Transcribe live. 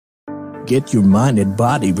Get your mind and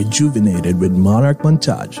body rejuvenated with Monarch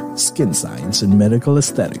Montage, Skin Science and Medical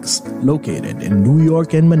Aesthetics, located in New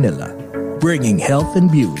York and Manila, bringing health and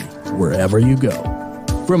beauty wherever you go.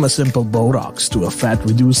 From a simple Botox to a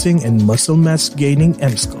fat-reducing and muscle mass-gaining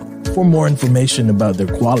Emsco. For more information about their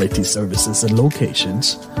quality services and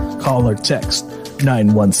locations, call or text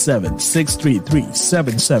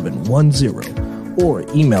 917-633-7710 or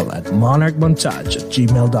email at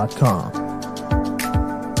monarchmontage@gmail.com.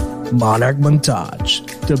 Monarch Montage,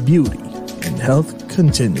 the beauty and health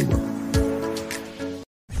continuum.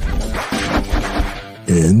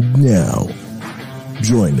 And now,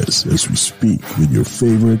 join us as we speak with your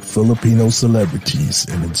favorite Filipino celebrities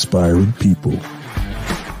and inspiring people.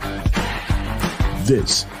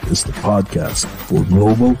 This is the podcast for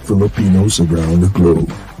global Filipinos around the globe.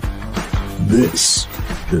 This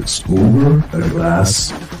is Over a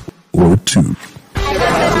Glass or Two.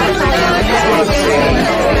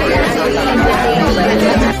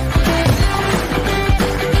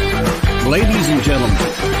 Ladies and gentlemen,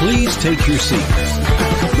 please take your seats.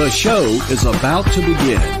 The show is about to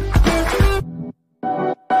begin.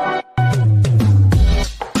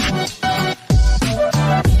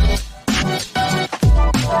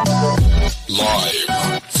 Live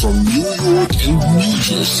from New York and New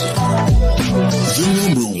Jersey,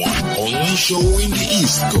 the #1 online show in the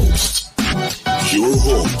East Coast. Your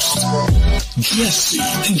host, Jesse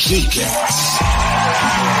and J-Cast.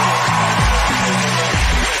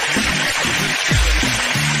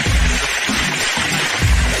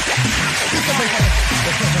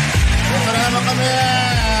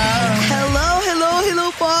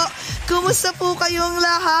 Hello po. Kumusta po kayong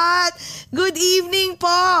lahat? Good evening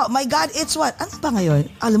po. My God, it's what? Ano ba ngayon?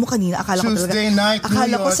 Alam mo kanina, akala ko Tuesday night,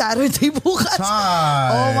 akala New ko York. Saturday bukas.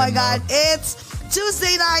 Time. Oh my God, it's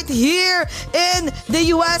Tuesday night here in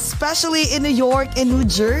the US, especially in New York and New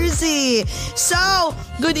Jersey. So,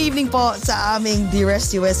 good evening po sa aming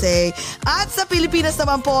dearest USA. At sa Pilipinas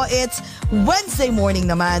naman po, it's Wednesday morning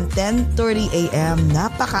naman, 10:30 a.m.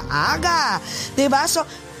 Napakaaga. Diba? So,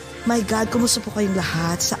 my God, kumusta po kayong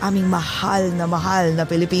lahat sa aming mahal na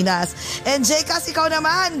Pilipinas? And J-Cast, ikaw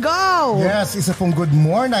naman, go! Yes, isa pong good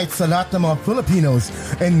more night sa lahat ng mga Filipinos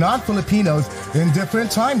and non-Filipinos in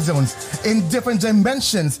different time zones, in different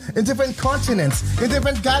dimensions, in different continents, in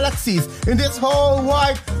different galaxies, in this whole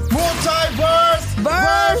wide multiverse!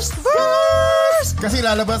 Verse! Kasi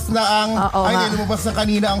lalabas na ang, lumabas na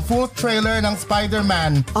kanina ang full trailer ng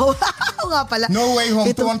Spider-Man. Oh, nga pala. No Way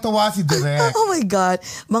Home, tuwang-tuwa si Direk. Oh my God.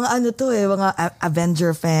 Mga ano to mga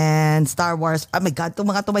Avenger fans, Star Wars. Oh my God,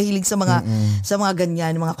 mga tumahilig sa mga sa mga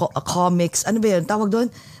ganyan, mga comics. Ano ba 'yun? Tawag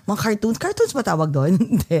doon? Mga cartoons. Cartoons ba tawag doon?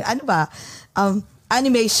 Hindi. Ano ba?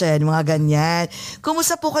 Animation, mga ganyan.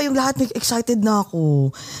 Kumusta po kayong lahat? Excited na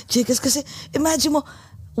ako. Chicas, kasi imagine mo,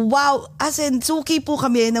 wow, as in, suki po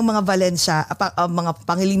kami ng mga Valencia, mga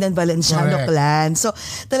Pangilinan Valenciano clan. So,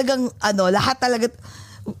 talagang, lahat talagang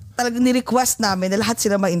ni-request namin na lahat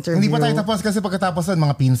sila ma-interview. Hindi pa tayo tapos kasi pagkatapos nun,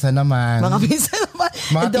 mga pinsan naman. Mga pinsan naman.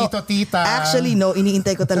 Mga tito-tita. Actually, no,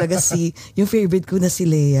 iniintay ko talaga yung favorite ko na si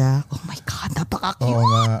Leia. Oh my God, napaka-cute. Oo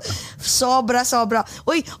nga. Sobra.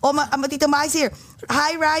 Uy, Tita Mai's here.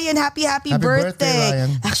 Hi, Ryan. Happy birthday.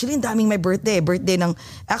 Ryan. Actually, ang daming my birthday. Birthday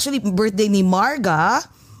ni Marga.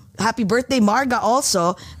 Happy birthday, Marga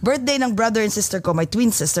also. Birthday ng brother and sister ko. My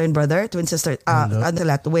twin sister and brother. Twins.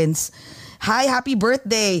 Hi, happy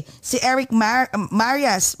birthday. Si Eric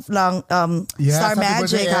Marias lang Star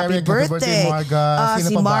Magic. Happy birthday. Marga.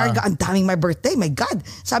 Si Marga. Ang daming my birthday. My God.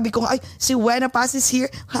 Sabi ko nga, si Wena Paz is here.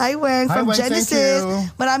 Hi, Wen from Wen, Genesis.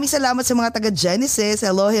 Maraming salamat sa mga taga Genesis.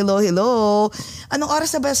 Hello. Anong oras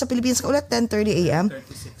na ba sa Pilipinas ka ulit? 10:30 a.m.?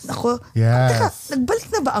 Ako. Yes. Teka, nagbalik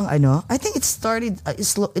na ba ang ano? I think it started,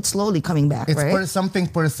 it's slowly coming back, It's right? something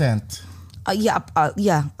percent. Yeah.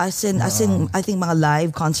 As in, I think mga live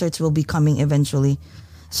concerts will be coming eventually.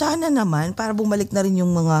 Sana naman, para bumalik na rin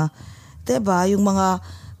yung mga, diba, yung mga,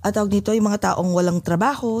 tawag nito, yung mga taong walang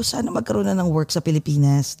trabaho, sana magkaroon na ng work sa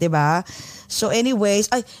Pilipinas, diba? So anyways,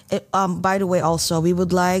 by the way also, we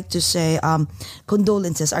would like to say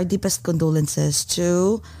condolences, our deepest condolences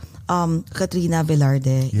to Katrina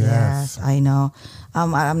Velarde. Yes, I know.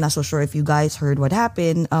 I'm not so sure if you guys heard what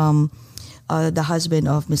happened. The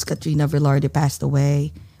husband of Miss Katrina Velarde passed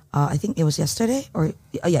away. I think it was yesterday,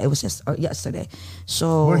 it was yesterday.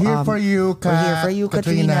 So we're here for you, we're here for you,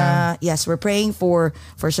 Katrina. Yes, we're praying for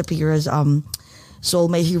Shapira's soul.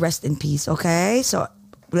 May he rest in peace. Okay, so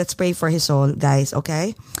let's pray for his soul, guys,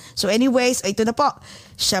 okay? So anyways, ito na po.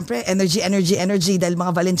 Siyempre, energy dahil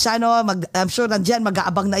mga Valenciano, I'm sure nandyan,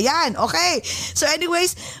 mag-aabang na yan. Okay. So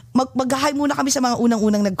anyways, mag-hi muna kami sa mga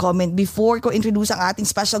unang-unang nag-comment before ko introduce ang ating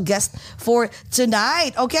special guest for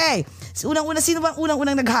tonight. Okay. So, sino bang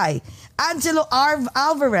unang-unang nag-hi? Angelo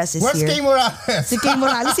Alvarez is Where's here. Kay Morales? Si Kay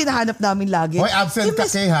Morales, sinahanap namin lagi. Hoy, absent ka,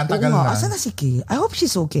 Kay, ha? Tagal na. Asan na si Kay? I hope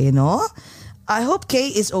she's okay, no? I hope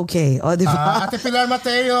Kay is okay. O, di ba? Ate Pilar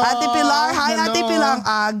Mateo. Ate Pilar, hi Hello. Ate Pilar. Ang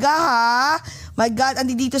aga, ha? My God,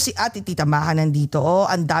 andito si Ate Tita Maha nandito. Oh,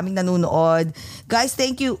 ang daming nanonood. Guys,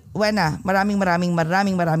 thank you. Wena, maraming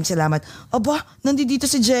salamat. Aba, nandito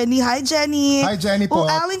si Jenny. Hi, Jenny. Hi, Jenny po. Oh,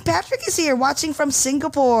 Alan Patrick is here watching from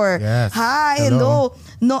Singapore. Yes. Hi, hello.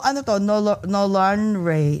 Nolan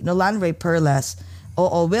Ray Perlas.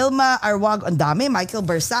 Oo, Wilma Arwag, ang dami. Michael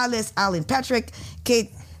Bersales, Alan Patrick, Kate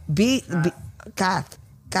Kath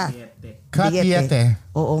Viete.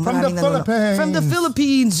 Oo, From maraming the nanonood. Philippines. From the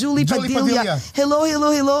Philippines, Julie Padilla. Padilla.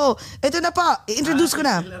 Hello. Ito na pa, i-introduce ko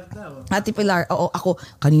na. Ate Pilar, oo, ako,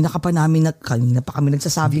 kanina pa kami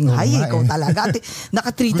nagsasabing hi, ikaw talaga. Ate,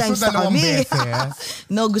 naka 3 times na kami.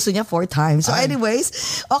 No, gusto niya 4 times. So anyways,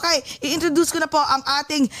 okay, i-introduce ko na po ang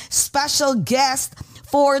ating special guest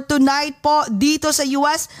for tonight po dito sa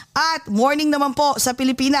US at morning naman po sa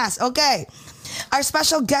Pilipinas. Okay. Our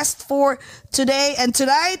special guest for today and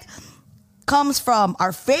tonight comes from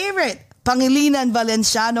our favorite Pangilinan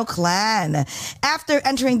Valenciano clan. After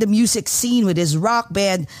entering the music scene with his rock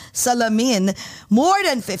band Salamin more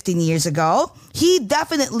than 15 years ago, he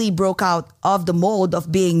definitely broke out of the mold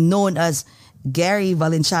of being known as Gary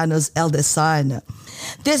Valenciano's eldest son.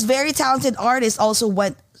 This very talented artist also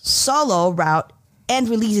went solo route and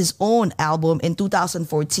released his own album in 2014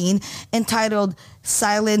 entitled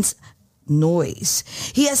Silence Noise.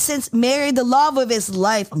 He has since married the love of his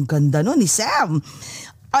life, ang ganda nun ni Sam,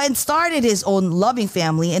 and started his own loving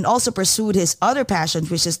family and also pursued his other passion,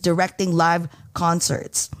 which is directing live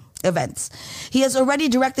events. He has already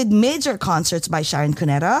directed major concerts by Sharon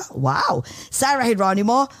Cuneta, wow, Sarah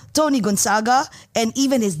Geronimo, Tony Gonzaga, and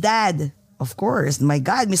even his dad, of course, my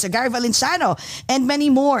God, Mr. Gary Valenciano, and many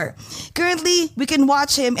more. Currently, we can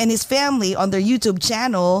watch him and his family on their YouTube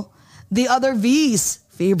channel, The Other V's.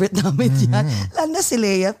 Favorite namin yan. Lalo na si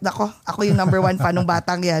Leia. Ako yung number 1 fan ng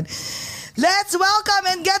batang yan. Let's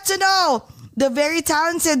welcome and get to know the very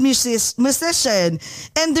talented musician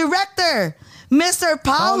and director, Mr.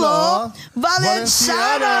 Paulo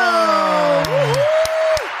Valenciano.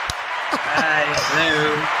 Hi,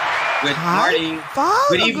 hello. Good morning. Paulo.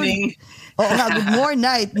 Good evening. Oo nga, good morning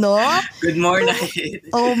night, no? Good morning.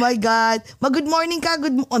 Oh my God. Mag-good morning ka.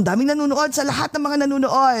 Ang daming nanonood sa lahat ng mga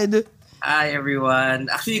nanonood. Hi,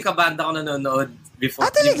 everyone. Actually, kabanda ko nanonood before.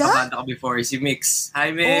 Talaga? Yung kabanda ko before, si Mix.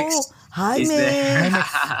 Hi, Mix. Oh, hi, He's Mix. there.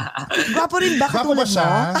 Gwapo rin ba katulad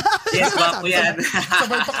mo? Yes, gwapo yan.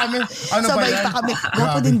 Sabay pa kami. Ano ba Sabay yan? pa kami.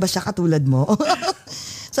 Gwapo din ba siya katulad mo?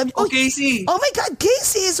 Sabi, Oh, Casey. Oh my God,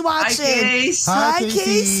 Casey is watching. Hi, Case. Hi, Hi,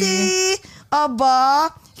 Casey.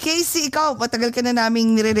 Aba, Casey, ikaw, matagal ka na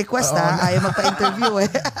naming nire-request Ayaw magpa-interview eh.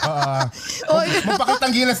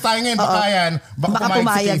 Magpakitang gilas tayo ngayon. Baka yan. Baka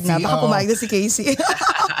pumayag na. Baka pumayag na si Casey.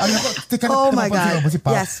 Oh my God.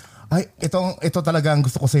 Yes. Ay, ito talaga ang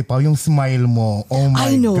gusto ko sa'yo, Pao. Yung smile mo. Oh my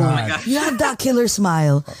I know. God. You have that killer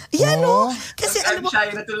smile. Yan, no? Kasi alam mo, I'm shy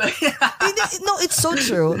na tuloy. no, it's so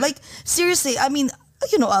true. Like, seriously, I mean,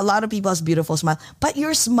 you know, a lot of people has beautiful smile. But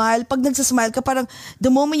your smile, pag nagsasmile ka, parang the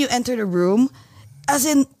moment you enter the room, as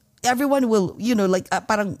in, everyone will, you know, like,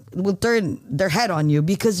 parang will turn their head on you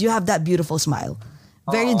because you have that beautiful smile.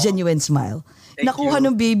 Very genuine smile. Thank Nakuha you.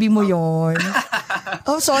 ng baby mo yon.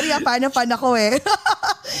 Oh, sorry fan ako eh.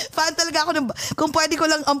 Fan talaga ako. Kung pwede ko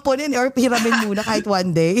lang ampunin or hiramin muna kahit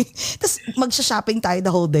one day. Tapos magsha-shopping tayo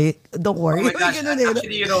the whole day. Don't worry. Oh my gosh.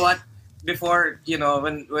 Actually, you know what? Before, you know,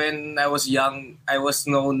 when I was young, I was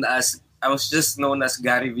just known as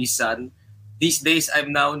Gary V's son. These days,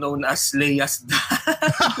 I'm now known as Leia's dad.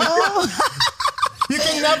 Oh. You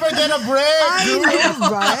can never get a break. I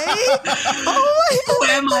know, right? Oh my God. Who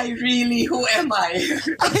am I really? Who am I?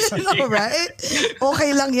 I know, right?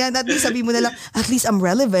 Okay lang yan. At least sabi mo na lang, at least I'm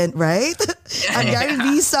relevant, right? I'm Gary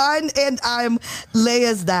V's son and I'm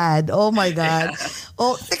Leia's dad. Oh my God.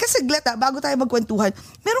 Oh, teka saglit bago tayo magkwentuhan,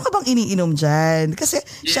 meron ka bang iniinom dyan? Kasi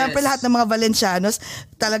syempre lahat ng mga Valencianos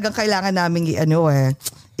talagang kailangan naming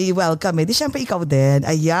i-welcome Di syempre ikaw din.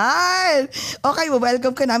 Ayan. Okay,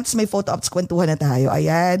 welcome ka namin. Tapos may photo ops, kwentuhan na tayo.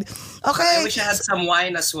 Ayan. Okay. I wish I had some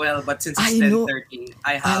wine as well, but since it's 10:30,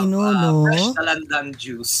 I have fresh Dalandan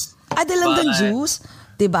juice. Dalandan juice?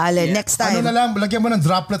 Diba, Ale? Next time. Ano na lang, lagyan mo ng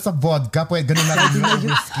droplets of vodka. Pwede, ganun na rin yung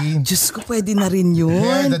whiskey. Diyos ko, pwede na rin yun.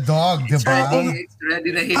 Yeah, the dog, diba? It's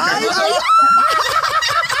ready na hit.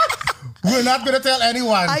 We're not gonna tell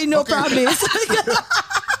anyone. I know, promise.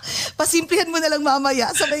 Pasimplihan mo na lang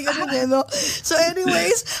mamaya. Sabay ganun eh, no? So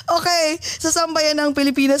anyways, okay. Sa sambayan ng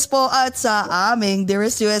Pilipinas po at sa aming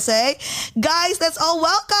Dearest USA. Guys, let's all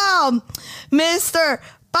welcome Mr.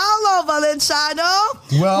 Paolo Valenciano.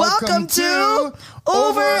 Welcome to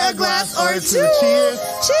Over a Glass or Two. Cheers.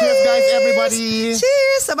 Cheers, guys, everybody.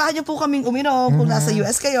 Cheers. Samahan niyo po kaming uminom kung nasa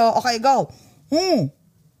US kayo. Okay, go.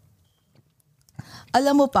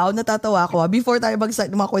 Alam mo, Pao, natatawa ako. Before tayo mag-start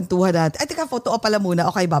ng mga kwentuhan natin. Ay, teka, photo pala muna.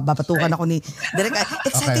 Okay, babatukan ako ni Derek.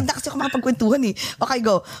 Excited na kasi ako makapagkwentuhan eh. Okay,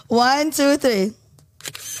 go. 1, 2, 3.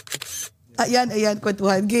 Ayan,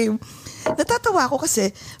 kwentuhan. Game. Natatawa ako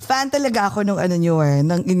kasi fan talaga ako ng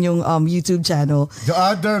ng inyong YouTube channel. The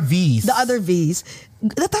Other V's.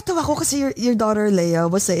 Natatawa ako kasi your daughter Leia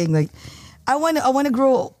was saying like, I want to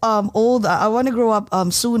grow old. I want to grow up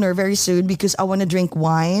sooner, very soon, because I want to drink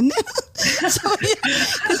wine. So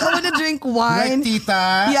because I want to drink wine. Like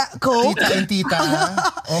tita. Yeah, Coke. Tita and tita.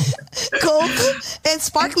 Oh. Coke and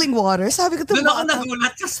sparkling water. Sabi ko Doon ako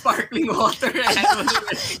nagulat sa sparkling water.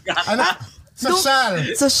 Ano?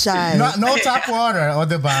 Social. No tap water, o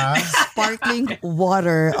diba? Sparkling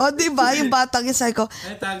water. O diba, yung batang yung sabi ko.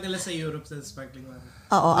 Ay, tawag nila sa Europe sa sparkling water.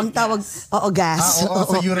 Oo, ang tawag, gas.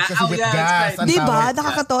 Sa Europe kasi with gas. Diba,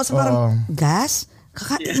 nakakatawa sa parang, gas?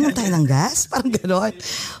 Kakainom tayo ng gas? Parang gano'n.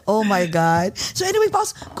 Oh my God. So anyway,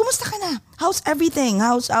 boss, kumusta ka na? How's everything?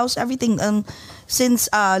 How's everything since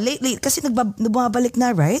lately? Kasi nagbabalik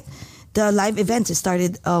na, right? The live events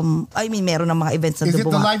started, meron ng mga events na Is it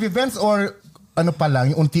the live events or ano pa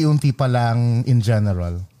lang, yung unti-unti pa lang in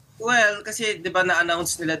general? Well, kasi 'di ba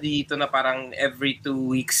na-announce nila dito na parang every 2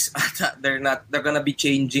 weeks they're gonna be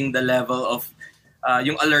changing the level of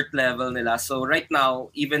yung alert level nila. So right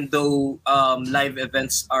now, even though live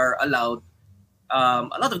events are allowed,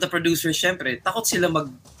 a lot of the producers syempre takot sila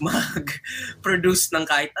mag-produce ng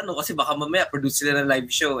kahit ano kasi baka mamaya produce sila ng live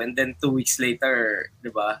show and then 2 weeks later,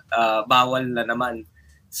 'di ba? Bawal na naman.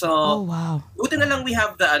 So, buti na lang we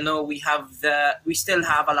still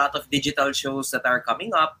have a lot of digital shows that are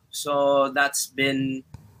coming up. So, that's been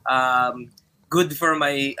good for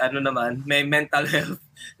my mental health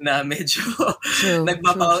na medyo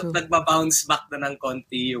nagba-bounce back na ng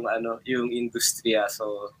konti yung industriya.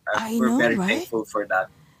 So, we're very thankful for that.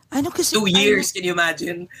 I know, 2 years, can you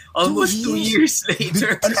imagine? Almost 2 years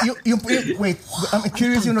later. Wait, I'm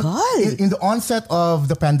curious, in the onset of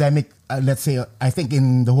the pandemic, let's say, I think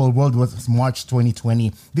in the whole world was March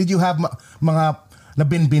 2020, did you have mga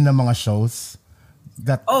nabinbin na mga shows?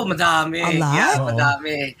 Madami. A lot? Yeah,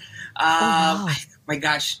 madami. My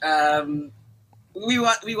gosh.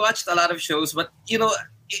 We watched a lot of shows, but,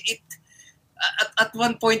 at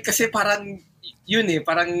one point kasi parang,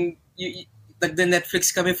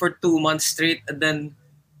 nagde-Netflix kami for 2 months straight and then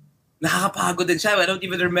nakakapagod din siya. I don't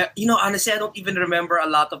even remember, honestly, I don't even remember a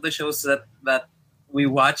lot of the shows that we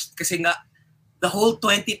watched kasi nga the whole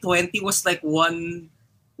 2020 was like one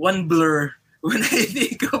blur when I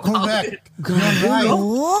think about it. Right.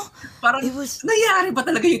 Parang nangyari ba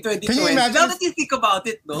talaga yung 2020? Can you imagine? Now that you think about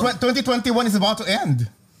it, no? 2021 is about to end.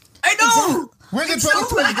 I know! Where did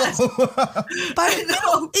 2020 go?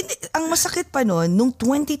 Ang masakit pa nun, nung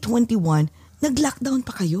 2021, nag-lockdown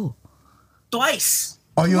pa kayo. Twice.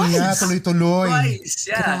 Oh, yun nga, tuloy-tuloy.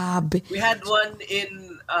 Twice, yeah. Grabe. We had one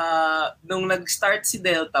nung nag-start si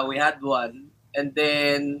Delta, we had one. And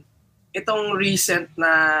then, itong recent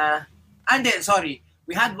na,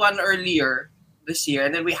 we had one earlier this year.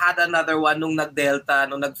 And then we had another one nung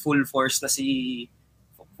nag-Delta, nung nag-full force na si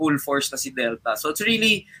Delta. So it's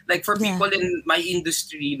really like for people in my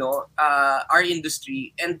industry, our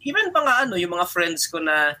industry, and even mga yung mga friends ko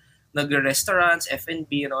na nagre-restaurants,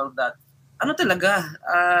 F&B and all that. Talaga,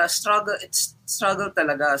 struggle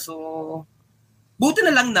talaga. So buti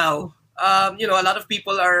na lang now. A lot of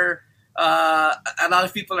people are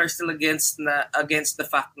still against the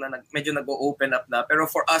fact na medyo nag-open up na. Pero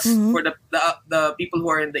for us, for the people who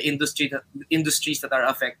are in the industries that are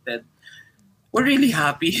affected, we're really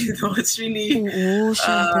happy. It's really... Oo,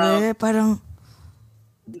 syempre. Parang...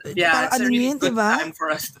 Yeah, it's a really good time for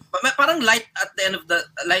us. Parang light at the end of the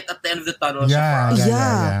tunnel.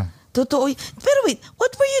 Yeah. Totoo. Pero wait,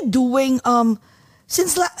 what were you doing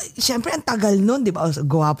since syempre ang tagal nun, di ba?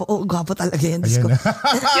 Gwapo talaga yan.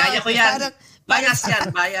 Yaya ko yan. Bias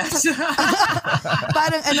yan, bias.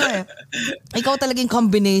 Parang ikaw talagang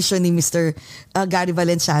combination ni Mr. Gary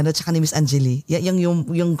Valenciano tsaka ni Miss Angeli.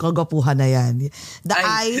 Yung kagapuhan na yan. The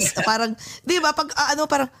eyes, parang, di ba, pag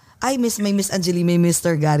parang, may Miss Angeli, may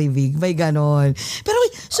Mr. Gary Vig, may ganon. Pero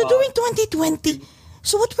wait, so during 2020,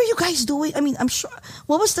 so what were you guys doing? I mean, I'm sure,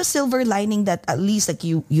 what was the silver lining that at least like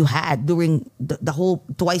you had during the whole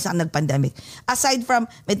twice na nag-pandemic? Aside from,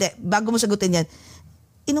 bago mo sagutin yan,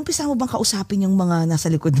 inumpisa mo bang kausapin yung mga nasa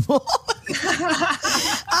likod mo?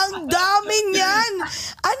 Ang dami niyan!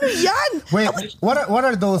 Ano yan? Wait, what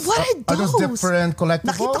are those? What are those? Are those different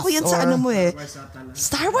collectibles? Nakita ko yan sa ano mo eh.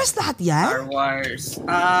 Star Wars lahat yan? Star Wars.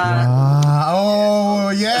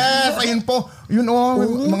 Yes! Ayun po. Yun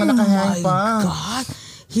mga nakahang pa. Oh my God!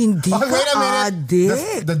 Hindi ka wait a minute.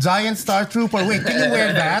 adik. The giant Star Trooper. Wait, can you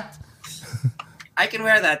wear that? I can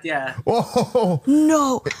wear that, yeah. Oh!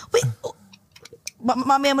 No! Wait,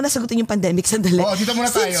 mamaya mo na sagutin yung pandemic, sandali. Dito muna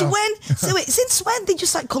tayo. Since when did you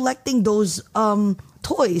start collecting those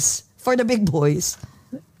toys for the big boys?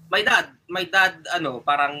 My dad,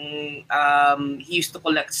 parang he used to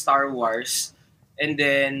collect Star Wars, and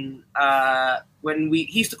then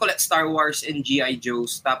he used to collect Star Wars and GI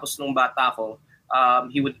Joes. Tapos nung bata ko,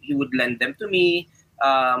 he would lend them to me,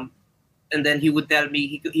 and then he would tell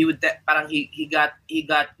me he got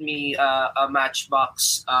me a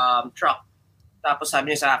Matchbox truck. Tapos sabi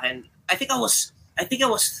niya sa akin, I think I was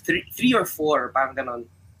 3 or 4, parang ganon.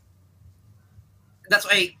 That's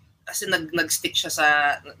why kasi nag-stick siya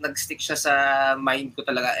sa mind ko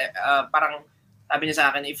talaga. Parang sabi niya sa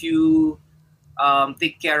akin, if you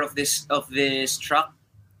take care of this truck,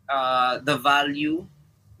 the value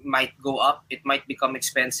might go up, it might become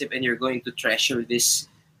expensive, and you're going to treasure this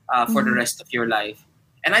for the rest of your life.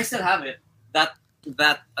 And I still have it. That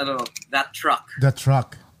truck. The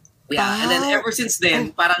truck. Yeah, and then ever since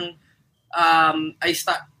then, parang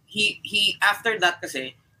he after that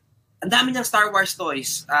kasi, ang dami niyang Star Wars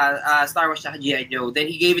toys, Star Wars tsaka G.I. Joe. Then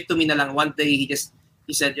he gave it to me na lang. One day, he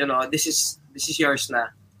said, this is yours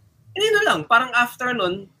na. And yun na lang, parang after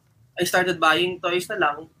nun, I started buying toys na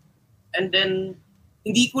lang. And then,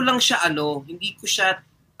 hindi ko siya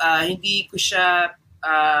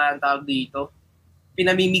tawag dito,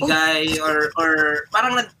 pinamimigay or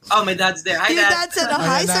parang my dad's there. Hi, Your Dad. dad said,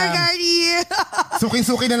 hi, Sir Gary.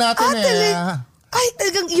 Suking-suki na natin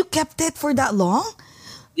Talagang you kept it for that long?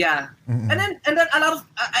 Yeah. Mm-hmm. And then a lot of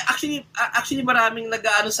actually maraming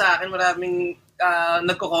nag-aano sa akin, maraming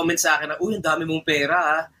nagko-comment sa akin na, ang dami mong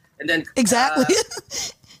pera. And then exactly.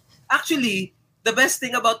 Actually, the best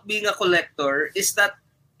thing about being a collector is that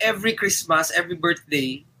every Christmas, every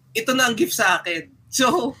birthday, ito na ang gift sa akin.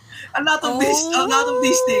 So, a lot of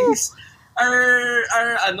these things are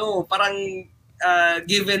parang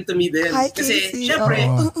given to me din. Kasi, syempre,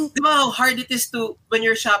 di ba how hard it is to, when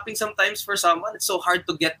you're shopping sometimes for someone, it's so hard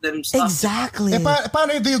to get them stuff. Exactly.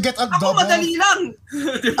 Paano do you get a double? Ako, madali lang.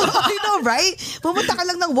 Diba? I know, right? Pumunta ka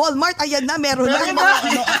lang ng Walmart, ayan na, meron na.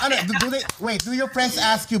 Do your friends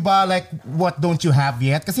ask you ba, like, what don't you have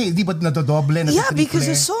yet? Kasi di ba nadodoble? Yeah, because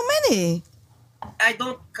there's so many. I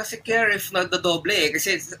don't kasi care if nagdodoble eh.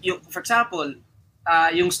 Kasi, for example,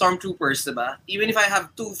 yung Stormtroopers, diba? Even if I have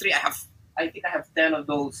 2, 3, I think I have 10 of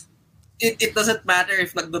those. It doesn't matter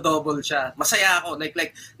if nagdo-double siya. Masaya ako.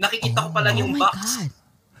 Like nakikita ko pa lang yung box. God.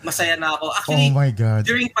 Masaya na ako. Actually,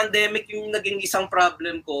 during pandemic, yung naging isang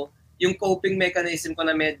problem ko, yung coping mechanism ko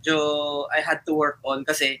na medyo I had to work on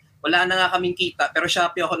kasi wala na nga kaming kita. Pero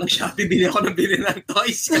Shopee ako ng Shopee. Bili ng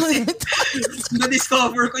toys. Kasi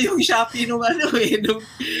na-discover ko yung Shopee nung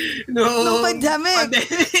pandemic.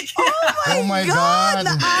 Oh my God.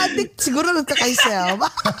 Na-addict. Siguro nagkakaisel.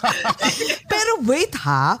 Pero wait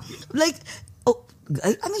ha. Like,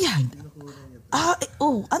 ano yan?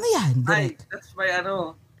 Ano yan? That's my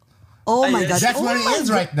Oh my God. That's where he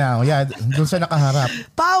is right now. Yeah, doon siya nakaharap.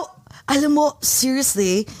 Pao, alam mo,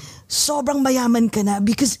 seriously, sobrang mayaman ka na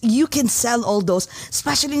because you can sell all those,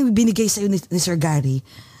 especially yung binigay sa'yo ni Sir Gary.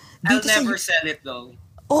 I'll never sell it though.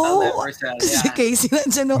 Oh, I'll never sell. Yeah. Si Casey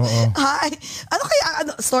nandiyan, no? Hi. Ano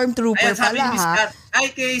kaya, Stormtrooper sabi pala, ni Miss ha? Kat, hi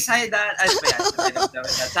Case, hi Dad.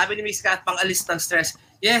 Sabi ni Miss Kat, pang alis ng stress.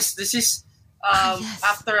 Yes, this is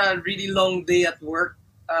after a really long day at work.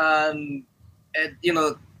 And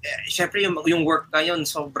syempre yung work ngayon,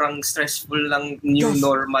 sobrang stressful lang new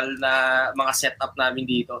normal na mga setup namin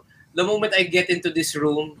dito. The moment I get into this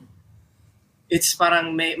room, it's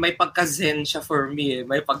parang may pagka-zen siya for me eh.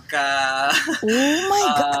 May pagka... Oh my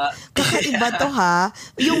God. Kakaiba to ha.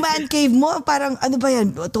 Yung man cave mo, parang ano ba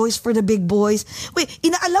yan? Toys for the big boys. Wait,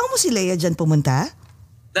 inaalaw mo si Leia dyan pumunta?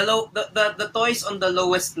 The toys on the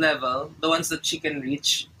lowest level, the ones that she can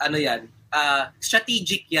reach, ano yan?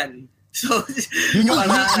 strategic yan. So, Yun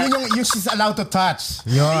yung she's allowed to touch.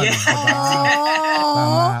 Yun. Yes.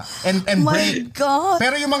 Tama. And My break. God.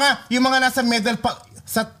 Pero yung mga nasa middle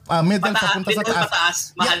middle papunta sa middle taas. pataas,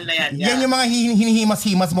 mahal na yan. Yan yung mga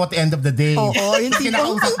hinihimas-himas mo at the end of the day. Oo, yung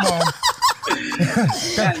tipong- Kinakausap mo.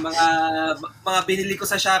 Yan, mga binili ko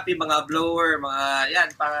sa Shopee, mga blower, mga yan,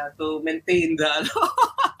 para to maintain the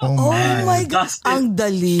Oh my God. Dusted. Ang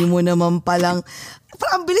dali mo naman palang.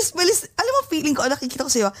 Parang ang bilis-bilis. Alam mo, feeling ko, nakikita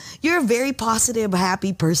ko sa'yo, you're a very positive,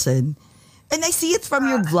 happy person. And I see it from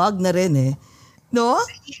your vlog na rin eh. No?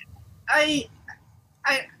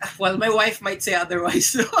 Well, my wife might say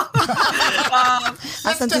otherwise.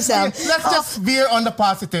 Asan si Sam? Let's just veer on the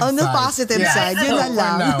positive side. On the positive side, yun na For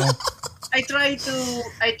lang. now. I try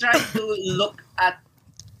to look at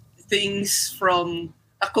things from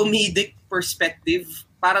a comedic perspective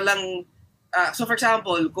para lang so for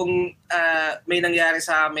example, kung may nangyari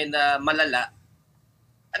sa amin na malala,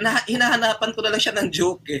 hinahanapan ko na lang siya ng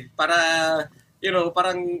joke para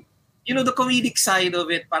parang the comedic side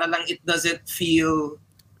of it para lang it doesn't feel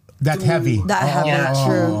That heavy. That heavy.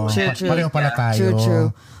 True. Pareho pala tayo. True.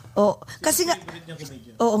 Oh, kasi nga,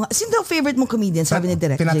 oo nga. Sino daw favorite mong comedian? Sabi ni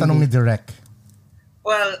Direk. Tinatanong ni Direk.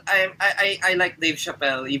 Well, I like Dave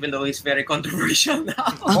Chappelle even though he's very controversial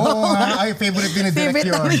now. Oo nga, ay favorite din ni Direk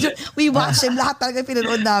yun. We watch him. Lahat talaga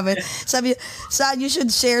pinanood namin. Sabi, San, you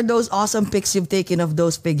should share those awesome pics you've taken of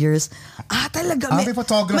those figures. Talaga. May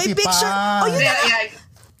photography may picture. pa. Oh, yun na. Yeah.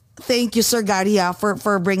 Thank you, Sir Gary,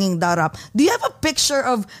 for bringing that up. Do you have a picture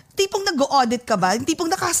of, tipong nag-audit ka ba? Yung tipong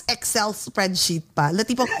naka-Excel spreadsheet pa? Na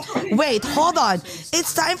tipong, wait, hold on.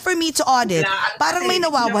 It's time for me to audit. Parang may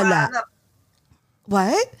nawawala.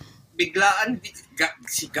 What? Biglaan,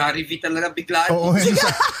 si Gary V talaga biglaan. Oo, hindi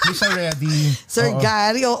siya ready. Sir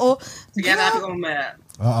Gary, oo. Sige, hanapin ko mamaya.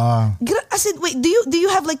 Oo. As in, wait, do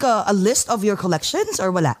you have like a list of your collections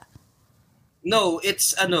or wala? No,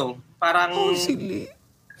 it's parang Oh, sige.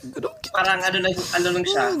 parang ano lang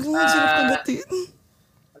siya. Sarap kagatin.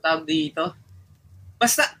 Tawag dito.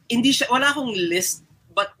 Basta hindi siya, wala akong list,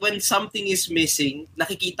 but when something is missing,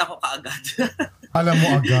 nakikita ko kaagad. Alam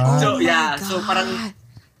mo agad. So my so God.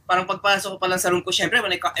 parang pagpasok ko pa lang sa room ko, syempre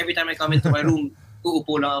every time I come into my room,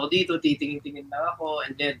 uupo lang ako dito, titingin-tingin lang ako,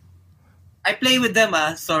 and then I play with them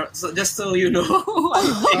so just so you know.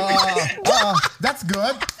 That's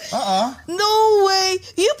good. No way!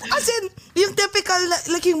 As in, yung typical,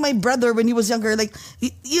 like yung my brother when he was younger, like,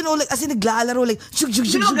 like, as in, naglalaro, like, shug.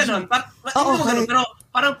 Ganun. Okay. Pero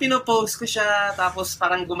parang pinopost ko siya, tapos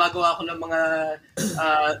parang gumagawa ako ng mga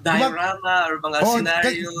diorama or mga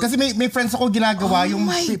scenario. Kasi may friends ako ginagawa yung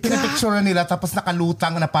pinapicture nila tapos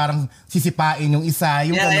nakalutang na parang sisipain yung isa.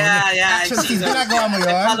 Yung action scenes. Ginagawa mo yun?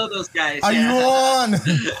 I follow those guys. Ayun!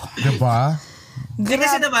 Diba?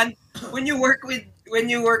 Kasi naman, when you work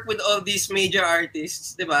with all these major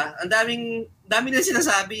artists, 'di ba? Ang dami na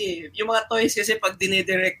sinasabi Yung mga toys kasi pag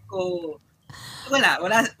dinidirect ko, wala.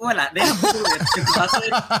 They have to do it. Diba? So,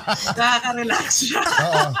 nakaka-relax siya.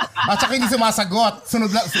 Oo. At saka hindi sumasagot.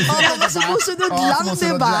 Sunod lang. Sumusunod lang,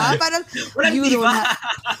 diba? Parang,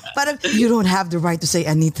 parang, you don't have the right to say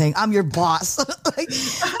anything. I'm your boss. Like,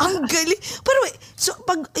 ang galing. Pero wait, so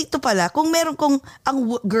pag ito pala, kung ang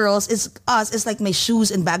girls is like my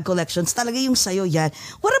shoes and bag collections, talaga yung sayo yan.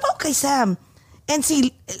 What about kay Sam? And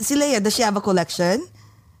si Leia, does she have a collection?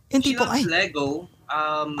 She loves Lego.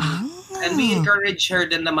 And we encourage her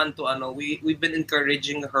din naman to we've been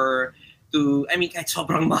encouraging her to, kahit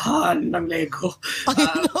sobrang mahal ng Lego.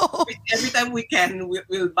 Every time we can,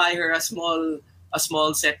 we'll buy her a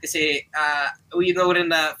small set kasi we know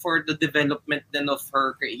rin na for the development then of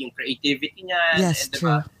her yung creativity niya. Yes, and,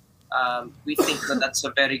 true. We think that's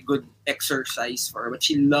a very good exercise for her. But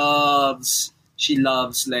she loves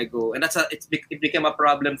Lego. And it became a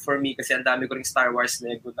problem for me kasi ang dami ko ring Star Wars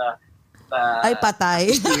Lego na ay patay.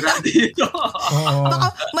 Dito.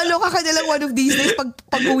 Baka maloka ka na lang one of these days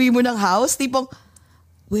pag uwi mo ng house, tipong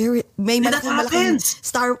may malaking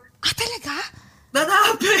Star talaga? That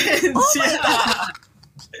happens. Oh my God.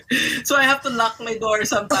 So I have to lock my door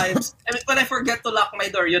sometimes. When I forget to lock my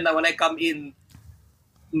door, yun na when I come in,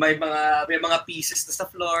 may mga pieces na sa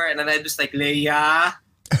floor, and then I just like, Leia.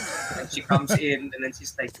 And she comes in, and then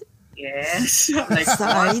she's like, yes. I'm like,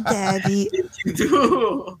 sorry, Daddy. What did you do?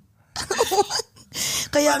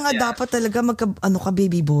 Kaya nga dapat talaga ka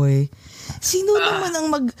baby boy. Sino naman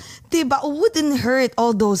ang diba, wouldn't hurt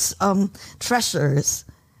all those treasures?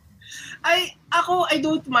 I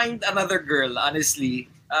don't mind another girl, honestly.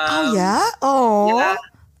 Yeah? Oh. Yeah,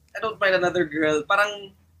 I don't mind another girl.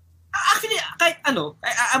 Parang actually kahit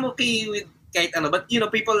I'm okay with kahit but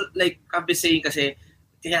people like have been saying kasi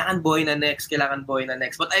kailangan boy na next.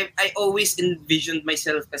 But I always envisioned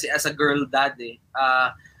myself kasi as a girl dad eh.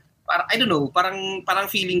 Parang, I don't know, parang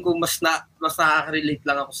feeling ko mas nakaka-relate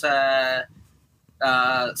lang ako sa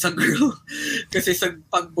girl. Kasi sa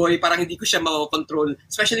pag-boy, parang hindi ko siya makokontrol.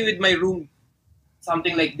 Especially with my room.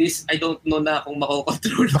 Something like this, I don't know na kung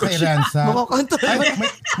makokontrol ko siya.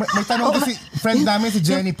 May tanong ko si friend namin, si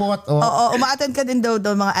Jenny Pot. Oo, uma-attend ka din daw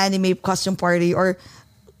mga anime costume party or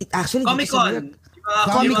actually Comic-Con.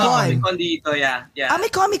 Comic-Con dito, yeah.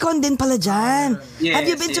 May Comic-Con din pala dyan. Yes, have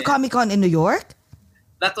you been to Comic-Con in New York?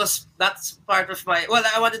 That's part of my, well,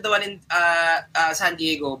 I wanted the one in San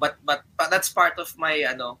Diego, but that's part of my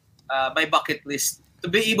my bucket list to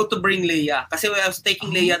be able to bring Leia kasi I was taking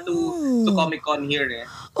Leia to Comic-Con here eh.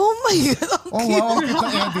 Oh my God, okay. Wow,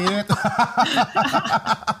 edit.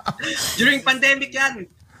 During pandemic yan.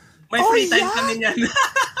 May free time kami niyan.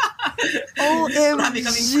 OMG. Marami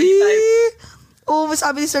kaming free time. Oh,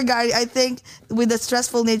 sabi ni Sir Gary, I think with the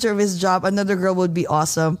stressful nature of his job, another girl would be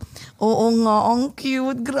awesome. Oo nga, ang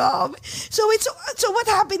cute, grabe. So wait, so what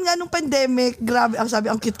happened nga nung pandemic? Grabe, ang sabi,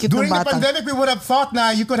 ang cute-cute ng bata. During the pandemic, we would have thought na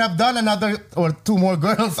you could have done another or 2 more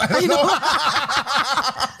girls. I don't know.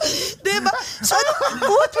 Diba? So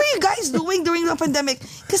what were you guys doing during the pandemic?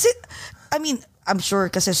 Kasi, I mean, I'm sure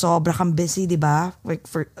kasi sobra kang busy, diba? Like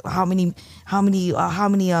for how many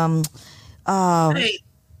Hey,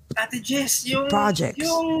 Ate Jess, yung projects.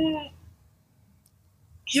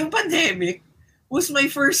 Yung pandemic was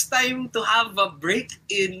my first time to have a break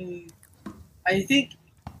in, I think,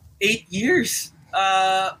 8 years.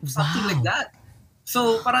 Something like that.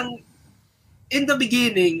 So, parang, in the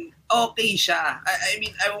beginning, okay siya. I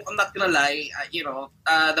mean, I'm not gonna lie,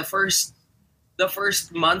 the first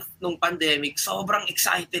month nung pandemic, sobrang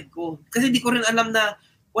excited ko. Kasi di ko rin alam na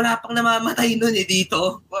wala pang namamatay nun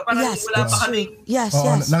dito. Parang wala pa kaming... Yes.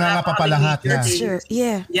 Nangangapa pa lahat. That's true.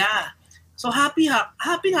 Yeah. Yeah. So happy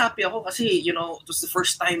ako kasi, it was the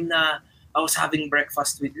first time na I was having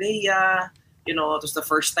breakfast with Leia. It was the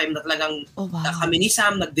first time na talagang kami ni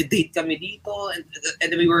Sam, nagde-date kami dito. And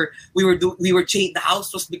we were the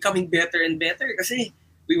house was becoming better and better kasi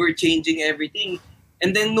we were changing everything.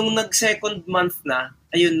 And then nung nag-second month na,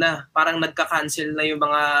 ayun na, parang nagka-cancel na yung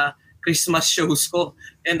mga Christmas shows ko.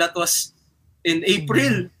 And that was in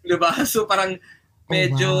April, diba? So parang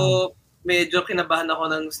medyo kinabahan ako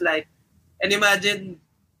ng slight. And imagine,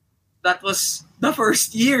 that was the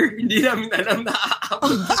first year. Hindi namin alam na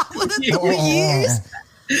aabot na 2 years.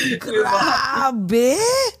 Grabe!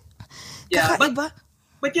 Yeah, but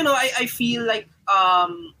I feel like,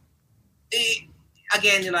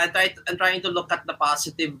 again, I'm trying to look at the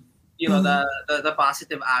positive, the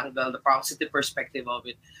positive angle, the positive perspective of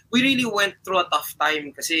it. We really went through a tough time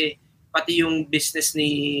kasi pati yung business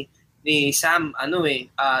ni Sam,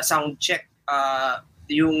 sound check,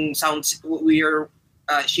 yung sounds,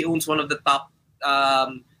 she owns one of the top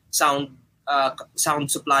sound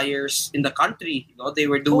suppliers in the country. They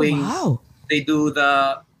were doing, they do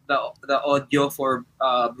the audio for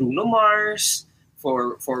Bruno Mars,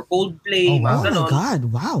 for Coldplay. Oh my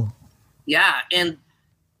God, wow. Yeah, and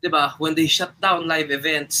diba, when they shut down live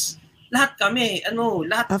events, lahat kami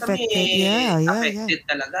affected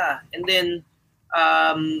talaga. And then,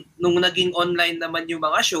 nung naging online naman yung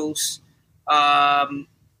mga shows,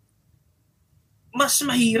 mas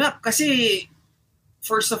mahirap kasi,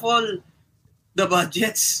 first of all, the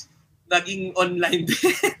budgets naging online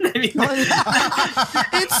din. I mean,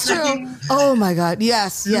 it's true. Oh my God,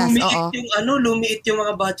 yes. Lumiit yung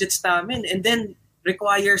mga budgets namin. And then,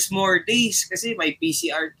 requires more days kasi may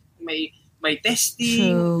PCR, may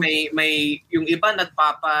testing, true. may yung iba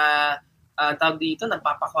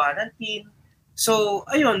nagpapa-quarantine. So,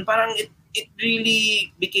 ayun, parang it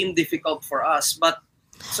really became difficult for us. But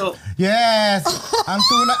so yes,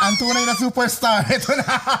 ang tunay na superstar. Ito na.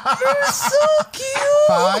 You're so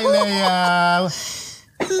cute. Hi, Leia.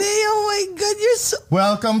 Leia, oh my God, you're so...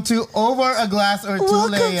 Welcome to Over a Glass or Two,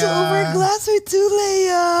 Leia. Welcome to Over a Glass or Two,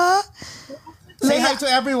 Leia. Say hi to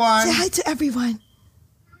everyone. Say hi to everyone.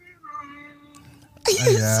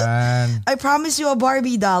 Ayan. I promise you a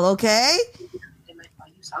Barbie doll, okay? Can I buy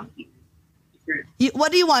you something? What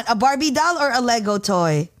do you want? A Barbie doll or a Lego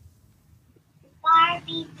toy?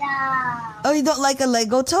 Barbie doll. Oh, you don't like a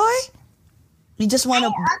Lego toy? You just want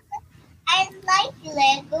to... I like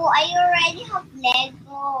Lego. I already have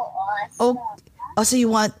Lego also. Oh, so you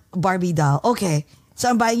want Barbie doll. Okay. So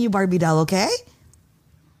I'm buying you Barbie doll, okay?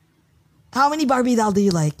 How many Barbie doll do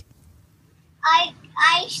you like? I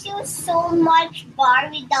see so much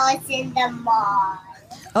Barbie dolls in the mall.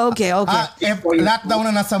 Okay. Lahat daw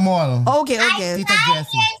na nasa mall. Okay. Tita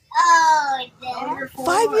Jessie. 5 years old.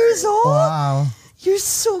 5 years old? Wow. You're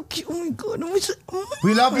so cute. Oh my God.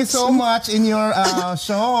 We love you so much in your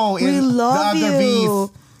show. We in love the other you.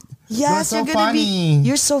 V's. Yes, You're so gonna funny. be.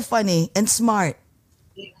 You're so funny and smart.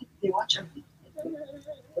 Thank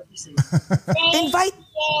Invite.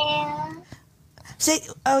 you.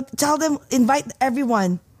 Tell them. Invite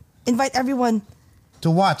everyone. Invite everyone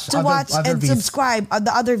To watch. to watch other and V's. subscribe on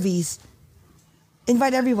the other V's.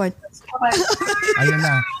 Invite everyone. Ayun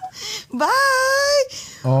na. Bye!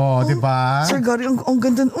 Oh, di ba? Sir Gary, ang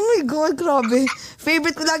ganda. Oh my God, grabe.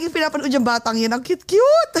 Favorite ko lagi pinapanood yung batang yan. Ang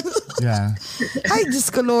cute-cute. Yeah. Ay,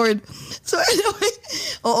 Diyos ko, Lord. So anyway,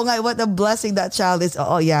 oo nga, what a blessing that child is.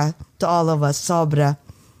 Oo, yeah. To all of us. Sobra.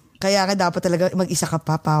 Kaya nga dapat talaga mag-isa ka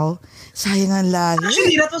pa, Pao. Sayang ang lahi.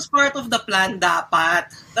 Actually, that was part of the plan dapat.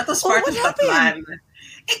 That was part what of the happened? plan.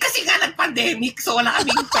 Kasi nga nag-pandemic, so wala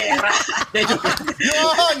kaming pera.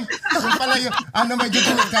 Yun! Yung pala yung, medyo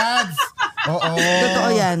delicate. Oo. Totoo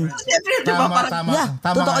yan. Siyempre, di ba, parang, Tama. Yeah,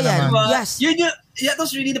 Tama totoo nga yan. naman. Yes. That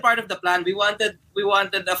was really the part of the plan. We wanted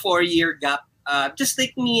a 4-year gap. Just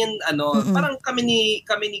like me and parang kami ni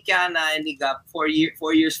Kiana and ni Gap 4 years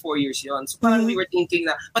yon. So parang we were thinking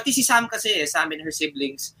na pati si Sam kasi Sam and her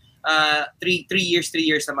siblings 3 years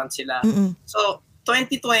naman sila. So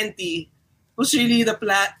 2020 was really the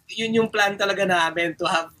plan. Yun yung plan talaga namin to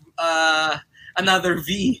have another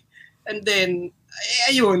V. And then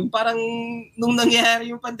ayun, parang nung nangyari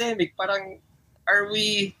yung pandemic, parang are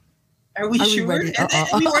we sure? ready?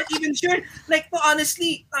 And we weren't even sure. Like, no,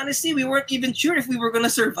 honestly, we weren't even sure if we were gonna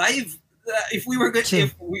survive. If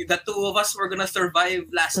the two of us were gonna survive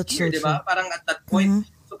last That's year, so di ba? true. Parang at that point.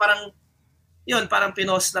 So parang, parang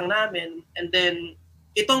pinost lang namin. And then,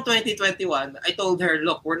 itong 2021, I told her,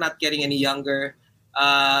 look, we're not getting any younger.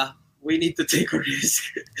 We need to take a risk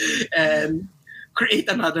and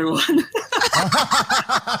create another one.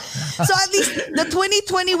 So at least the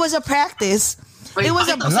 2020 was a practice. Wait, It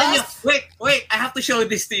was a best. Wait, I have to show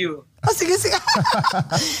this to you. Oh, sige.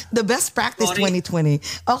 The best practice Sorry. 2020.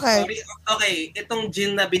 Okay. Sorry, okay, itong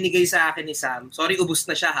gin na binigay sa akin ni Sam, sorry, ubus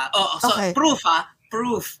na siya ha. So Okay. Proof.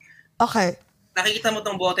 Okay. Nakikita mo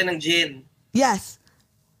tong bote ng gin. Yes.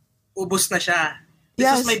 Ubus na siya.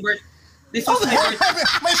 Yes. This was my birthday.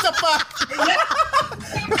 May isa pa.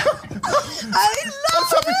 I love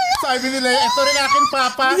Sabi nila, ito rin akin,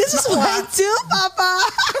 Papa. This is mine too, Papa.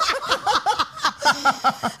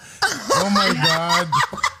 Oh my God.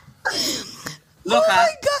 Look Oh ha.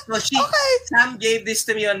 my God. So Okay. Sam gave this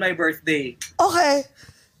to me on my birthday. Okay.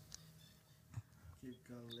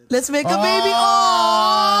 Let's make a baby. Oh,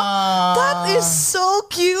 Ah. that is so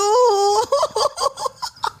cute.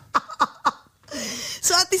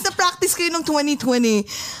 So at least na-practice kayo ng 2020.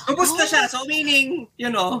 Ubus na siya. So meaning,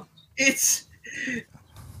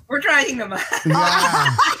 we're trying naman.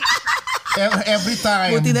 Yeah. Every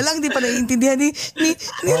time. Buti na lang, di pa naiintindihan ni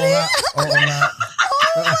Oo Rhea. nga. Oo nga.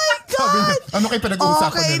 Oh my Sabi niya, God! ano kayo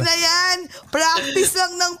pinag-uusapan Okay nila? na yan. Practice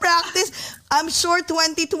lang ng practice. I'm sure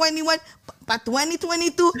 2021, pa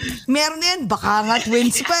 2022, meron na yan. Baka nga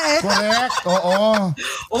twins pa eh. Correct. Oo.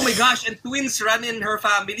 Oh my gosh, and twins run in her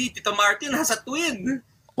family. Tito Martin has a twin.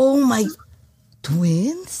 Oh my,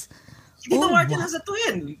 twins? Tito Oh, Martin wow. has a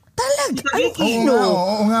twin. Talaga? Tito Ay, Vicky. Oo nga.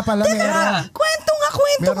 Oo nga pala. Teka, Meron. kwento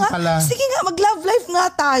Meron nga. pala. Sige nga, mag-love life nga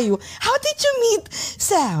tayo. How did you meet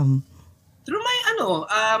Sam? Through my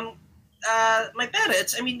my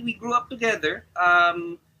parents. I mean, we grew up together.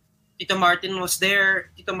 Tito Martin was there.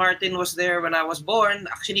 Tito Martin was there when I was born.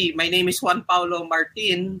 Actually, my name is Juan Paulo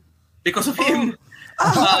Martin because of him.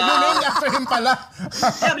 Yun, after him pala.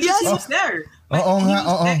 Yeah, because he was there. Oo nga,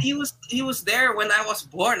 oo. He was there when I was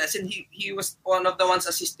born. As in, he was one of the ones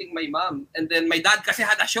assisting my mom. And then my dad kasi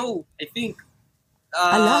had a show, I think.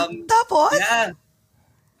 Ala, tapos? Yeah.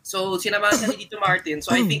 So, sinamahan siya ni Tito Martin. So,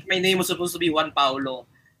 I think my name was supposed to be Juan Paulo.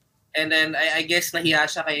 And then, I guess nahiya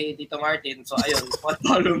siya kay Tito Martin. So, ayun, Juan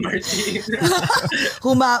Paulo Martin.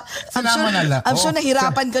 Sinama na lang. I'm sure Oo.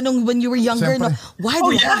 nahirapan ka nung when you were younger. No? Siyempre. Why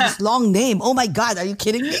do you have this long name? Oh my God, are you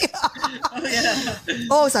kidding me?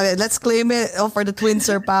 Oh, sabi, let's claim it for the twins,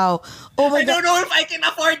 Sir Pao. Oh my I don't God. know if I can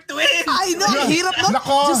afford twins. I know, Yeah. hirap no?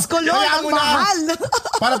 Nako, Diyos ko, Lord, hayaan ang mo na. mahal.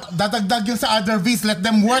 Para dadagdag yun sa other V's. Let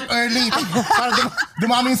them work early. Para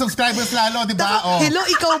dumami yung subscribers lalo, di ba? Oh. Hello,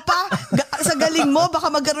 ikaw pa. Sa galing mo, baka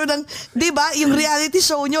magkaroon ng, di ba, yung reality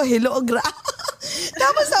show nyo, hello,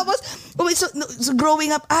 tapos, wait, so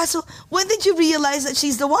growing up, so when did you realize that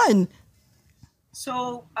she's the one?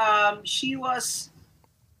 So,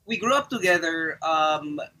 we grew up together,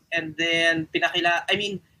 and then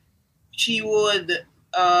she would,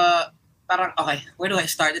 parang, okay, where do I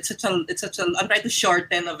start? It's such a, I'm trying to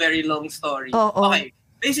shorten a very long story. Oh. Okay,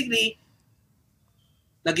 basically,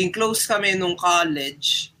 naging close kami nung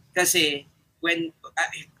college kasi when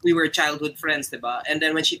we were childhood friends, diba? And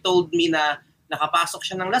then when she told me na nakapasok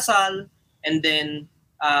siya ng Lasal, and then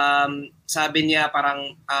sabi niya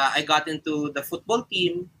parang I got into the football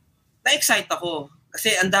team, na-excite ako.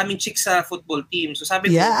 Kasi ang daming chicks sa football team. So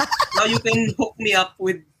sabi ko, now you can hook me up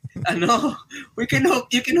with, you can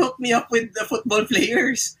hook me up with the football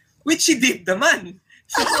players. Which she did naman.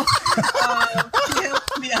 So, she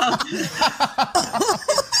helped me out.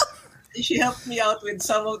 She helped me out with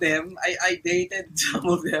some of them. I dated some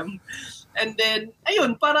of them. And then,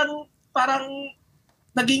 ayun, parang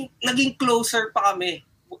naging closer pa kami.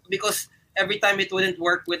 Because every time it wouldn't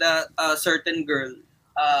work with a certain girl,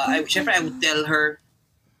 syempre I would tell her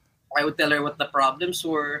what the problems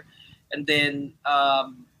were. And then,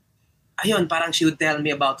 ayun, parang she would tell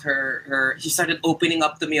me about her she started opening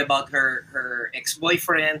up to me about her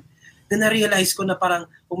ex-boyfriend. Then na-realize ko na parang,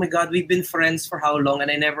 oh my God, we've been friends for how long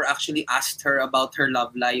and I never actually asked her about her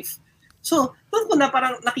love life. So, doon ko na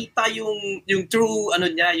parang nakita yung true,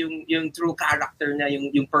 niya, yung true character niya,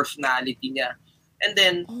 yung personality niya. And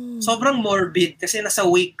then, sobrang morbid kasi nasa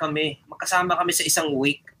wake kami. Magkasama kami sa isang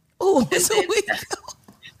wake. Oh, nasa wake.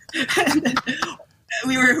 And then,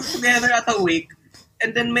 we were together at a wake.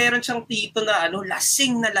 And then meron siyang tito na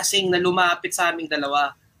lasing na lumapit sa aming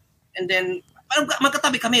dalawa. And then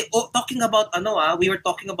magkatabi kami talking about we were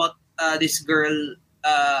talking about this girl,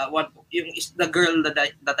 the girl that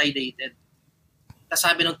I dated. Tapos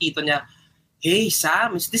sabi ng tito niya, "Hey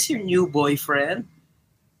Sam, is this your new boyfriend?"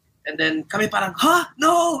 And then kami parang,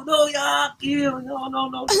 No, yuck, ew,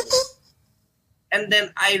 no. And then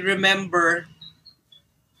I remember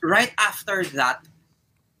right after that,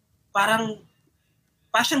 parang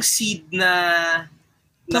siyang seed na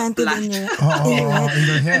plant. in your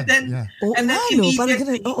head. And then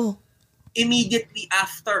immediately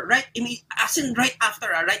after, right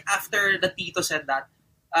after the tito said that,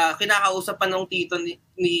 kinakausap pa ng tito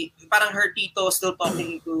ni parang her tito still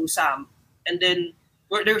talking to Sam, and then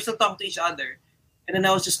they were still talking to each other, and then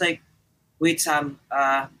I was just like, wait Sam,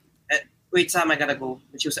 I gotta go.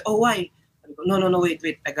 And she was like, oh why? No, wait,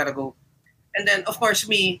 I gotta go. And then of course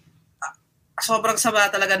me, sobrang sama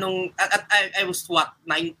talaga nung I was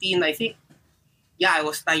 19, I think. Yeah, I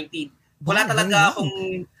was 19. Wala talaga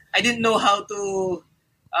akong, I didn't know how to,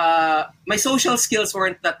 my social skills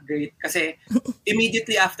weren't that great kasi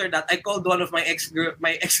immediately after that I called one of my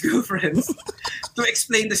ex-girlfriends to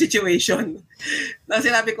explain the situation. Na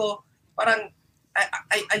sinabi ko parang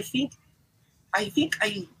I think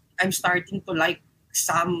I'm starting to like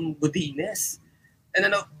Sam Godinez.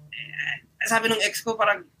 And sabi ng ex ko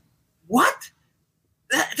parang, what?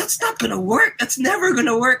 That's not gonna work. That's never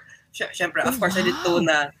gonna work. Siyempre, of course, I didn't know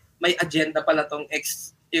na may agenda pala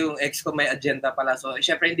yung ex ko may agenda pala. So,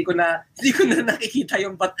 siyempre, hindi ko na nakikita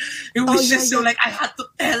yung wishes. So, like, I had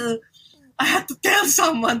to tell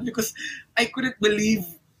someone because I couldn't believe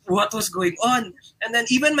what was going on. And then,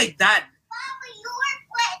 even my dad. Mama, you were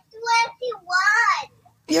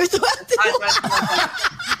 21. You're 21.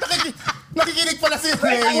 Nakikinig pala si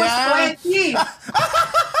Rhea. I was 20.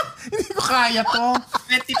 Hindi ko kaya to.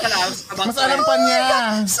 20 pala. Mas alam pa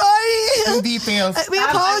niya. Sorry. Yung details. We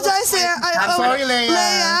apologize here. I'm sorry,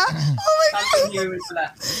 Leia. Oh my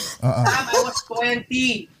God. I was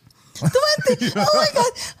 20. 20. Oh my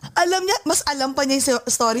God. Alam niya, mas alam pa niya yung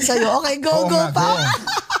story sa'yo. Okay, go pa.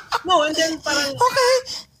 No, and then parang... Okay.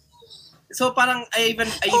 So parang I even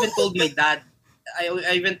told my dad.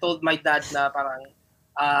 I even told my dad na parang,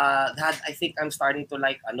 Dad, I think I'm starting to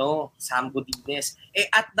like Sam Godinez.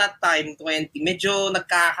 At that time, 20, medyo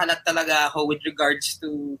nagkakalat talaga ako with regards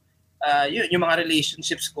to yung mga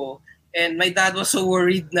relationships ko. And my dad was so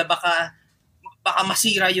worried na baka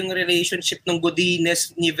masira yung relationship ng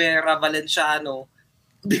Godinez ni Vera Valenciano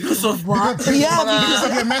because of because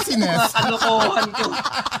of your messiness. Mga kalokohan ko.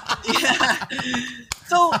 Yeah.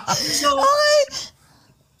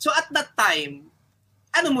 So at that time,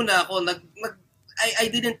 muna ako,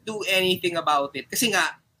 I didn't do anything about it. Kasi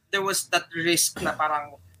nga, there was that risk na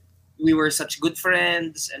parang we were such good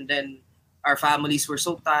friends and then our families were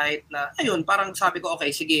so tight na, ayun, parang sabi ko,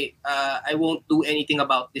 okay, sige, I won't do anything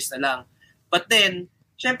about this na lang. But then,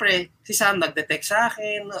 syempre, si Sam nagdetect sa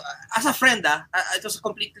akin, as a friend it was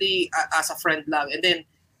completely as a friend lang. And then,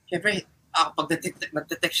 syempre, ako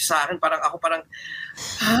nagdetect siya sa akin, parang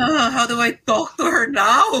how do I talk to her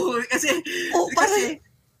now? Kasi,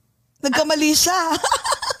 nagkamali siya.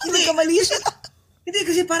 Hindi,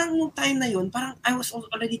 kasi parang nung time na yun, parang I was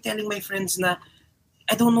already telling my friends na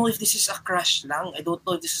I don't know if this is a crush lang. I don't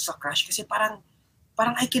know if this is a crush. Kasi parang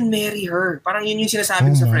I can marry her. Parang yun yung sinasabi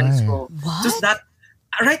ko sa friends ko. What? Just that,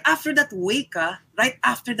 right after that wake, right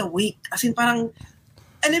after the wake. As in parang,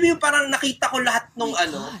 alam mo yung parang nakita ko lahat nung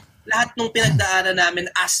lahat nung pinagdaanan namin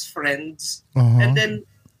as friends. And then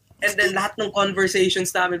lahat ng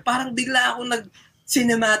conversations namin, parang bigla akong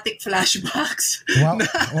cinematic flashbacks. Wow.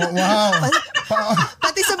 Wow.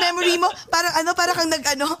 Pati sa memory mo, parang kang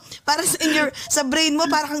parang sa brain mo,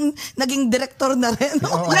 parang kang naging director na rin.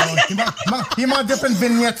 Yung mga different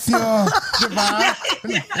vignettes nyo. Diba?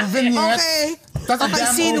 Vignettes. Okay. Okay,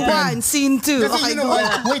 scene 1, scene 2. Kasi Okay, go.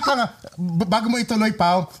 Wait lang. Bago mo ituloy,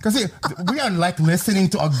 Pao. Kasi we are like listening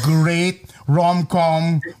to a great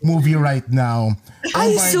rom-com movie right now.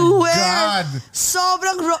 I swear! God.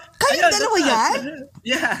 Sobrang kayong dalawa yan?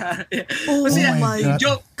 Yeah. Oh Kasi my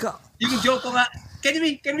God. God. Yung joke ko nga, can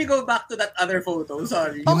we go back to that other photo?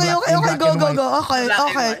 Sorry. Okay, go.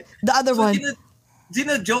 Okay. The other one.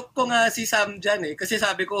 Joke ko nga si Sam dyan kasi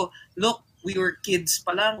sabi ko, look, we were kids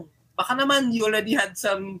pa lang. Baka naman you already had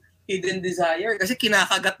some hidden desire kasi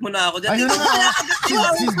kinakagat mo na ako dyan. Ayun na.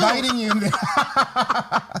 She's biting you.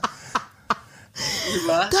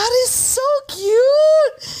 Diba? That is so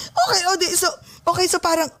cute! Okay, so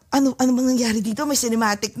parang, ano bang nangyari dito? May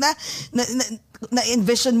cinematic na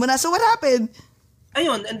envision mo na. So what happened?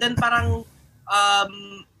 Ayun, and then parang,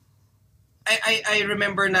 I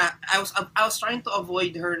remember na, I was trying to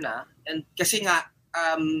avoid her na, and kasi nga,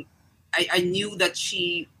 I knew that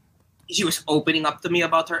she was opening up to me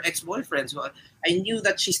about her ex-boyfriend. So I knew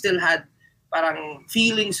that she still had parang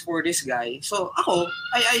feelings for this guy. So ako,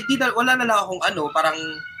 wala na lang akong parang,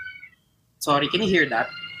 sorry, can you hear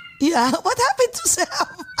that? Yeah, what happened to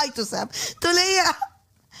Sam? To Sam. To Leia.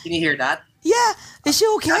 Can you hear that? Yeah, is she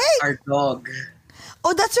okay? That's our dog.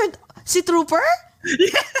 Oh, that's her, si Trooper?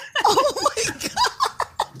 Yeah. Oh my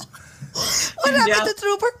God. What happened to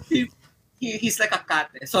Trooper? He's like a cat.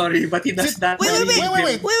 Sorry, but he does that. Wait.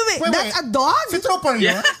 That's a dog? Si Trooper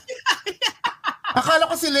yun? Yeah. Akala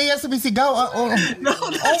ko si Leia sumisigaw. No,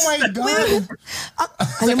 oh my God.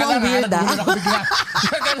 Alam mo, ang weird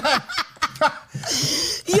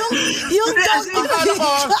Yung dog. Akala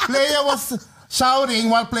ko, Leia was shouting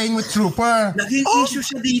while playing with Trooper. Naging issue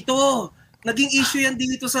siya dito. Naging issue yan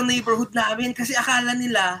dito sa neighborhood namin kasi akala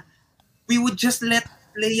nila we would just let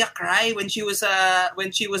Leia cry when she was a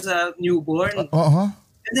newborn.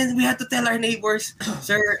 And then we had to tell our neighbors,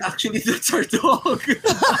 sir, actually that's our dog.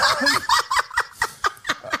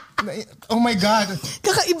 Oh my God.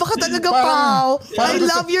 Kakaiba ka talaga, Pao. I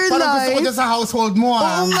love your life. Parang gusto ko dyan sa household mo,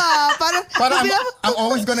 Oo nga. Parang I'm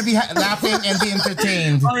always gonna be laughing and be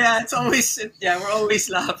entertained. Oh yeah, we're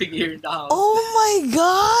always laughing here in the house. Oh my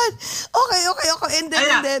God. Okay. And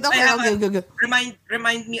then, okay.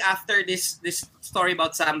 Remind me after this story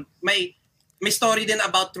about Sam, may story din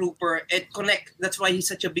about Trooper. It connect. That's why he's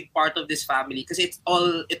such a big part of this family because it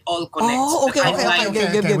all connects. Oh, okay.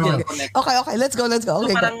 Good. Okay. Let's go.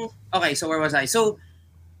 Okay, so where was I? So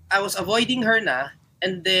I was avoiding her na,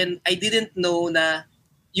 and then I didn't know na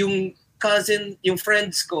yung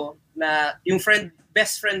friends ko na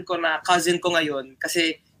best friend ko na cousin ko ngayon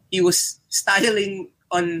kasi he was styling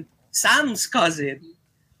on Sam's cousin.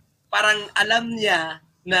 Parang alam niya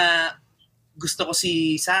na gusto ko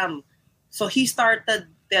si Sam. So he started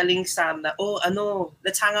telling Sam na,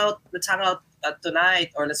 let's hang out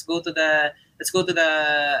tonight, or let's go to the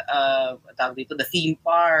the theme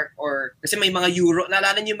park, or kasi may mga Euro.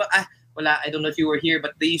 Naalala niyo wala, I don't know if you were here,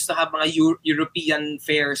 but they used to have mga European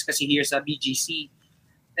fairs kasi here sa BGC.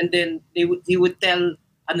 And then he would tell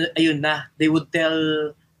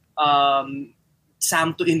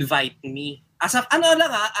Sam to invite me as a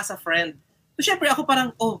friend. So, syempre ako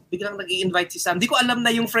parang, biglang nag-i-invite si Sam. Di ko alam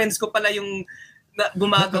na yung friends ko pala yung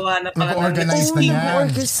gumagawa na pala. Nag-organize na yan.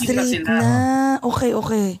 Orchestrate na. Okay.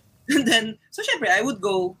 And then, so syempre, I would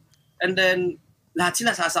go. And then, lahat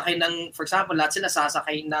sila sasakay ng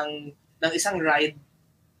isang ride.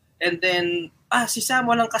 And then, si Sam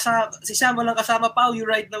walang kasama pa, you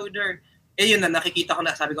ride na with her. Yun na, nakikita ko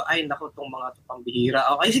na, sabi ko, ay, naku, itong mga pambihira.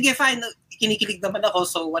 Okay, sige, fine. Kinikilig naman ako,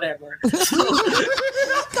 so whatever. So,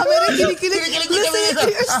 kami rin kinikilig. Listening to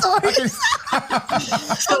your stories.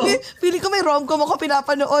 Okay, feeling ko may rom-com ako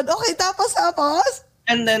pinapanood. Okay, tapos.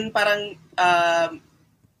 And then, parang,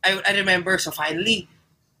 I remember, so finally,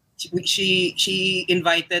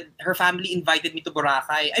 her family invited me to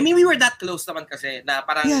Boracay. I mean, we were that close naman kasi, na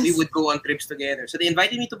parang we would go on trips together. So they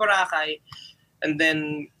invited me to Boracay. And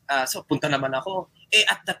then, so punta naman ako.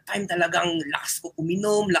 At that time talagang lakas ko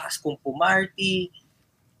uminom, lakas kong pumarty.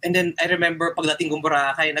 And then I remember pagdating kong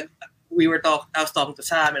Boracay, I was talking to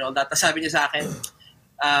Sam and all that. Tapos sabi niya sa akin,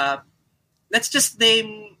 let's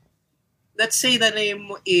say the name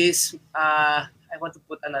is, I want to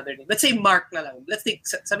put another name. Let's say Mark na lang.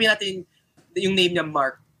 Sabihin natin yung name niya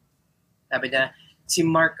Mark. Sabi niya, si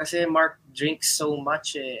Mark kasi Mark drinks so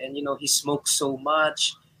much and you know, he smokes so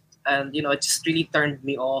much and you know, it just really turned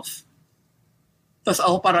me off. Tapos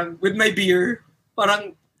ako parang with my beer,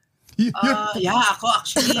 parang ako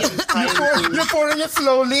actually am trying to... You're pouring it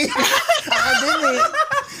slowly. Ako din eh.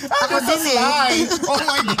 Ako din eh. Oh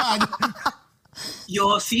my God.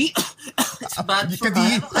 Yossi, it's bad for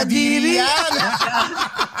Kadiri yan.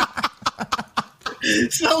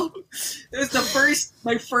 So, it was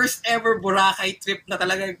my first ever Boracay trip na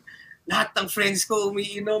talagang lahat ng friends ko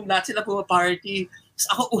umiinom, lahat sila pumaparty. Tapos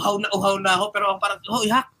ako uhaw na ako, pero parang,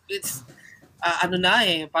 it's,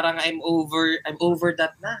 parang I'm over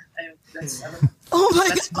that na. Oh my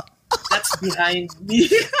God. That's behind me.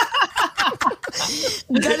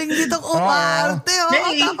 Galing dito umarte,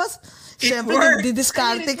 Hey, tapos, syempre,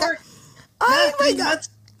 didiskarte ka. Oh my God.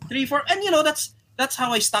 3, 4, and you know, that's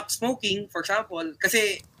how I stopped smoking, for example.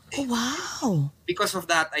 Kasi, wow. because of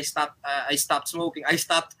that, I stopped smoking. I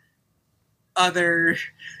stopped other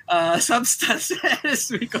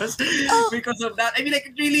substances because of that. I mean,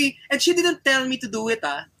 like really, and she didn't tell me to do it.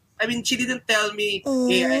 I mean, she didn't tell me,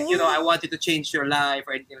 hey, I wanted to change your life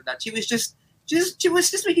or anything like that. She was just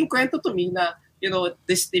making kwento to me na, you know,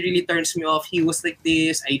 this really turns me off. He was like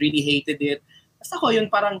this. I really hated it. Basta ko yun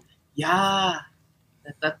parang,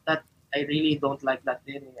 that I really don't like that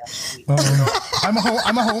din actually. I'm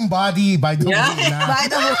a homebody by the way. By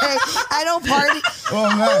the way, I don't party.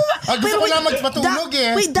 Gusto ko lang magpatulog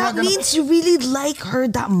eh. Wait, that means you really like her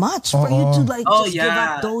that much for you to like just give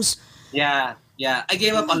up those. Yeah. I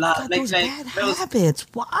gave up a lot. God, those bad habits.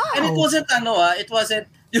 Wow. And it wasn't it wasn't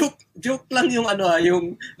joke lang yung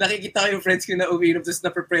yung nakikita ko yung friends ko na umiinom tapos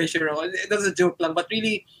na-pressure ako. It was a joke lang, but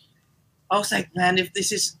really I was like, man, if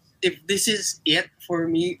this is it for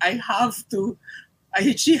me,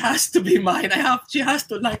 she has to be mine. She has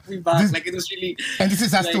to like me back. Like it was really. And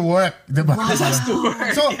this has to work, diba? This has to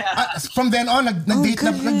work. So from then on,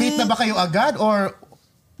 nag-date na ba kayo agad or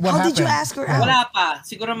what happened? How did you ask her out? Wala pa.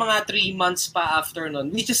 Siguro mga 3 months pa after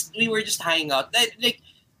nun. We were just hanging out. Like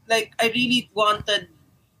I really wanted.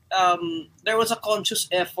 There was a conscious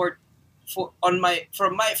effort from my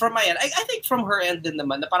end. I think from her end din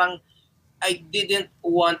naman na parang I didn't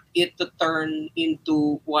want it to turn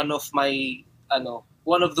into one of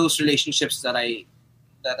those relationships that I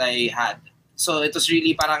had. So it was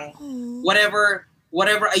really parang whatever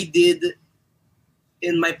I did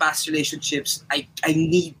in my past relationships, I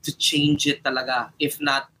need to change it talaga. If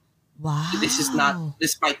not,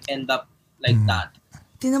 this might end up like that.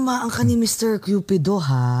 Tinamaan ka ni Mr. Cupido,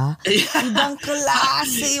 ha? Ibang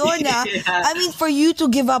klase yun, ha? Yeah. I mean, for you to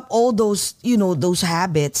give up all those, those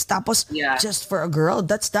habits, tapos just for a girl,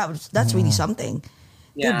 that's really something.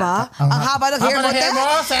 Yeah. Diba? Ang haba ng hair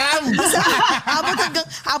mo, Sam!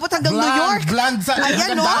 Abot hanggang New York. Bland sa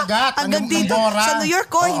dagat. Hanggang dito. Sa New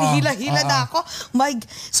York ko, hinihila na ako.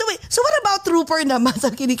 So what about Trooper naman?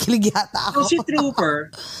 Sa kinikilig yata ako.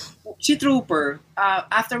 Si Trooper,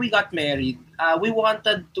 after we got married, we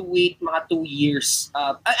wanted to wait mga 2 years.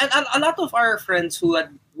 And a lot of our friends who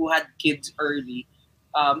had kids early,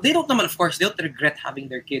 they don't regret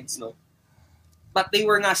having their kids, no? But they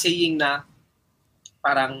were nga saying na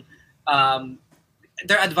parang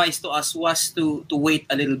their advice to us was to wait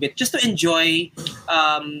a little bit just to enjoy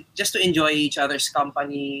each other's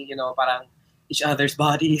company, parang each other's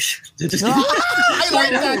bodies. I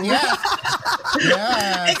like that, yeah.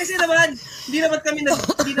 Eh kasi naman, hindi naman kami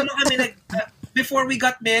before we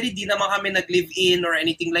got married, di naman kami nag-live-in or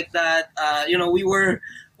anything like that. We were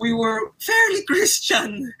fairly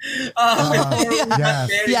Christian before we got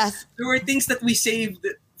married. Yes. There were things that we saved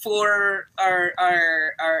for our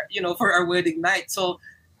for our wedding night. So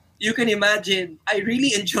you can imagine, I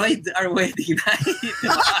really enjoyed our wedding night.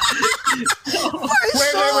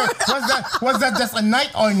 Wait. Was that just a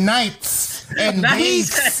night or nights? And Nice.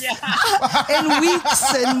 weeks? Yeah. And weeks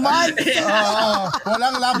and months.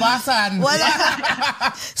 Walang labasan. Wala.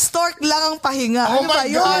 Stork lang ang pahinga. Oh Ano my ba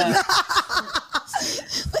yun? God.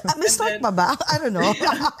 May stork pa ba? I don't know.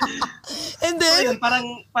 And So then, yun,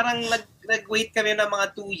 parang nag-wait kami ng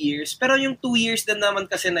mga 2 years. Pero yung 2 years din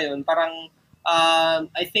naman kasi na yun, parang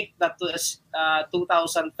I think that was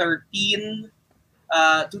 2013,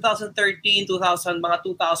 mga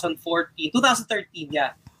 2014, 2013,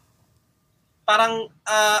 yeah. Parang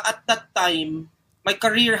at that time, my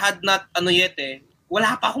career had not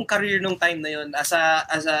wala pa akong career nung time na yun as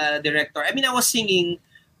a director. I mean, I was singing,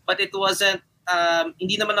 but it wasn't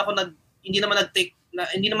hindi naman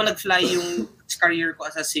nag-fly yung career ko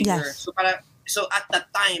as a singer. Yes. So at that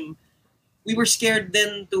time, we were scared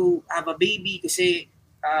then to have a baby kasi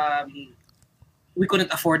we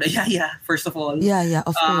couldn't afford a yaya, first of all. Yeah,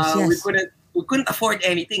 of course, yes. We couldn't afford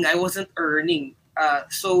anything. I wasn't earning.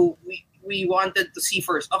 So we wanted to see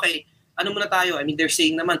first, okay, ano muna tayo? I mean, they're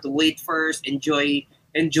saying naman to wait first, enjoy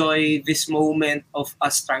this moment of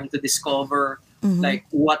us trying to discover like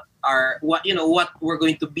what we're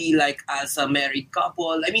going to be like as a married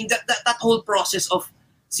couple. I mean, that whole process of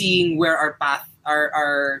seeing where our path,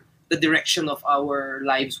 our the direction of our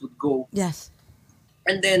lives would go. Yes.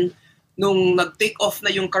 And then nung nag-take off na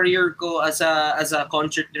yung career ko as a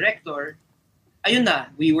concert director, ayun na,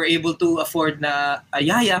 we were able to afford na a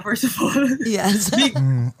yaya, first of all. Yes.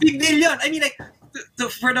 Big deal yun. I mean, like,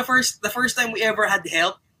 for the first time we ever had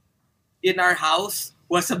help in our house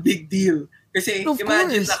was a big deal. Kasi Of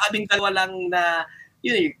imagine course. na kaming dalawa lang na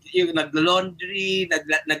yung naglo-laundry,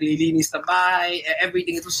 naglilinis na bahay,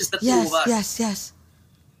 everything. It was just the two of us. Yes.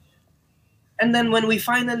 And then when we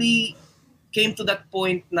finally came to that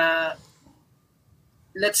point na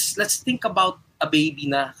let's think about a baby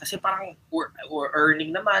na, kasi parang we're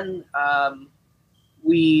earning naman,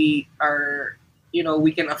 we are,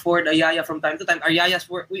 we can afford a yaya from time to time. Our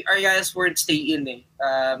yayas weren't stay in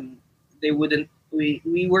they wouldn't.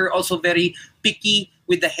 We were also very picky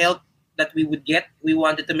with the help that we would get. We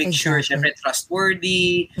wanted to make sure syempre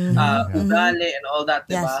trustworthy, ugali and all that,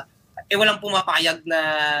 Yes. diba? Walang pumapayag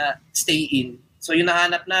na stay in. So yung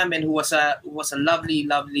nahanap namin who was a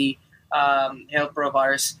lovely helper of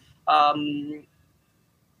ours,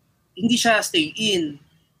 hindi siya stay in.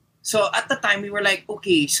 So at the time we were like,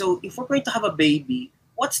 okay, so if we're going to have a baby,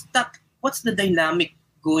 what's the dynamic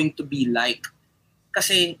going to be like?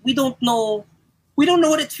 Kasi we don't know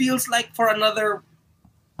what it feels like for another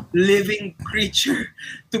living creature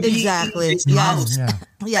to be in this house. Yeah.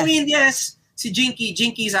 Yes. I mean, yes, si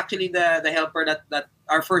Jinky is actually the helper that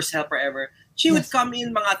our first helper ever. She would come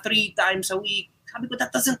in mga 3 times a week. Sabi ko,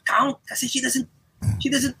 that doesn't count kasi she doesn't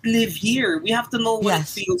live here. We have to know what it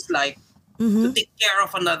feels like to take care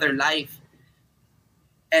of another life.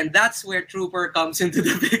 And that's where Trooper comes into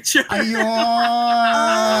the picture.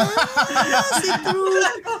 Ayun! Si True.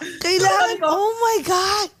 Kailangan, oh my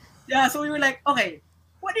God. Yeah, so we were like, okay,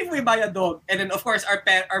 what if we buy a dog? And then, of course,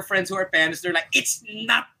 our friends who are parents, they're like, it's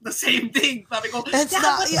not the same thing. Sabi ko, It's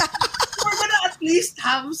not, yeah. we're gonna at least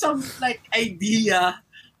have some like idea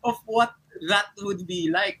of what that would be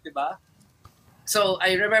like, diba? So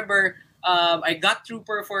I remember I got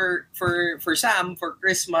Trooper for Sam for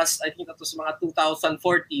Christmas. I think that was mga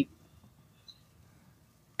 2014.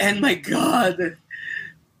 And my God,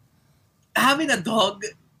 having a dog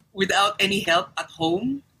without any help at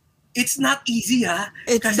home, it's not easy, ha?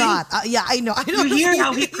 It's Kasi not. Yeah, I know. you hear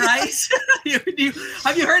how he cries?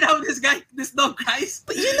 Have you heard how this dog cries?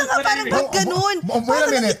 Yun na nga, parang ba't ganun? Wait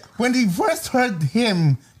a minute. When we first heard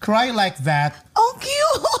him cry like that, Oh,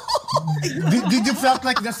 cute! did you felt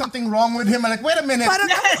like there's something wrong with him? I'm like, wait a minute. Parang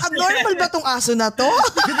abnormal ba tong aso na to?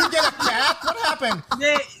 Did you get a cat? What happened?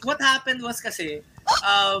 Hindi, what happened was kasi,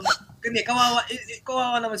 kawawa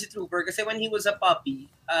naman si Trooper kasi when he was a puppy,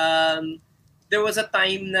 there was a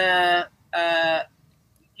time na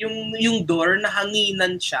yung door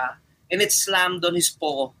nahanginan siya and it slammed on his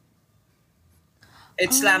paw.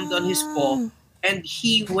 It slammed on his paw and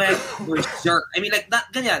he went berserk. I mean, like that,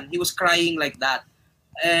 ganyan. He was crying like that.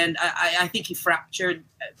 And I think he fractured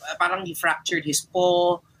his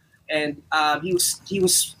paw and he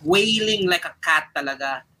was wailing like a cat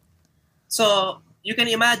talaga. So you can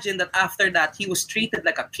imagine that after that, he was treated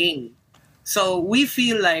like a king. So we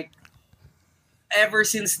feel like ever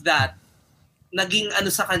since that, naging ano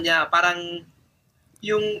sa kanya, parang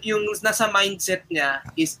yung nasa mindset niya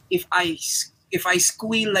is if I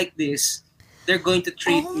squeal like this, they're going to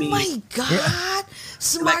treat me. Oh my God!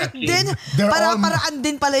 Smart like a king. din. They're Paraan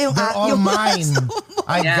din pala yung They're all yung mine. aso mo.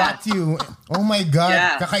 I Yeah. got you. Oh my God.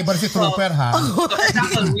 Yeah. Kakaiba si Trooper, ha?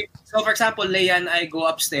 So for example, Leia and I go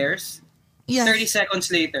upstairs. Yes. 30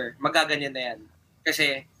 seconds later, magaganyan na yan.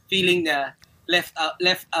 Kasi feeling niya, left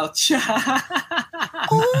out siya.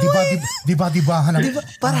 Di ba,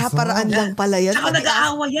 Paraan lang pala yan. Tsaka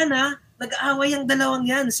nag-aaway yan, ha? Nag-aaway yung dalawang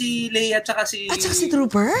yan. Si Leia tsaka si... At saka si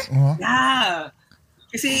Trooper? Yeah.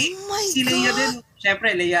 Kasi Oh my si Leia God. din,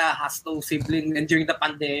 syempre Leia has no sibling and during the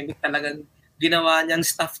pandemic talagang ginawa niyang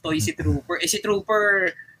stuffed toy si Trooper. Si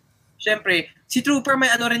Trooper, syempre, si Trooper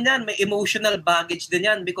may ano rin yan, may emotional baggage din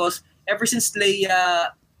yan because ever since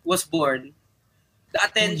Leia was born, the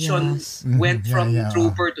attention yes. went from Yeah.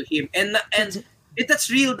 Trooper to him. And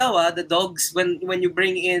that's real daw, the dogs, when you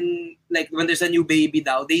bring in, like when there's a new baby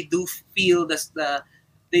daw, they do feel the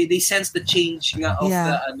they sense the change nga of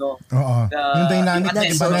the yung dynamic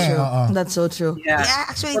That's iba so na eh. true. Oo. That's so true. Yeah.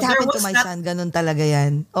 Actually, it But there happened to was my that- son. Ganun talaga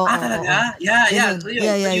yan. Talaga? Yeah. Ganun. So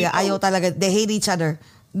yun, Yeah. Ayaw talaga. They hate each other.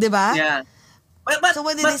 Di ba? Yeah. But So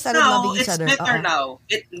when did they started now, loving each other? It's better now.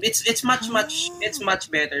 It's much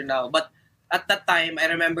better now. But at that time, I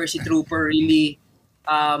remember si Trooper really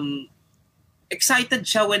excited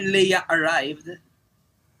siya when Leia arrived.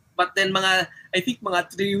 But then I think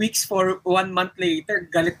mga 3 weeks for 1 month later,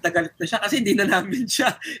 galit na siya kasi hindi na namin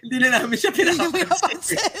siya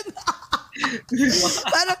pinapansin.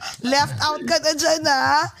 Parang left out ka na dyan,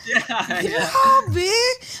 ha? Yeah. Grabe!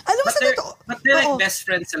 Alam mo sa totoo. But they're like best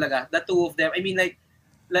friends talaga, the two of them. I mean, like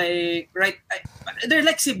right, they're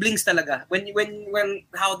like siblings talaga. When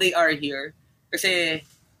how they are here. Kasi,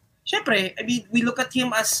 syempre, I mean, we look at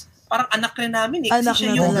him as parang anak rin namin eh. Anak Kasi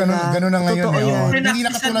na siya yung, talaga. Ganun na ngayon Totoo eh. yan. Oh. Hindi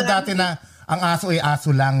na katulad dati na ang aso ay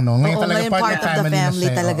aso lang, no? Ngayon Oo, talaga ngayon part of the family na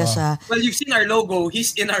siya, talaga oo. siya. well, you've seen our logo.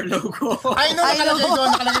 He's in our logo. I know, nakalagay doon,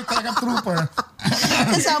 nakalagay talaga Trooper.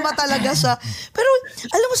 Kasama talaga siya. Pero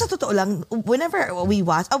alam mo sa totoo lang, whenever we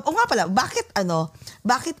watch, nga pala, bakit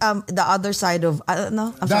the other side of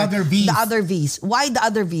Other Vs. The other Vs. Why the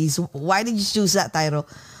other Vs? Why did you choose that title?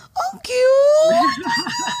 Oh, cute!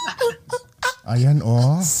 Ayan,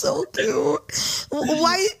 oh. So cute.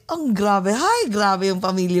 Why? Ang grabe. Hi, grabe yung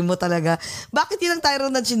pamilya mo talaga. Bakit yun ang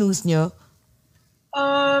title na chinuse nyo?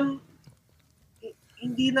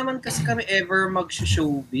 Hindi naman kasi kami ever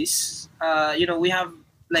mag-showbiz. We have,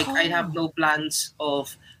 I have no plans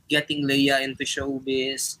of getting Leia into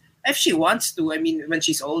showbiz. If she wants to, I mean, when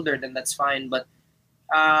she's older, then that's fine. But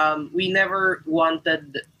we never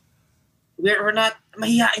wanted, we're not,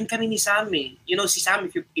 mahihain kami ni Sam eh. You know, si Sam,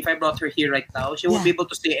 if I brought her here right now, she won't be able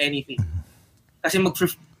to say anything. Kasi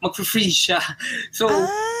mag-freeze siya. So,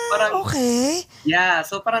 parang, okay. Yeah,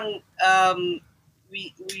 so parang,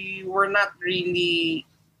 we were not really,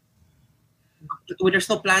 there's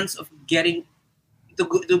no plans of getting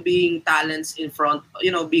to being talents in front,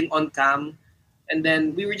 being on cam. And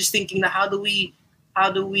then we were just thinking na how do we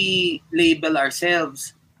label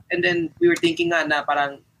ourselves? And then we were thinking nga na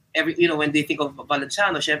parang when they think of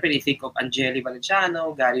Valenciano, syempre they think of Angeli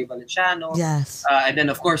Valenciano, Gary Valenciano. Yes. And then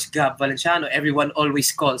of course Gab Valenciano. Everyone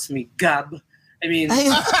always calls me Gab. I mean,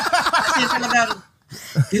 kasi talagang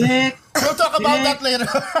direct. We'll talk about that later.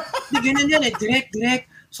 Di ganyan yan eh. Direct.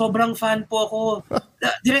 Sobrang fan po ako.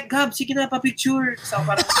 Direct Gab, sige na pa-picture. So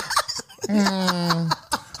parang...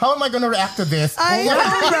 How am I gonna react to this? Ay,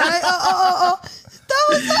 right? Oo.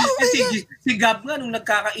 Tama. Si Gab nga, nung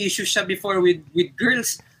nagkaka-issue siya before with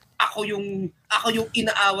girls, ako yung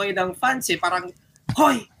inaaway ng fans eh. Parang,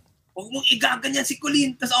 hoy, huwag mong igaganyan si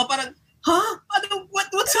Colleen. Tapos ako parang,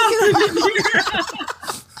 what's happening here?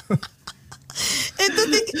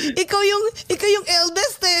 Ikaw yung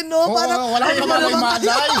eldest eh, no? Wala ka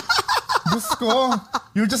malay. Diyos ko.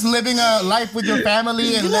 You're just living a life with your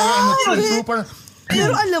family and Trooper.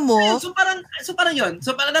 Pero alam mo, so parang yun.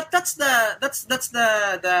 So parang that's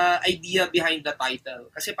the idea behind the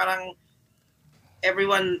title. Kasi parang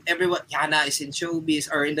everyone Yana is in showbiz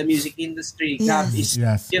or in the music industry. Gab is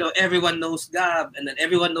everyone knows Gab, and then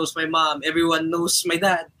everyone knows my mom, everyone knows my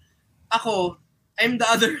dad. Ako, I'm the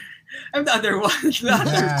other one.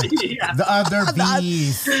 The other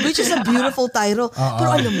V's. Which is a beautiful title. Pero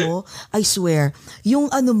alam mo, I swear, yung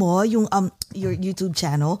your YouTube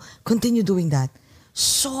channel, continue doing that.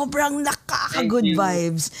 Sobrang nakaka-good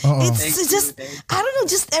vibes. It's just, I don't know,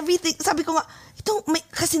 just everything. Sabi ko nga,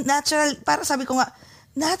 kasi natural, para sabi ko nga,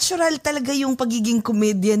 natural talaga yung pagiging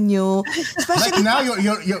comedian nyo. Especially, like now,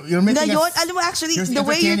 you're making ngayon, alam mo actually, the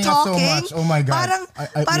way you're so much. talking, Oh my God.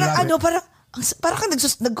 parang ka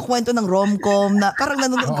nagkukwento ng rom-com na parang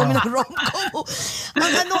nanonood kami ng rom-com.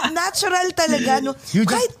 Natural talaga. No?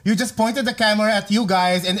 You just pointed the camera at you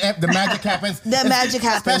guys and the magic happens. The magic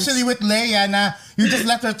happens. Especially with Leia na you just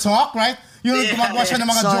let her talk, right? Yung gumagawa siya ng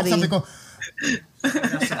mga jokes. Sabi ko,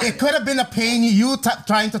 it could have been a pain you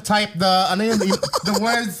trying to type the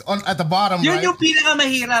words at the bottom, yun right? Yung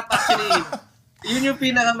pinakamahirap actually. Yun yung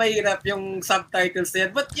pinakamahirap yung subtitles na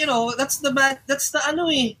yan. But that's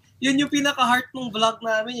the yun yung pinaka-heart ng vlog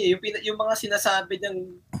namin eh. Yung mga sinasabi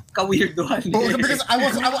niyang ka-weirdohan. Because I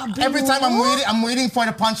every time I'm waiting for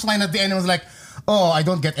the punchline at the end. I was like, oh, I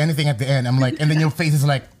don't get anything at the end. I'm like, and then your face is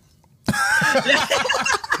like,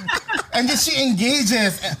 and then she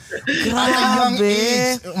engages at a young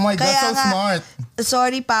age. Oh my God, so smart.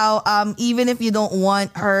 Sorry, Pao. Even if you don't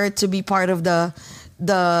want her to be part of the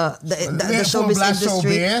showbiz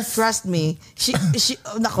industry, trust me, she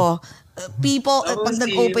nako. People, pag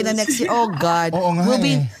nag-open na next year, oh God,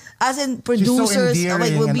 As in, producers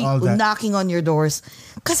endearing will and be all that. knocking on your doors.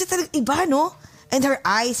 Kasi talagang iba, no? And her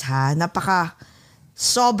eyes, napaka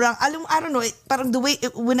sobrang, I don't know, parang the way,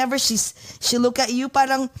 whenever she look at you,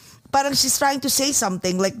 parang she's trying to say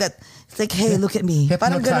something like that. It's like, hey, look at me.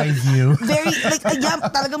 Parang Hypnotize ganun. you. Very, like,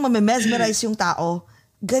 talagang mamemesmerize yung tao.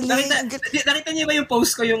 Galing. Nakita niyo ba yung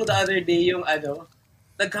post ko yung the other day, yung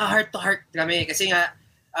nagka-heart to heart kami. Kasi nga,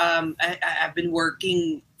 I've been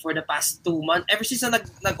working for the past 2 months. Ever since na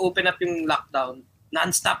nag-open up yung lockdown,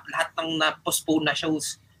 non-stop, lahat ng na-postpone na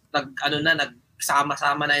shows,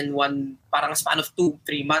 nagsama-sama na in one, parang span of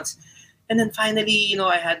 2-3 months. And then finally,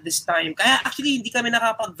 I had this time. Kaya actually, hindi kami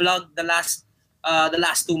nakapag-vlog the last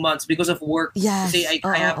 2 months because of work. Yes. Kasi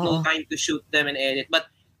I have no time to shoot them and edit. But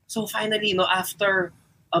so finally, after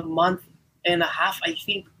a month and a half, I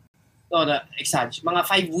think, mga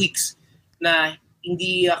 5 weeks na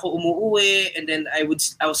hindi ako umuwi, and then I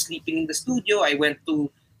was sleeping in the studio. I went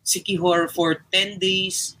to Siquijor for 10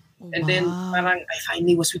 days. And then parang I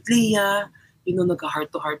finally was with Leia.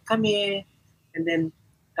 Nagka-heart to heart kami. And then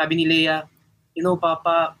sabi ni Leia,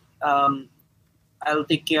 Papa, I'll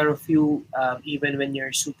take care of you even when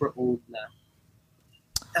you're super old na.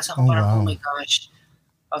 Tapos ako oh my gosh.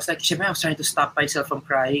 I was like, I was trying to stop myself from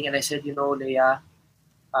crying. And I said, Leia,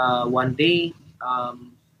 one day,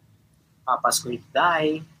 Papa's going to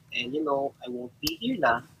die. And, I won't be here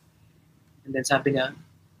na. And then sabi niya,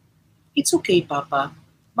 it's okay, Papa.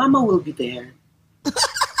 Mama will be there.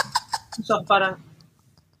 So parang,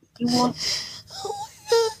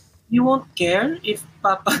 you won't care if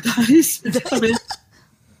Papa dies? Sabi,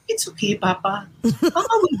 it's okay, Papa.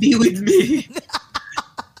 Mama will be with me.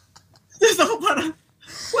 So parang,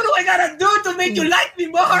 what do I gotta do to make you like me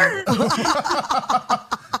more?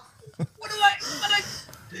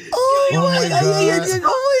 Oh my God.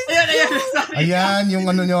 Ayan, yung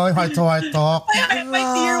nyo, heart-to-heart talk. My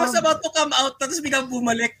tear was about to come out, tapos biglang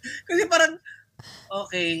bumalik. Kasi parang,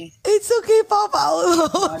 okay. It's okay, Papa.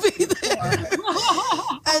 I'll be there.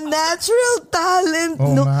 A natural talent.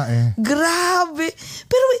 Grabe.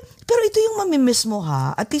 Pero ito yung mamimiss mo,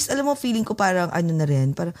 ha? At least, alam mo, feeling ko parang na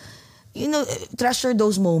rin. Parang, treasure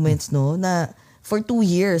those moments, no? Na for 2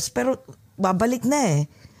 years. Pero, babalik na eh.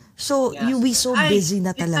 So, you be so busy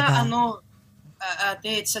na talaga.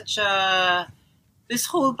 Ate, it's such a... This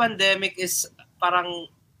whole pandemic is para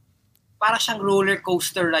siyang roller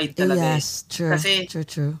coaster ride talaga. Yes, true. Kasi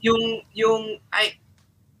true.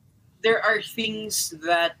 There are things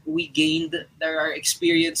that we gained, there are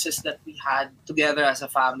experiences that we had together as a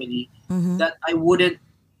family that I wouldn't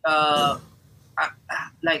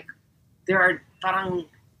there are parang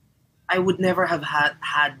I would never have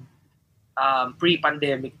had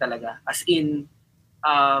pre-pandemic talaga. As in,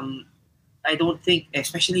 I don't think,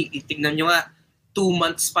 especially, tignan nyo nga, 2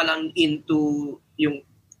 months pa lang into yung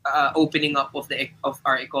opening up of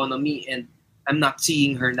our economy, and I'm not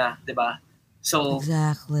seeing her na, diba? So,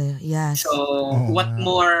 exactly, yes. So, what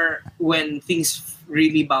more when things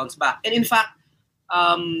really bounce back? And in fact,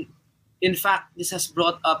 this has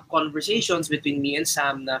brought up conversations between me and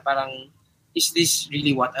Sam na parang, is this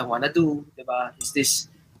really what I want to do? Diba?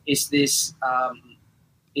 Is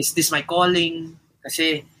this my calling?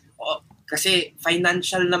 Kasi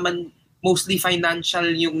financial naman, mostly financial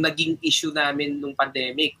yung naging issue namin nung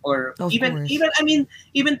pandemic, or even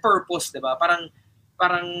purpose, diba?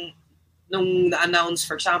 Parang nung na-announce,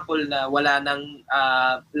 for example, na wala nang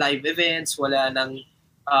live events, wala nang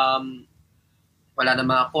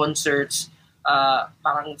mga concerts,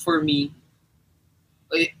 parang for me,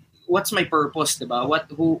 what's my purpose, diba?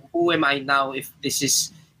 Who am I now if this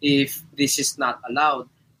is not allowed?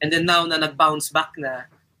 And then now na nag-bounce back na,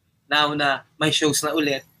 now na may shows na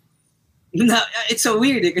ulit, it's so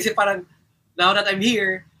weird kasi parang now that I'm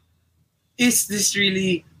here, is this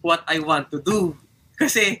really what I want to do?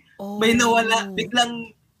 Kasi may nawala,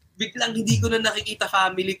 biglang hindi ko na nakikita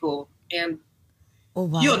family ko, and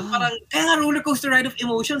yun, parang kaya nga roller coaster ride of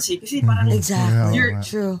emotions kasi parang exactly.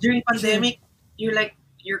 During pandemic, you're like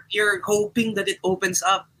you're hoping that it opens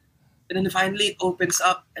up, and then finally it opens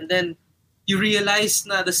up, and then you realize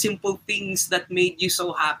na the simple things that made you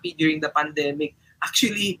so happy during the pandemic,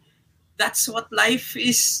 actually that's what life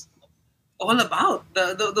is all about.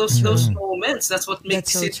 Those moments, that's what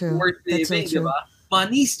makes it worth living, diba?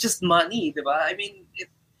 Money is just money, diba? I mean,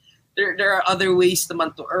 there are other ways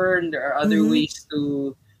naman to earn, there are other ways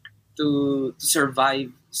to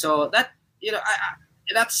survive. So that,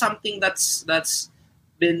 that's something that's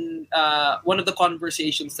been one of the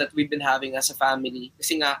conversations that we've been having as a family.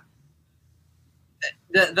 Kasi nga,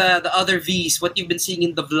 the other V's, what you've been seeing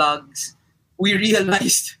in the vlogs, we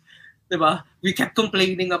realized diba? We kept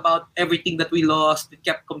complaining about everything that we lost. We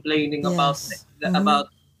kept complaining about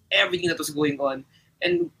everything that was going on.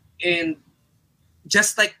 And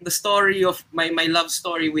just like the story of my love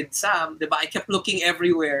story with Sam, diba? I kept looking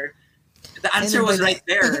everywhere. The answer was right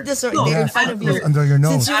there. Yes, under your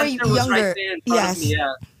nose. Since you were younger, right there in front of me,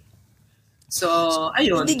 yeah. So,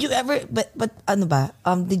 ayun. Did you ever, but ano ba,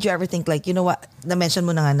 did you ever think like, you know what, na-mention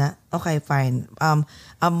mo na nga na, okay, fine,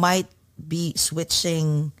 I might be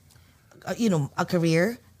switching, a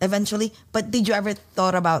career eventually, but did you ever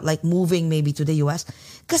thought about like moving maybe to the US?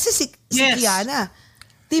 Kasi si Kiana,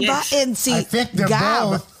 diba? Yes. And si I think they're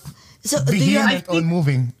Gab. both So, do you vehement on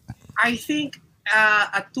moving. I think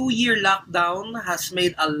a 2-year lockdown has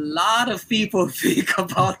made a lot of people think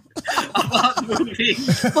about moving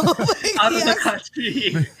out of the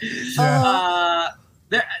country.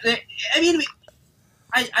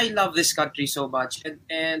 I love this country so much,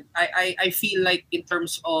 and I feel like in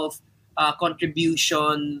terms of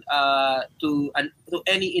contribution to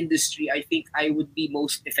any industry, I think I would be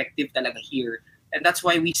most effective talaga here, and that's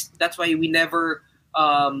why we never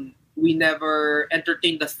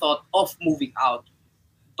entertained the thought of moving out.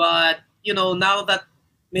 But now that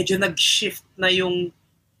medyo nag-shift na yung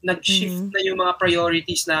mga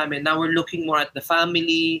priorities namin, now we're looking more at the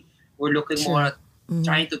family. We're looking more at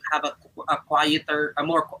trying to have a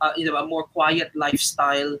more quiet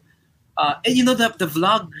lifestyle. And the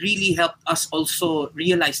vlog really helped us also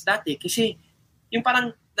realize that kasi yung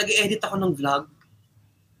parang nag-edit ako ng vlog,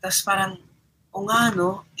 tas parang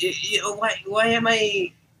why am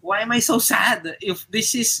I so sad if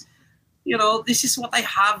this is what I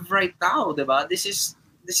have right now, diba? This is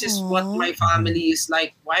what my family is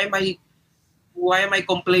like. Why am I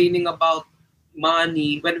complaining about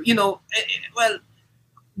money when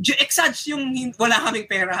exage yung wala kaming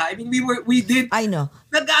pera. I mean, we did. I know.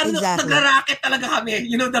 Exactly. Nag-racket talaga kami.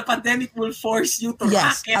 The pandemic will force you to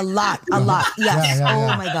racket. Yes, a lot. Yes. Yeah.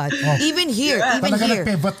 Oh my God. Even here,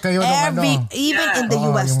 nag-pivot kayo even in the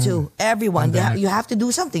US too. Everyone, you have to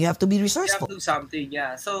do something. You have to be resourceful. You have to do something,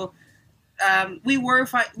 yeah. So, we were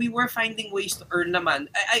finding ways to earn naman.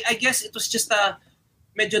 I guess it was just a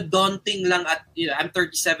medyo daunting lang at I'm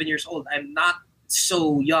 37 years old. I'm not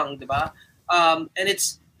so young, diba? And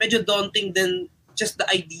it's medyo daunting then just the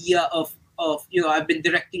idea of I've been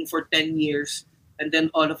directing for 10 years and then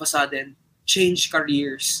all of a sudden change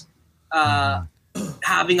careers,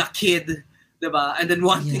 having a kid, diba? And then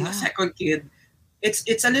wanting a second kid.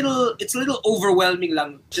 It's a little overwhelming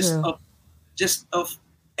lang just of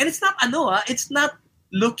and it's not it's not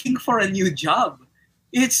looking for a new job.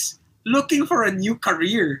 It's looking for a new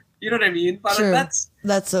career. You know what I mean? Parang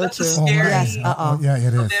that's so true. A scary, yes. Yeah,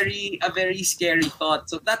 it is. A very scary thought.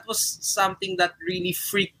 So that was something that really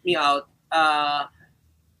freaked me out.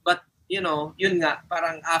 But yun nga,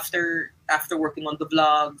 parang after working on the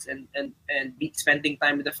vlogs and spending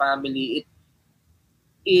time with the family,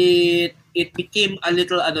 it became a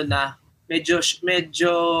little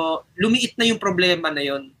medyo lumiit na yung problema na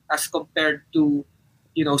yun as compared to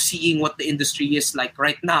seeing what the industry is like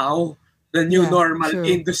right now. The new normal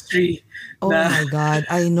industry. Oh my God,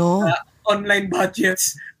 I know. Online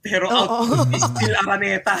budgets, pero output is still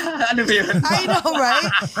araneta. Ano ba yun? I know, right?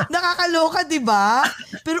 Nakakaloka, di ba?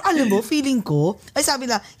 Pero alam mo, feeling ko, ay sabi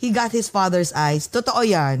na, he got his father's eyes. Totoo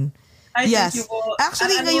yan. Yes. Thank you po.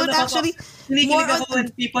 Actually, Kinikilig ako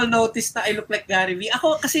when people notice na I look like Gary V.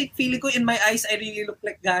 Ako kasi feeling ko in my eyes, I really look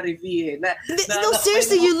like Gary V. No,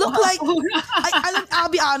 seriously, you look like,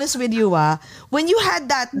 I'll be honest with you, when you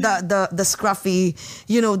had that, the scruffy,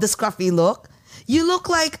 the scruffy look, you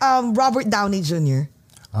look like Robert Downey Jr.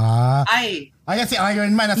 Ayan si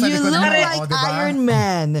Iron Man. Nasa you likod look mo, like diba? Iron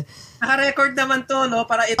Man. Naka-record naman to, no?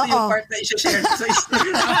 Para ito yung part na i-share sa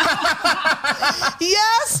Instagram.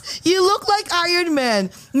 Yes! You look like Iron Man.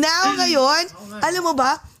 Now, ngayon, alam mo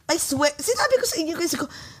ba, I swear, sinabi ko sa inyo kasi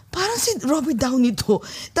parang si Robert Downey to.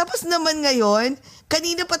 Tapos naman ngayon,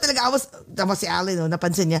 kanina pa talaga, tapos si Alan,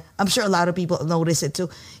 napansin niya, I'm sure a lot of people notice it too.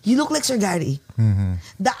 You look like Sir Gary. Mm-hmm.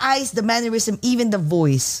 The eyes, the mannerism, even the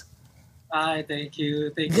voice. Ay, thank you.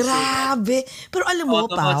 Grabe. Pero alam mo,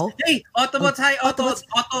 Pao. Hey, Autobots. Hi, Otto.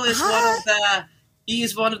 Otto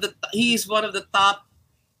is one of the top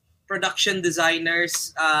production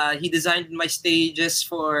designers. He designed my stages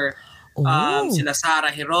for sila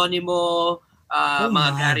Sarah Geronimo,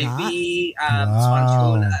 mga Gary V, Swan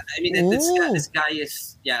Show. I mean, this guy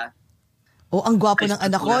is, yeah. Oh, ang gwapo ng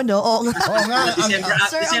anak ko, no? Oo nga. Oo nga.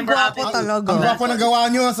 Sir, ang gwapo talaga. Ang gwapo ng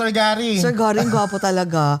gawa nyo, Sir Gary. Sir Gary, ang gwapo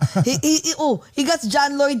talaga. He got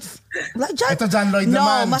John Lloyd. Ito John Lloyd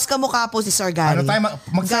naman. No, mas kamukha po si Sir Gary. Ano tayo,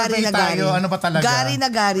 mag-survey tayo. Ano ba talaga? Gary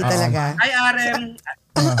na Gary talaga. Hi, Arem.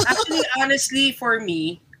 Actually, honestly, for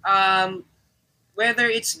me,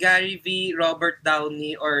 whether it's Gary V, Robert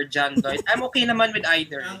Downey, or John Lloyd, I'm okay naman with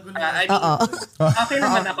either. Okay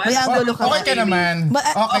naman ako. May angulo ka. Okay ka naman.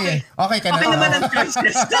 Okay ka naman. Okay naman ang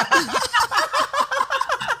choices.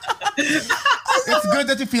 It's good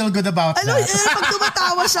that you feel good about that. Pag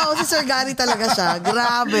tumatawa siya, si Sir Gary talaga siya.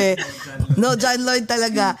 Grabe. No, John Lloyd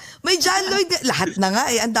talaga. May John Lloyd, lahat na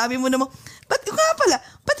nga eh. Ang dami mo namang, ba't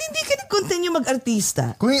hindi ka nag-continue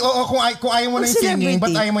mag-artista? Kung ayaw mo na yung singing,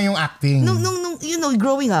 ba't ayaw mo yung acting? Nung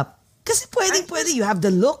growing up. Kasi pwede, you have the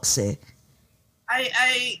looks eh.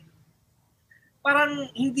 Parang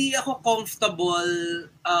hindi ako comfortable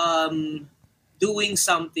doing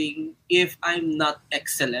something if I'm not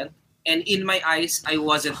excellent. And in my eyes, I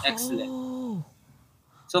wasn't excellent.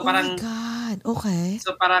 So parang, oh my God, okay.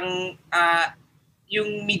 So parang,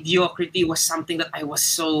 yung mediocrity was something that I was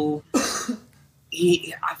so,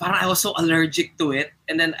 parang I was so allergic to it.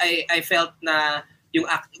 And then I felt na,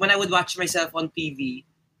 when I would watch myself on TV,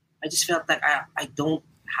 I just felt like I don't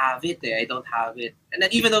have it. I don't have it. And then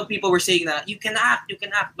even though people were saying that, you can act,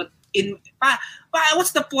 but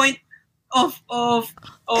what's the point of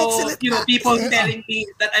people telling me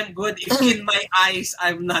that I'm good if in my eyes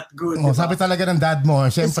I'm not good. Sabi talaga ng dad mo,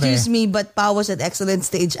 syempre. Excuse me, but Pa was an excellent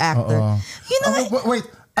stage actor. Wait.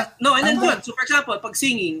 No, and then so for example, pag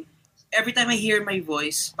singing, every time I hear my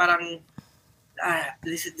voice, parang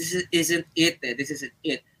this isn't it. This isn't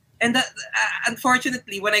it. And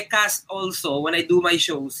unfortunately, when I cast also, when I do my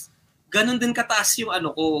shows, ganun din kataas yung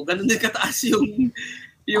ko, ganun din kataas yung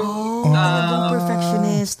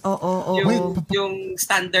perfectionist. Yung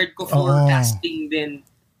standard ko for casting din.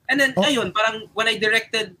 And then ayun, parang when I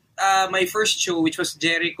directed my first show, which was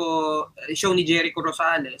show ni Jericho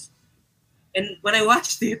Rosales, and when I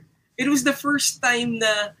watched it, it was the first time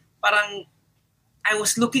na parang I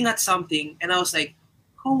was looking at something and I was like,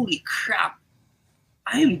 holy crap,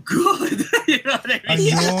 I'm good. You know what I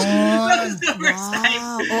mean? That was the first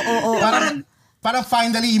time. Parang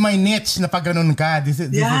finally my niche na pag ganun ka. This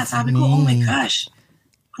sabi ko, oh my gosh.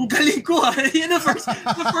 Ang galing ko. Yun the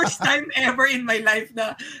first time ever in my life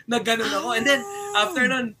na ganun ako. And then after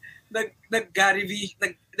nun, Gary V,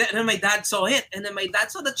 then my dad saw it. And then my dad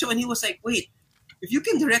saw that show and he was like, wait, if you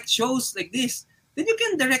can direct shows like this, then you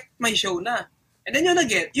can direct my show na. And then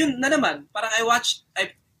yun na naman. Parang I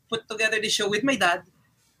put together the show with my dad.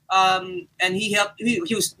 And he helped,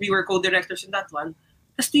 we were co-directors in that one.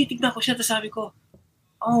 Tapos titignan ko siya, tapos sabi ko,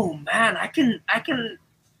 oh man, I can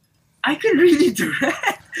really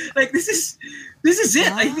direct. Like this is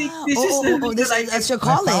it. I think that's your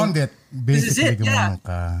calling. I found it. This is it, yeah.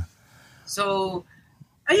 So,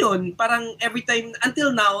 ayun, parang every time,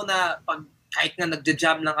 until now na kahit nga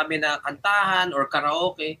nagja-jam lang kami na kantahan or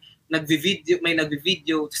karaoke, may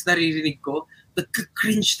nagvi-video, tapos naririnig ko,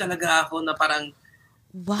 nagka-cringe talaga ako na parang,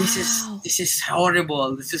 wow, this is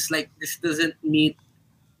horrible. This doesn't meet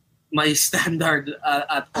my standard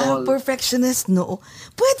at all. Perfectionist, no.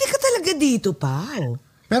 Pwede ka talaga dito, Pao.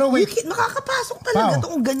 Pero wait. Makakapasok talaga ito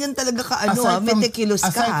kung ganyan talaga ka, meticulous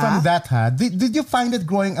ka. Aside from that, did you find it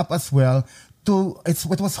growing up as well,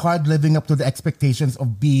 it was hard living up to the expectations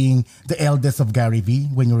of being the eldest of Gary V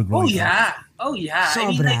when you were growing up? Oh, yeah.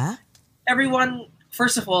 Sobra? I mean, everyone,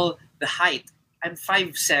 first of all, the height. I'm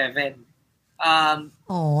 5'7". Hindi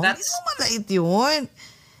mo malait yun.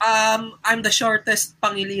 I'm the shortest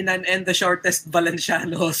Pangilinan and the shortest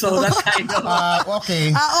Valenciano. So that kind of... okay.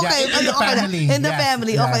 Okay. Yeah, in the family. In the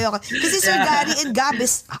family. Yeah. Okay. Kasi Sir Gary and Gab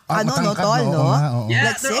is, tall, no? Yeah,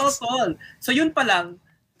 like they're all tall. So yun pa lang,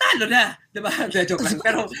 talo na. Diba? Joke lang.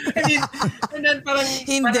 Pero, I mean, and then parang...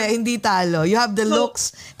 Hindi talo. You have the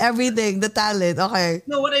looks, everything, the talent. Okay.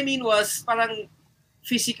 No, what I mean was, parang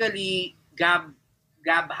physically, Gab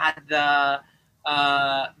had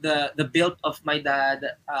the build of my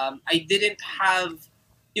dad. I didn't have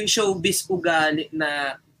yung showbiz ugali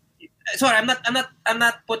na. Sorry, I'm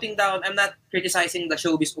not putting down. I'm not criticizing the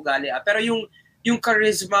showbiz ugali. Pero yung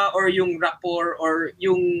charisma or yung rapport or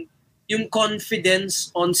yung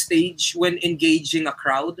confidence on stage when engaging a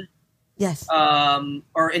crowd. Yes.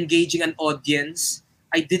 Or engaging an audience.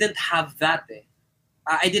 I didn't have that.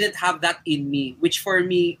 I didn't have that in me, which for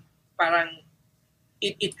me, parang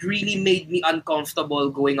it really made me uncomfortable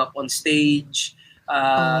going up on stage,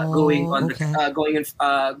 going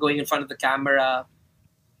in front of the camera,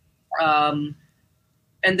 and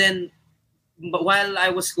then but while I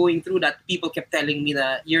was going through that, people kept telling me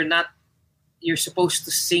that you're supposed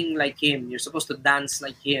to sing like him, you're supposed to dance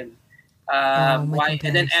like him. Why?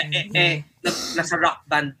 And then nasa rock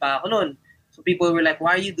band pa ako noon. So people were like,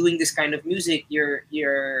 why are you doing this kind of music? You're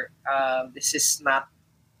this is not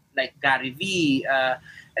like Gary V.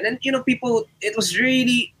 And then people, it was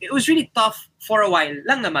really tough for a while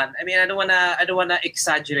lang naman. I mean, I don't wanna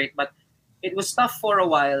exaggerate, but it was tough for a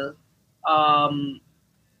while.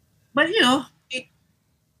 But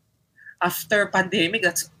after pandemic,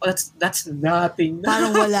 that's nothing.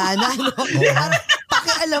 Parang wala na. No? Parang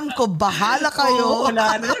pakialam ko, bahala kayo.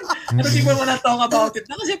 Wala na. People wanna talk about it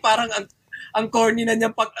na kasi parang ang corny na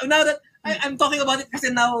niyang now that I'm talking about it kasi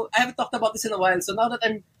now I haven't talked about this in a while, so now that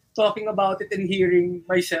I'm talking about it and hearing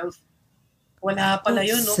myself, wala pala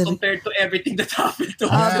yun, no? Compared to everything that happened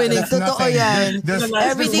to us. Totoo yan.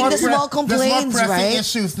 Everything, the small complaints, there's more pressing right?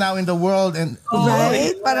 issues now in the world. And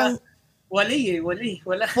right? Parang, wala.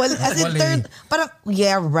 As in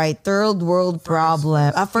third world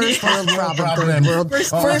problem. First world problem.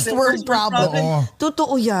 First world problem.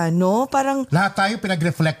 Totoo yan, no? Parang, lahat tayo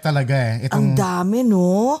pinag-reflect talaga eh. Ang dami,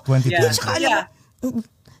 no? 2020.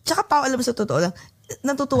 Tsaka pa, alam mo sa totoo lang,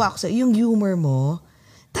 natutuwa ko sa yung humor mo,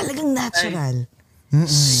 talagang natural.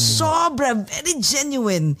 Sobra, very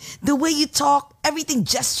genuine. The way you talk, everything,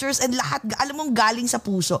 gestures, and lahat, alam mong galing sa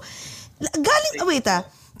puso.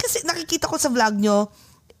 Kasi nakikita ko sa vlog nyo,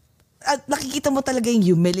 nakikita mo talaga yung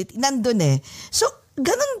humility. Nandun eh. So,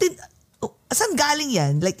 ganun din. Saan galing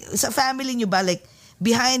yan? Like, sa family nyo ba? Like,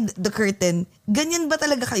 behind the curtain, ganyan ba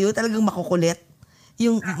talaga kayo? Talagang makukulit?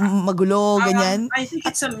 Yung magulo, ganyan? I think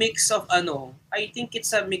it's a mix of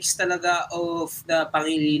talaga of the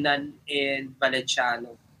Pangilinan and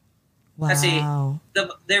Valenciano. Wow. Kasi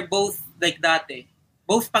they're both like that eh.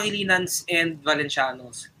 Both Pangilinans and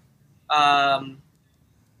Valencianos.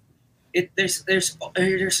 There's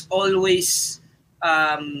always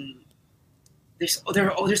it's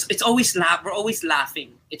always we're always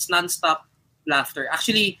laughing. It's non-stop laughter.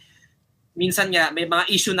 Actually, minsan nga may mga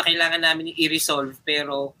issue na kailangan namin i-resolve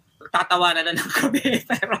pero tatawanan na lang kami.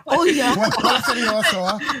 Pero Walang seryoso.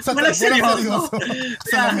 Walang seryoso.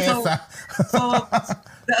 Sa mesa. So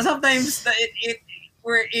sometimes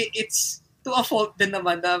it's to a fault din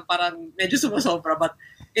naman na parang medyo sumasobra, but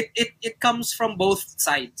it comes from both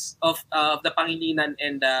sides of the Pangilinan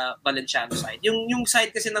and the Valenciano side. Yung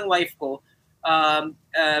side kasi ng wife ko,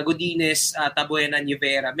 Godines, Tabuena,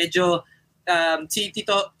 Rivera, medyo si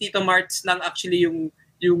Tito Marts lang actually yung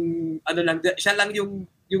siya lang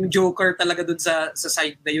yung joker talaga dun sa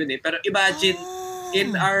side na yun eh. Pero imagine in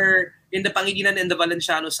the Pangilinan and the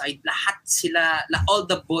Valenciano side, lahat sila, all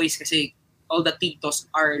the boys kasi all the titos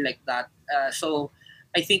are like that. So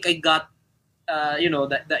I think I got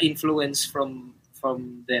the influence from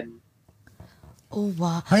them. Oh,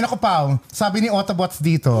 wow. Ay, naku, Pao. Sabi ni Autobots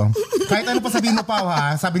dito, kahit ano pa sabihin mo, Pao,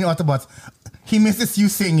 ha? Sabi ni Autobots, he misses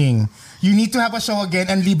you singing. You need to have a show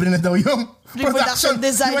again and libre na daw yung production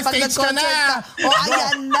design pag nag-concert ka. Oh,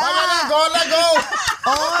 ayan na! Go!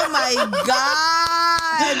 Oh my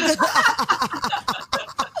God!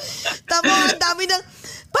 Tama, ang dami ng...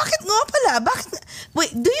 Bakit nga pala?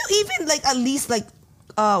 Wait, do you even at least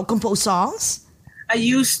compose songs? I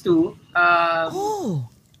used to.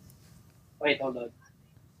 Wait, hold on.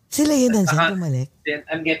 Sila yun ang saan bumalik? Then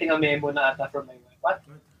I'm getting a memo na ata from my wife. What?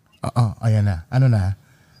 Ayan na. Ano na?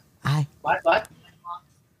 Ay. What?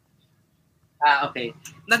 Okay.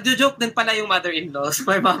 Nagjo-joke din pala yung mother-in-law. So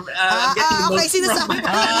my mom, okay, sinasabi ko.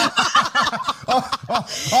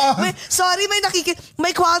 Sorry,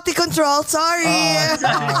 may quality control. Sorry.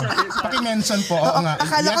 Paki-mention po. Oo nga.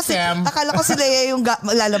 Akala ko si Leia yung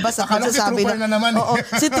lalabas at magsasabi si Trooper na naman.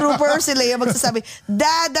 Si Trooper or si Leia magsasabi,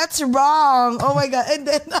 Dad, that's wrong. Oh my God. And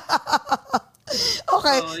then,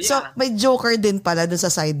 okay. So, may joker din pala dun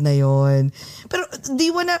sa side na yon. Pero,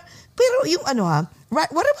 pero yung what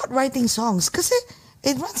about writing songs? Kasi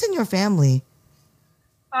it runs in your family.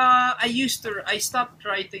 I stopped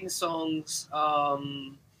writing songs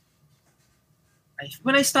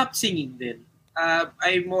when I stopped singing din.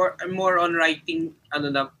 I'm more on writing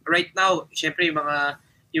right now, syempre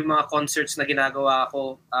yung mga concerts na ginagawa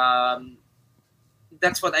ko,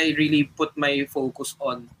 that's what I really put my focus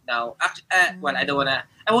on now. Well, I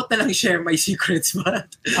won't na lang share my secrets,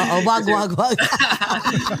 but... wag. But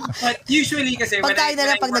usually kasi... Pagkain na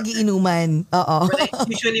lang pag nagiinuman.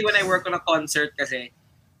 Usually when I work on a concert kasi,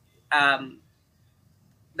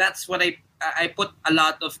 that's what I put a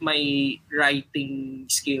lot of my writing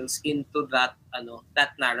skills into that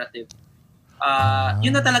narrative.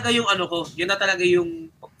 Yun na talaga yung yun na talaga yung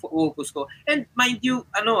focus ko. And mind you,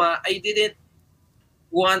 I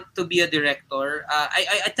want to be a director,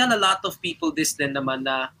 I tell a lot of people this din naman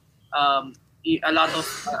na a lot of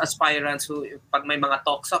aspirants who pag may mga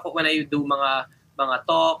talks ako, when I do mga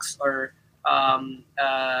talks or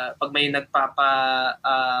pag may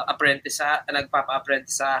nagpapa-apprentice sa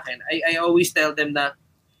akin, I always tell them that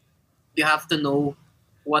you have to know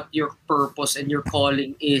what your purpose and your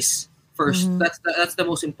calling is first. That's the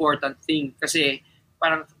most important thing kasi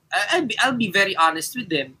parang I'll be very honest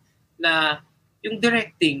with them na yung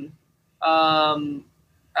directing,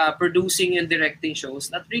 producing and directing shows,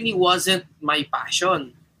 that really wasn't my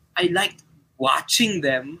passion. I liked watching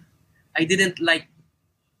them. I didn't like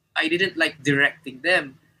directing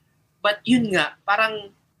them. But yun nga, parang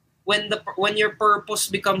when your purpose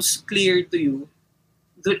becomes clear to you,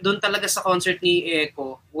 doon talaga sa concert ni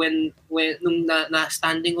Echo, when nung na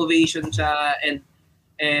standing ovation siya, and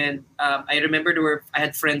I remember I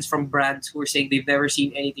had friends from brands who were saying they've never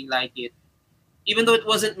seen anything like it. Even though it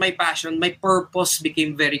wasn't my passion, my purpose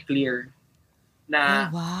became very clear. Na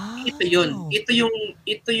ito yun.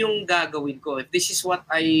 Ito yung gagawin ko. If this is what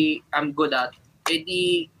I am good at,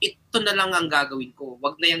 edi ito na lang ang gagawin ko.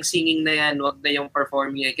 Wag na yung singing na yan, wag na yung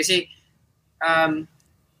performing yan. Kasi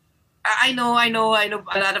I know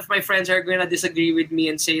a lot of my friends are gonna disagree with me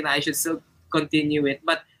and say na I should still continue it.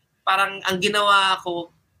 But parang ang ginawa ko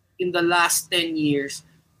in the last 10 years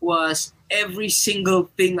was every single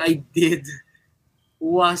thing I did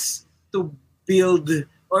was to build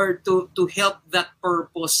or to help that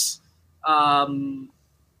purpose,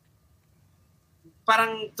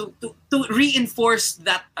 parang to reinforce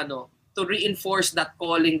that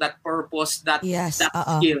calling, that purpose, that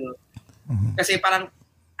skill. Kasi parang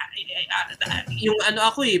yung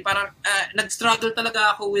ako parang nag-struggle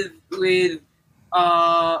talaga ako with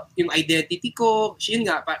yung identity ko, yun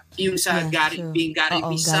nga, yung sa Gary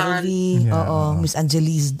V's son. Miss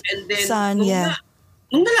Angeli's son,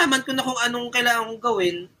 nung nalaman ko na kung anong kailangan kong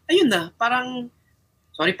gawin, ayun na, parang,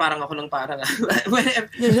 sorry, parang ako ng parang.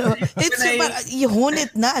 You hone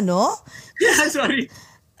it na, no? Yeah, sorry.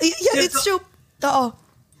 Yeah, it's true. Oo.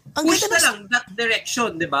 Push na lang that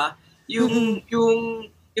direction, di ba? Yung,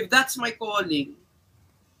 if that's my calling,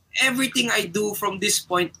 everything I do from this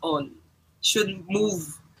point on should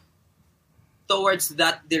move towards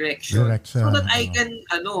that direction. So that I can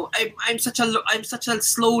I'm such a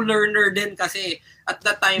slow learner din kasi at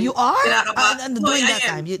that time you are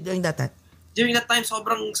during that time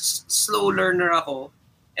sobrang slow learner ako,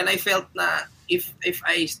 and I felt na if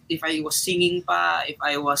I was singing pa, if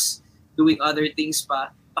I was doing other things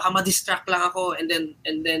pa, baka ma-distract lang ako, and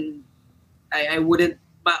then I wouldn't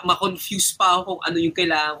ma-confuse pa ako kung ano yung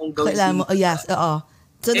kailangan kong gawin.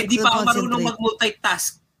 So di pa ako marunong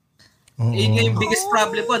mag-multitask. Yun nga yung biggest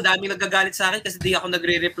problem ko. Ang daming nagagalit sa akin kasi di ako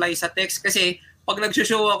nagre-reply sa text. Kasi pag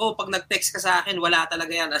nag-show ako, pag nag-text ka sa akin, wala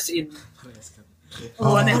talaga yan. As in,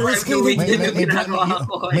 whatever I'm doing,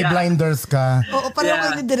 may blinders ka. Oo,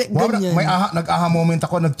 parang ako direct ganyan. Nag-aha moment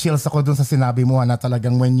ako, nag-chills ako dun sa sinabi mo na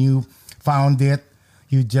talagang when you found it,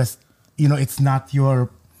 you just, it's not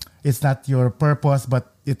your purpose,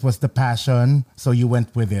 but it was the passion, so you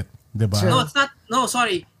went with it. Diba? No, it's not. No,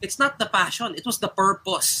 sorry. It's not the passion. It was the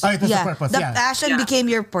purpose. Oh, it was the purpose. The passion became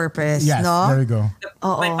your purpose, yes, no? There we go.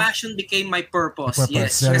 My passion became my purpose.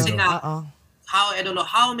 Yes. Kasi nga, I don't know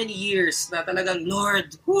how many years na talagang,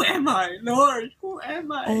 Lord, who am I? Lord, who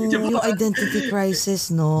am I? Yung identity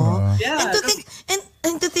crisis, no? Yeah.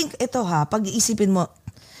 And to think, ito pag-iisipin mo,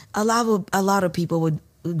 a lot of people would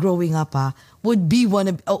growing up would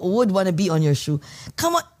want to be on your shoe.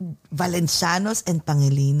 Come on, Valencianos and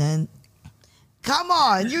Pangilinan. Come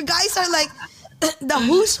on, you guys are like the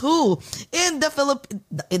who's who in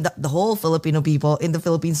the whole Filipino people in the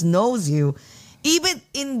Philippines knows you. Even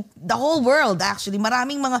in the whole world, actually,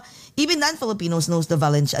 maraming mga even non-Filipinos knows the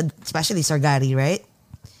Valencianos, especially Sargari, right?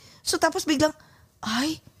 So tapos biglang,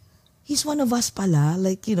 he's one of us pala.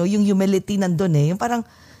 Like, yung humility nandun yung parang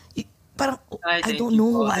I don't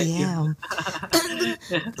know who I am.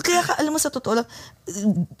 Kaya alam mo, sa totoo lang,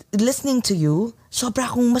 listening to you, sobra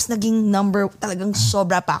akong mas naging talagang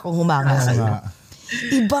sobra pa akong humanga sa'yo.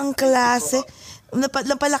 Ibang klase.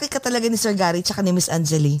 Napalaki ka talaga ni Sir Gary tsaka ni Miss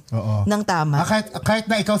Angeli. Oo. Nang tama. Kahit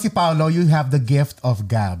na ikaw si Paolo, you have the gift of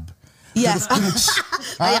gab. Yes.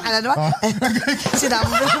 Ay, ka na naman.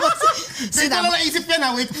 Sinama mo naman. Sinama mo naisip yan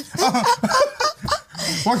wait.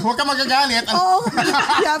 Huwag ka magagalit.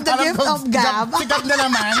 You have the gift of gab. Si Gab na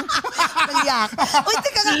naman. Naliyak. Uy,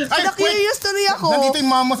 teka nga. Na-curious tuloy ako. Nandito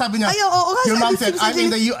yung mom mo, sabi niya. Your mom said, I'm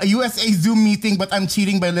in the USA Zoom meeting but I'm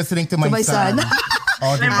cheating by listening to my son.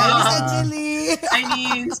 Hi, Miss Angeli.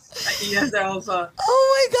 Chinese. Yes, also. Oh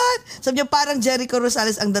my God. Sabi niya, parang Jericho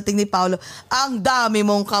Rosales ang dating ni Paolo. Ang dami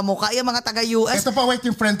mong kamukha. Yung mga taga-US. Ito pa, wait,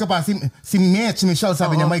 yung friend ko pa, si Michelle,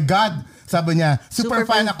 sabi niya, my God, sabi niya, super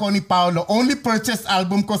fan ako ni Paolo. Only purchased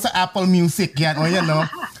album ko sa Apple Music. Yan, o yan, no?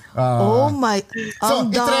 Oh my.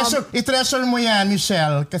 So, i-treasure mo yan,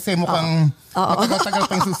 Michelle, kasi mukhang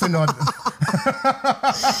matagal-tagal pang susunod.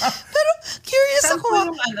 Pero, curious Saan ako. po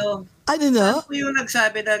yung Ano na? Saan po yung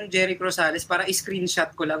nagsabi ng Jericho Rosales para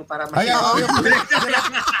i-screenshot ko lang para Ayan,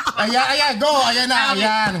 ayan, go, ayan na,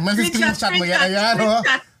 ayan. Mag-screenshot mo yan, ayan, o.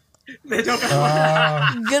 Medyo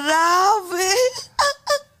Grabe.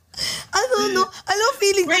 Ano,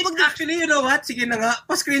 feeling ko. Wait, actually, you know what? Sige na nga,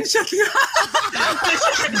 pa-screenshot nga.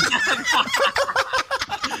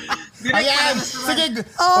 Ayan, sige.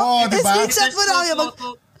 Diba? Screenshot mo na kayo.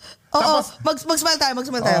 Mag-smile tayo.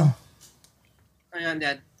 Ayan,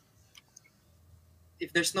 Dad. If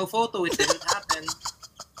there's no photo, it didn't happen.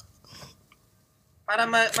 Para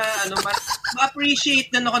ma-appreciate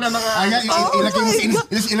din ako ng mga... Ayan,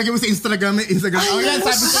 ilagay mo sa Instagram. Oh, yan,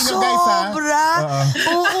 sabi sa inyo, guys, ha? Sobra.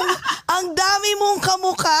 Oo, ang dami mong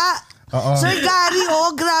kamukha. Sir Gary,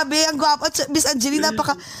 grabe, ang gwapo. At Miss Angelina,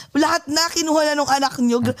 lahat na kinuha na nung anak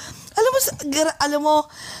niyo. Alam mo,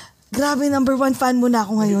 grabe, number 1 fan mo na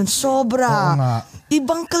ako ngayon. Sobra. Oo nga.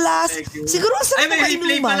 Ibang class. Siguro ang sarap mo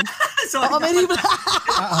kainuman. Oo, may replay.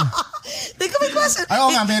 Teka, may question.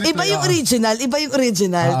 Iba yung original.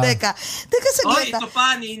 Teka, saglit. Ito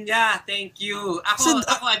pa, Ninya. Thank you. Ako,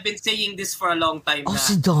 I've been saying this for a long time na.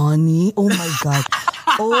 Si Donnie? Oh my God.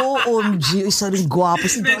 OMG. Isa rin gwapo.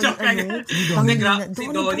 Si Donnie. Si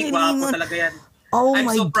Donnie, gwapo talaga yan. I'm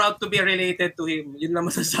so proud to be related to him. Yun lang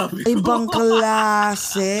masasabi ko. Ibang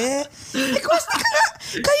klase.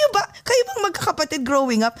 Kayo bang magkakapatid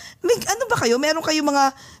growing up? Ano ba kayo? Meron kayo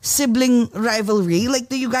mga sibling rivalry?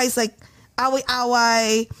 Like, do you guys like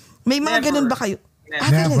away-away? May mga ganun ba kayo?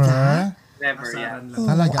 Never, yeah.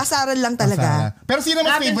 Talaga. Asaran lang talaga. Pero sino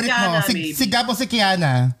mas favorite mo? Si Gab o si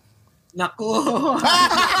Kiana? Naku.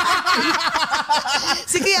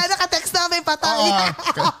 Si Kiana ka-text namin patay.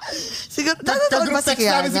 Siguro, natutulog ba si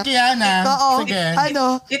Kiana? Si Kiana. Oo. Sige.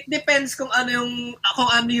 It depends kung ano yung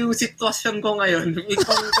sitwasyon ko ngayon.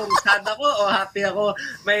 Kung sad ako o happy ako,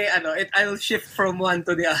 I'll shift from one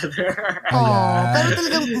to the other. Pero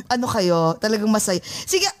talagang, talagang masaya.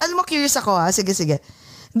 Sige, alam mo, curious ako ha. Sige.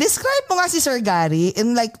 Describe mo nga si Sir Gary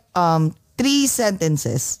in like 3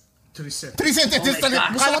 sentences. 3 sentences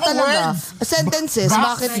talaga. Gusto ko talaga. Sentences,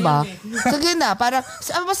 bakit ba? Sige na,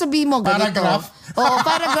 sabihin mo ganito. Paragraph? Oo,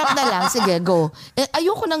 paragraph na lang. Sige, go.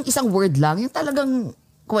 Ayoko ng isang word lang. Yung talagang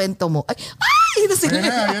kwento mo. Yun na sila.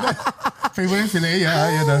 Ayan na. Favorite sila.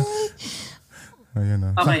 Ayan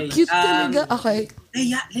na. Okay. Cute talaga. Okay.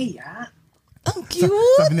 Leia. Ang cute.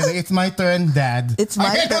 Sabi nila, it's my turn, Dad. It's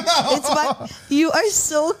my turn. You are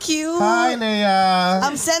so cute. Hi, Leia.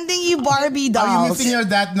 I'm sending you Barbie dolls. Are you missing your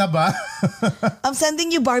dad na ba? I'm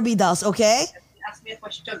sending you Barbie dolls, okay? Ask me a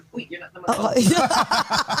question. Uy, you're not naman.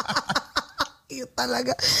 Cute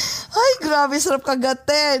talaga. Ay, grabe, sarap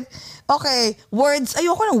kagatin. Okay, words.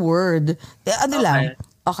 Ayoko ng word. Lang?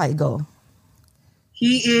 Okay, go.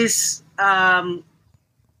 He is,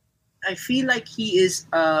 I feel like he is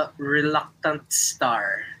a reluctant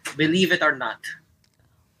star. Believe it or not.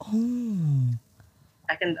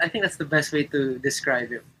 I think that's the best way to describe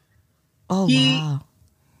him. Wow.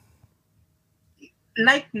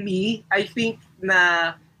 Like me, I think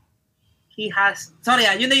na he has... Sorry,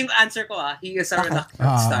 yun na yung answer ko. He is a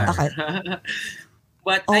reluctant star. Okay.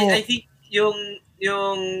 But I think yung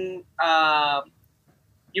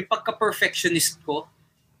pagka-perfectionist ko,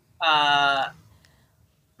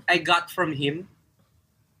 I got from him.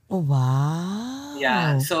 Oh, wow.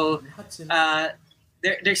 Yeah. So,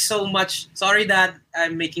 there's so much. Sorry, Dad,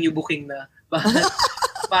 I'm making you booking na. But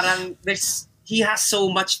parang he has so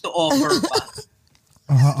much to offer pa.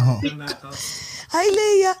 Hi,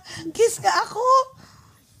 Leia. Kiss nga ako.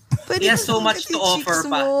 He has so much to offer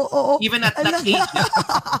pa. Even at that age.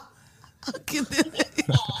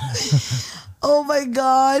 Oh my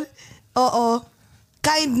God. Oo.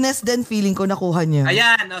 Kindness din feeling ko nakuha niya.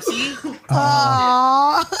 Ayan, see?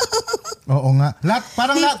 Oo nga. Lahat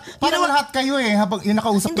kayo habang yung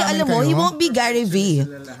nakausap hindi, namin alam mo, kayo. he won't be Gary V.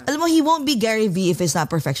 He won't be Gary V if he's not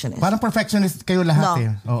perfectionist. Parang perfectionist kayo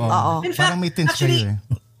lahat Oo. In fact, parang may tinge kayo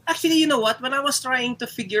Actually, you know what? When I was trying to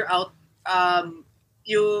figure out,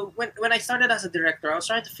 when I started as a director, I was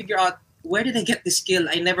trying to figure out where did I get this skill?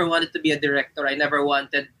 I never wanted to be a director. I never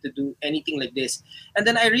wanted to do anything like this. And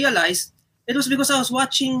then I realized it was because I was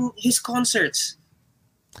watching his concerts.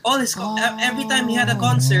 Every time he had a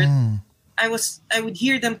concert, I would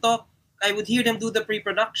hear them talk would hear them do the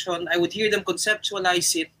pre-production. I would hear them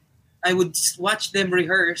conceptualize it. I would watch them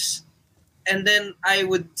rehearse, and then I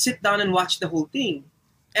would sit down and watch the whole thing.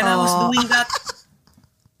 And I was doing that.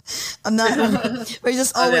 I'm not. We're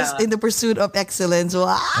just always in the pursuit of excellence.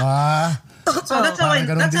 Wow. So that's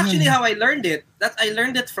actually how I learned it. That I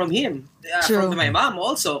learned it from him, from my mom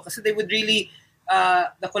also. Kasi they would really,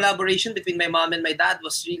 the collaboration between my mom and my dad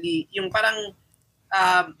was really, yung parang,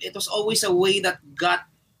 it was always a way that got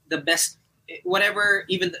the best, whatever,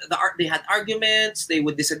 even the art, they had arguments, they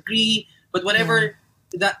would disagree, but whatever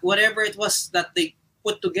it was that they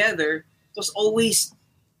put together, it was always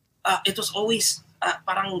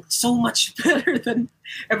parang so much better than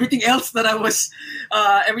everything else that I was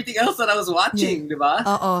watching, diba?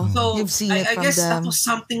 So you've seen it I from guess them. that was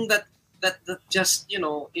something that just, you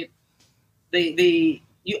know,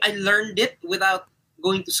 I learned it without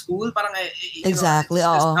going to school. Parang I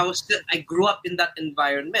grew up in that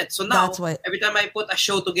environment. So now every time I put a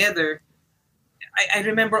show together, I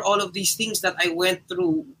remember all of these things that I went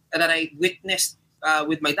through, that I witnessed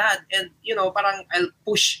with my dad, and you know, parang I'll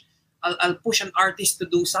push an artist to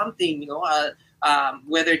do something, you know,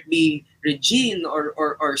 whether it be Regine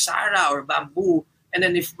or Sarah or Bamboo, and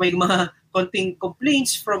then if may mga konting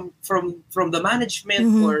complaints from the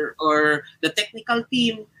management or the technical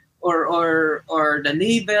team or the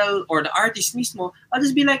label or the artist mismo, I'll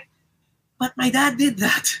just be like, but my dad did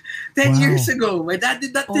that 10 years ago. My dad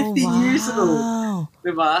did that 15 years ago.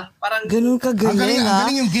 Diba? Parang ganun kagaling, ang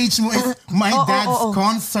galing yung gauge mo is my dad's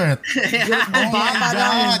concert.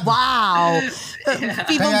 Wow.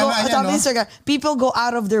 People go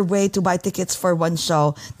out of their way to buy tickets for one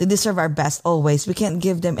show. They deserve our best always. We can't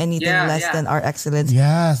give them anything less than our excellence.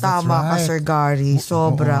 Yes, that's Tama right. ka, Sir Gary.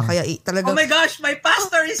 Sobra. Kaya talaga. Oh my gosh, my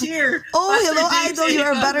pastor is here. Oh, Pastor hello, James idol.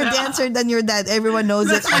 You're a better dancer than your dad. Everyone knows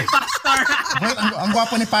it. That's my pastor. Wait, ang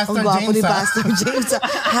gwapo ni Pastor Ang gwapo James. ni Pastor James.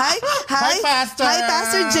 Hi, Pastor. Hi,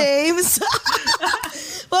 Pastor James.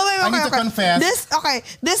 Well, wait, I need to confess.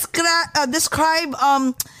 Describe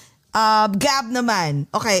Gab naman.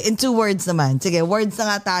 Okay, in 2 words naman. Sige, words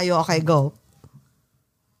na nga tayo. Okay, go.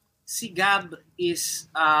 Si Gab is,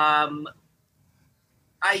 I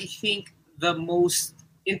think, the most,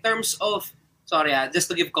 in terms of, just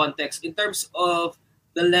to give context, in terms of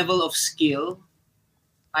the level of skill,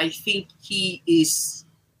 I think he is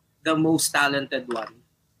the most talented one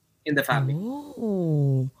in the family.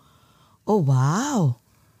 Oh, wow.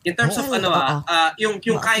 In terms of yung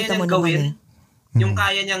kaya niyang gawin, yung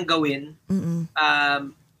kaya niyang gawin,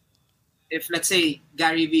 if let's say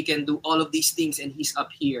Gary V can do all of these things and he's up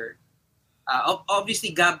here,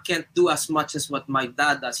 obviously Gab can't do as much as what my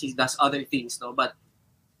dad does. He does other things, no. But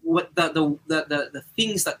what the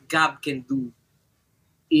things that Gab can do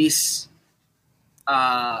is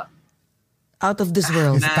out of this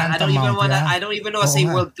world. I don't even want to say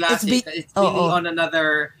world class. It's really on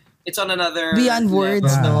another. It's on another beyond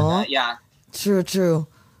words, no? Yeah. True.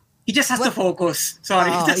 He just has to focus.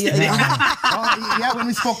 Sorry. When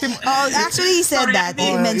we spoke to him. Actually, he said that.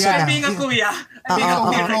 He mentioned that. Being a kuya.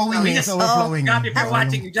 Overflowing. God, if you're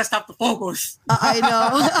watching, you just have to focus. I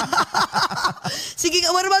know. Sige,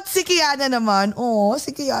 what about si Kiana naman? Oh,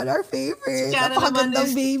 si Kiana, our favorite.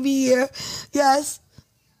 Napakagandang baby. Yes.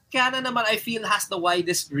 Kiana naman, I feel, has the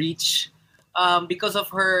widest reach because of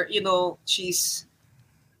her, you know, she's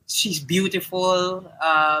beautiful,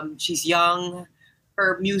 she's young,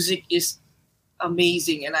 her music is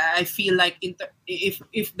amazing, and I feel like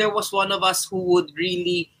if there was one of us who would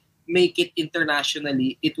really make it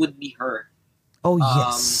internationally, it would be her. Oh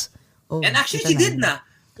yes. And actually she did na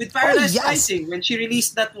with Paradise Rising when she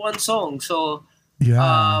released that one song. So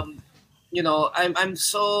you know, I'm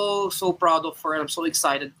so proud of her. I'm so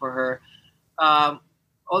excited for her.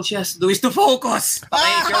 All she has to do is to focus. Okay,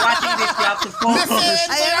 if you're watching this, you have to focus.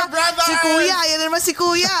 Ayan na, si Kuya. Ayan na naman si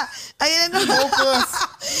Kuya. Ayan na. Focus.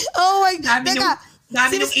 Oh my God.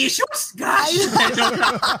 Dami yung issues. Gosh.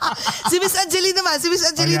 Si Miss Angeline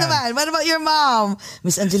naman. What about your mom?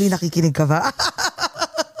 Miss Angeline, nakikinig ka ba?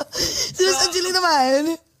 Si Miss Angeline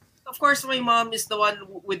naman. Of course, my mom is the one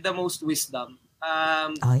with the most wisdom.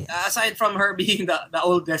 Aside from her being the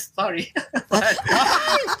oldest, sorry.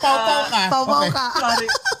 Pau ka. Sorry.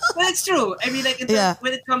 But it's true. I mean, like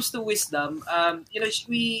when it comes to wisdom, you know,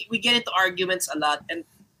 we get into arguments a lot, and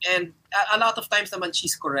a lot of times naman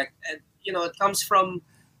she's correct, and you know, it comes from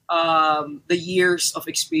the years of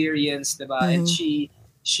experience, diba? And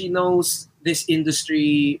she knows this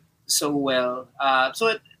industry so well.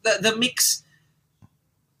 So the mix,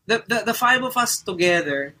 the 5 of us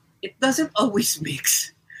together, it doesn't always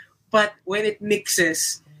mix, but when it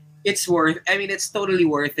mixes, it's totally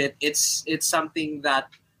worth it. It's something that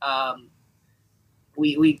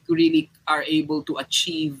we really are able to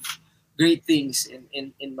achieve great things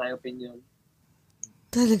in my opinion.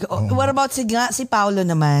 Talaga. What about si Paolo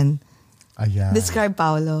naman? Ayan. Describe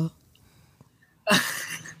Paolo.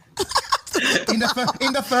 In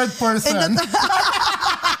the third person.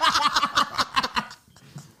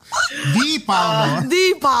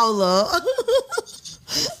 Di Paolo.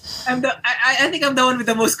 I think I'm the one with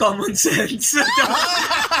the most common sense.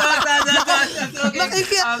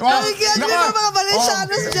 Nakikiyan nyo ba mga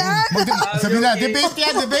Valencianos dyan? Sabi na, debate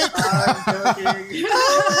yan, debate. Oh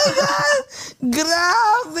my God!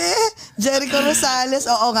 Grabe! Jericho Rosales,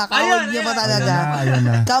 oo nga, kahawig niya pa talaga. Ayun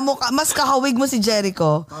na. Mas kahawig mo si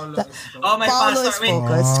Jericho. Oh, my Paolo pastor. is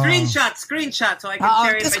focused. Screenshot so I can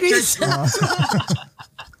share it in my church.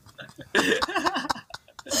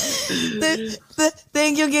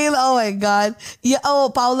 Thank you, Gail. Oh my God. Yeah,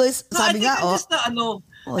 Paolo is, sabi nga,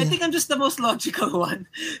 I think I'm just the most logical one.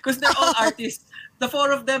 Because they're all artists. The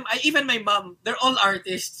four of them, even my mom, they're all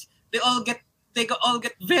artists. They all get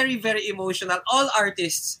very, very emotional. All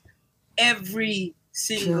artists. Every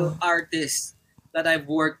single artist that I've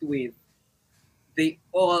worked with, they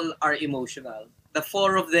all are emotional. The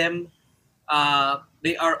four of them,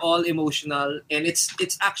 they are all emotional. And it's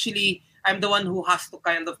actually, I'm the one who has to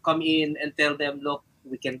kind of come in and tell them, look,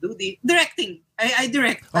 we can do the directing. I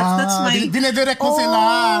direct. That's my... Dinedirect mo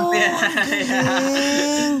sila.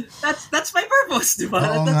 Yeah. That's my purpose, diba?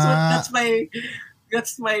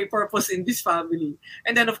 That's my purpose in this family.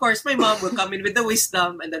 And then, of course, my mom will come in with the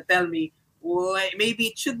wisdom and then tell me, well, maybe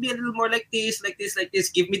it should be a little more like this.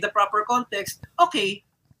 Give me the proper context. Okay,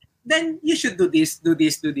 then you should do this.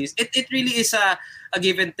 It really is a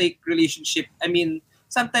give and take relationship. I mean,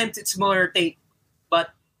 sometimes it's more take, but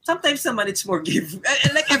sometimes naman it's more give.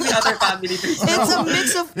 Like every other family. It's a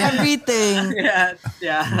mix of everything.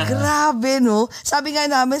 Yeah. Grabe, no? Sabi nga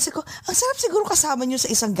namin, ang sarap siguro kasama nyo sa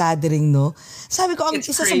isang gathering, no? Sabi ko, ang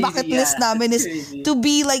isa sa bucket list namin is to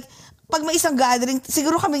be like, pag may isang gathering,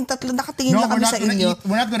 siguro kaming tatlo nakatingin lang kami sa inyo.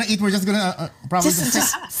 We're not gonna eat. We're just gonna probably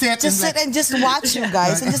just sit and just watch you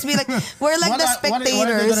guys and just be like, we're like the spectators.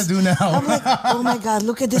 What are they gonna do now? I'm like, oh my God,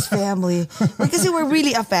 look at this family. Because we're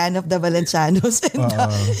really a fan of the Valencianos. And,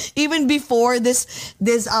 even before this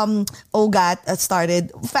OGAT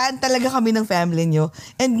started, fan talaga kami ng family nyo.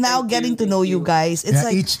 And now getting to know you guys, it's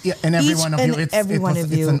like each and every one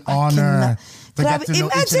of you. It's an honor. Grabe,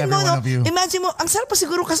 imagine mo, ang sarap pa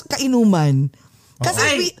siguro kainuman.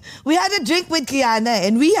 Kasi we had a drink with Kiana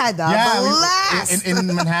and we had a blast. In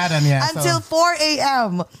Manhattan, yeah. Until 4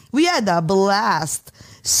 a.m. We had a blast.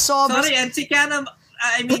 Sorry, and si Kiana,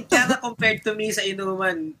 Kiana compared to me sa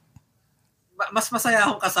inuman, mas masaya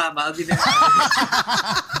akong kasama. We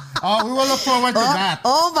will look forward to that.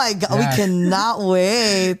 Oh my God, we cannot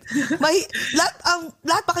wait.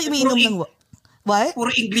 Lahat pa kayo umiinom ng... What? Puro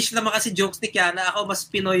English naman kasi jokes ni Kiana. Ako mas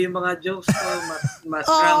Pinoy yung mga jokes ko. Mas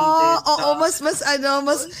grounded.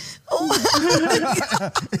 Mas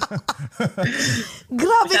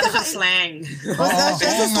Grabe ka. Slang.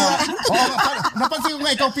 Napansin ko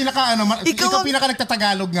nga, ikaw pinaka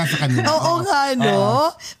nagtatagalog nga sa kanila. Oo nga, no?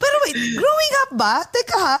 Pero wait, growing up ba?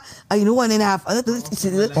 Teka ha,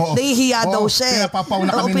 1.5. Nahihiya daw siya. Pinapapaw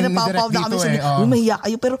na kami ni Direk dito eh. Mahiya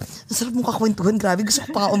kayo, pero ang sarap mong kakwentuhan. Grabe, gusto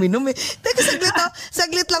ko pa nga uminom eh. Teka,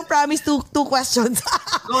 saglit lang, promise, two questions.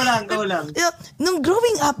 Go lang. Nung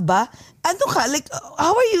growing up ba, ano ka, like,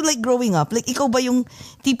 how are you like growing up? Like, ikaw ba yung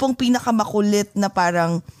tipong pinakamakulit na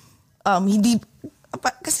parang, hindi,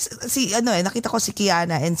 kasi nakita ko si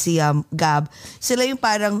Kiana and si Gab, sila yung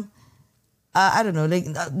parang, I don't know, like,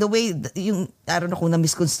 the way, I don't know kung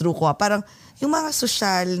na-misconstrue ko, parang, yung mga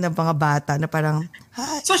social na mga bata na parang,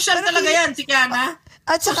 social talaga yan, si Kiana.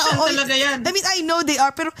 At saka, talaga yan. I mean, I know they are,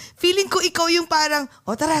 pero feeling ko ikaw yung parang,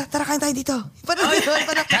 tara, kain tayo dito.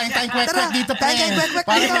 Kain kwek-kwek dito,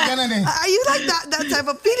 parang ganun eh. You like that type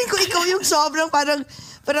of, feeling ko ikaw yung sobrang parang,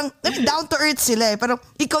 down to earth sila eh. Parang,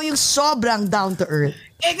 ikaw yung sobrang down to earth.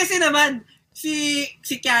 Kasi naman, si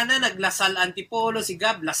Kiana naglasal Antipolo, si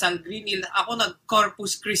Gab Lasal Green Hill, ako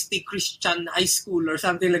nag-Corpus Christi Christian High School or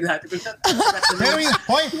something like that. pero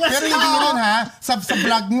hindi rin ha, sa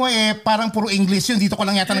vlog mo parang puro English yun, dito ko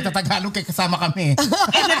lang yata nagtatagalog kaya kasama kami.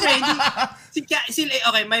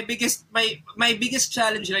 Okay, my biggest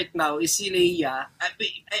challenge right now is si Leia.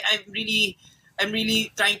 I'm really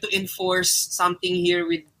trying to enforce something here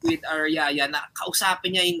with our yaya na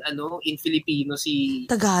kausapin niya in Filipino si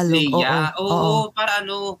Tagalog. Leia.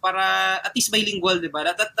 Para at least bilingual, 'di ba?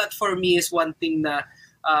 That for me is one thing na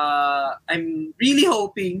I'm really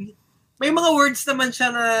hoping. May mga words naman siya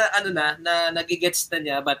na nagigets na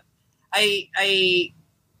niya, but I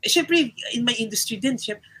syempre in my industry din,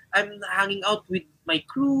 I'm hanging out with my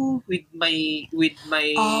crew, with my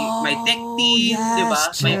tech team, yes, di ba?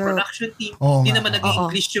 My true. production team. Oo Hindi nga. naman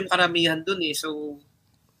nag-English yung karamihan dun eh. So,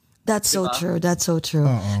 That's so Diba? true. That's so true.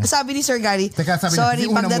 Oo. Sabi ni Sir Gary, Teka, sabi niya, sorry, di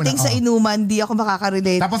una pagdating muna, sa inuman, di ako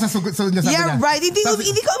makaka-relate. Tapos sa sugod niya sabi Yeah, niya. right. Hindi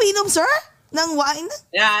Sabi- ka uminom, sir? Ng wine?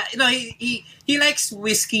 yeah, he likes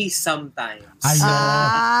whiskey sometimes.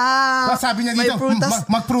 Ayun. Sabi niya may dito, prutas.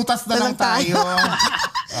 magprutas na lang tayo.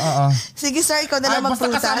 Oo. Sige, sir, ikaw na lang Basta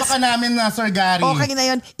magprutas. kasama ka namin na, Sir Gary. Okay na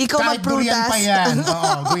yun. Ikaw Kahit durian magprutas. pa yan.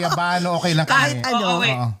 Oo, guyabano, okay lang Kahit, kami. ano?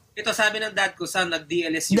 wait. Oo. Ito sabi ng dad ko, son,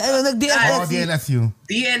 nag-DLSU. Oo, Nag-DLSU. DLSU.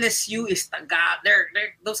 DLSU is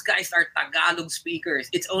those guys are Tagalog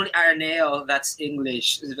speakers. It's only Arneo that's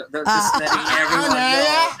English. Just letting everyone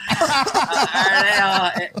know.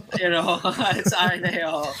 Arneo, it's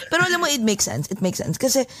Arneo. Pero alam mo, it makes sense. It makes sense.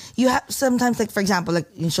 Kasi you have sometimes, like for example,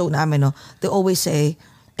 like yung show namin, no, they always say,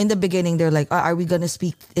 in the beginning, they're like, are we gonna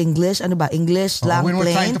speak English? Ano ba? English, lang, We were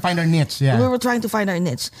plain? trying to find our niche, yeah. We were trying to find our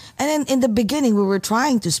niche. And then in the beginning, we were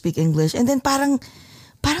trying to speak English. And then parang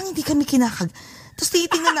hindi kami Tapos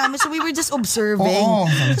titingnan namin. So we were just observing. Oo.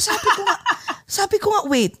 So sabi ko nga,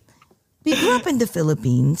 wait. We grew up in the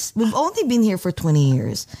Philippines. We've only been here for 20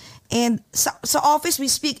 years. And sa office, we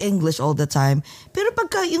speak English all the time. Pero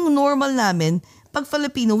pagka yung normal namin, pag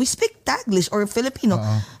Filipino, we speak Taglish or Filipino.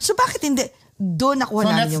 So bakit hindi? Doon nakuha So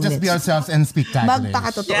namin let's yung just niche. be ourselves and speak Taglish.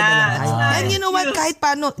 Magpakatotoo Yeah, na lang tayo. that's And you know what? Kahit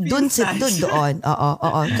paano, doon sit doon.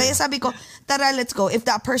 Oo. Kaya sabi ko, tara, let's go. If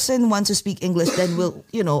that person wants to speak English, then we'll,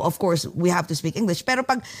 of course, we have to speak English. Pero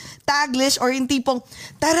pag Taglish or yung tipong,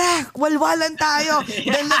 tara, walwalan tayo,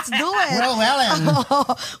 then let's do it. Well.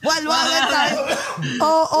 Walwalan tayo.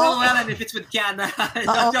 Well, and if it's with Kiana.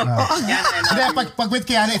 Hindi, pag with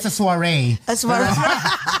Kiana, it's a soiree. As far as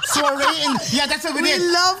Soiree that's what we did.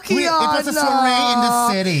 We love Kiana. It was a soiree in the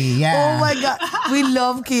city. Yeah. Oh my God. We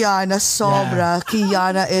love Kiana. Sobra.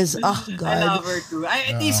 Kiana is, oh God. I love her too.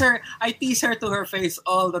 I tease her to her face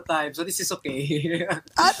all the time. So this is okay.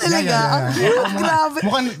 Talaga? Ang cute. Grabe.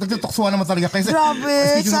 Mukhang nagtutuksuan naman talaga.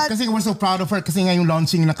 Grabe. Kasi we're so proud of her kasi nga yung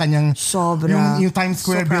launching na kanyang Sobra. yung Times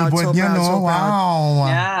Square So proud, billboard so niya, proud, no? so proud. Wow.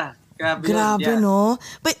 Yeah. Grabe, yeah. no?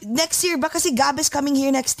 But next year ba? Kasi Gab is coming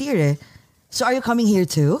here next year eh. So are you coming here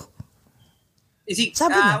too? Is he,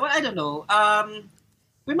 Sabi niya. well, I don't know.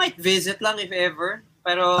 We might visit lang if ever.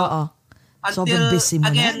 Pero Oo. Sobrang busy mo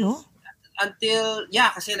again, na, no?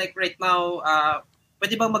 Kasi like right now,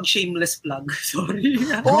 pwede bang mag-shameless plug? Sorry.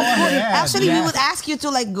 Go ahead. Actually, we Yeah. would ask you to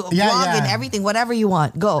like vlog Yeah. and everything, whatever you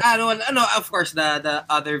want. Go. No, of course, the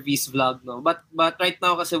other V's vlog, no. But right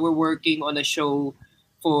now, kasi we're working on a show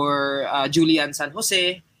for Julian San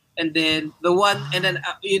Jose. And then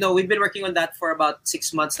we've been working on that for about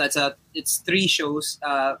 6 months. It's 3 shows.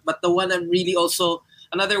 But the one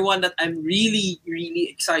another one that I'm really, really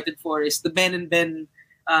excited for is the Ben and Ben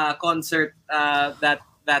concert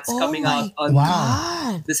that's coming out on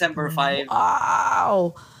God. December 5.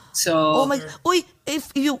 Wow. So, Oh my, uy,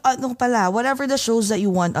 if you, whatever the shows that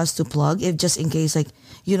you want us to plug, if just in case, like,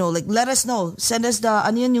 let us know. Send us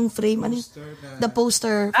yung frame, the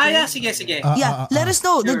poster. yeah, sige. Let us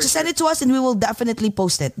know. Sure, Just send it to us and we will definitely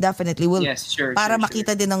post it. Definitely. We'll, Yes, sure, Para sure,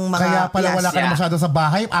 makita din ng mga, Kaya pala wala ka na masyado sa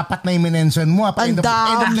bahay. 4 na yung minention mo. Ang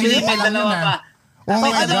dami. May dalawa pa. Oh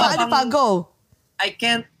my ano God. pa, go. I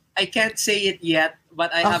can't say it yet,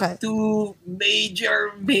 but I have 2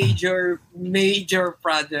 major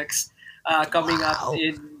projects coming up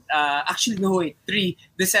in 3,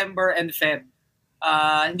 December and Feb.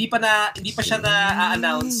 Hindi pa siya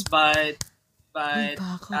na-announce, but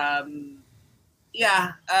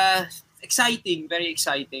exciting, very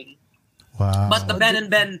exciting. Wow. But the Ben and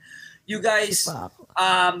Ben, you guys,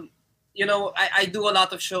 I do a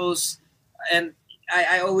lot of shows, and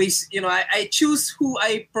I always, I choose who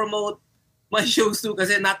I promote my shows to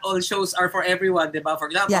kasi not all shows are for everyone, diba? For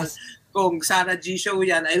example, kung Sana G show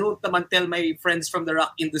yan, I don't naman tell my friends from the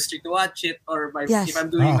rock industry to watch it, or if I'm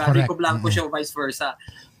doing a Rico Blanco show, vice versa.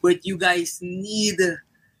 But you guys need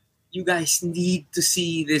to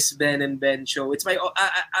see this Ben and Ben show. It's my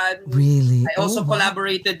Really? I also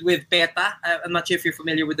collaborated with PETA. I'm not sure if you're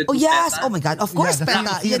familiar with the Oh group yes, PETA. oh my God, of course, the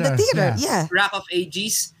PETA. theater. The theater, Yeah. yeah. Rack of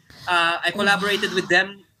Ages. I collaborated with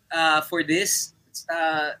them for this.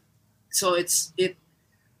 So it's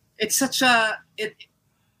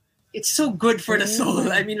so good for the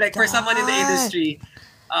soul. I mean, like for someone in the industry,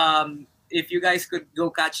 if you guys could go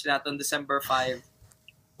catch that on December 5.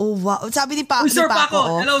 Oh wow. Sabi ni Paco. Uy, Sir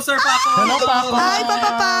Paco! Hello, Sir Paco! Hello, Paco! Hi, Papa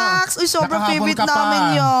Pax! Uy, sobrang Nakahabol favorite ka pa. namin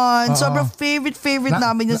yon. Oo. Sobrang favorite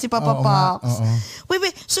namin yun si Papa oo Pax. nga, oo.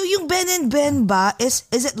 Wait. So yung Ben and Ben ba, is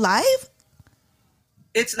it live?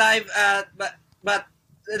 It's live, but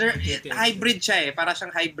hybrid siya eh. Para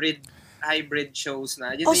siyang hybrid shows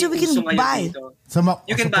na. Yun so we can buy.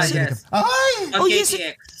 You can buy, yes. Ay! On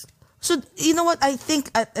KTX. So, you know what? I think,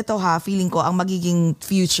 ito feeling ko, ang magiging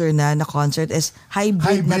future na concert is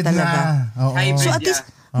hybrid na talaga. Hybrid, so, at least,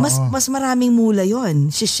 mas maraming mula yon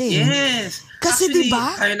si Shane. Yes. Kasi, actually,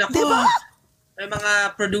 diba? Diba? May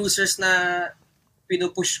mga producers na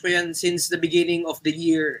pinupush ko yan since the beginning of the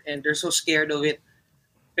year and they're so scared of it.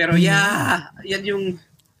 Pero yan yung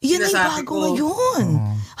yan ay bago ngayon.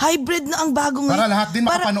 Hybrid na ang bago ngayon. Para lahat din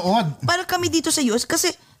makapanood. Para kami dito sa US, kasi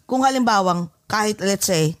kung halimbawang kahit let's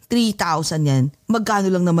say 3,000 yan, magkano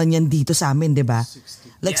lang naman yan dito sa amin, di ba?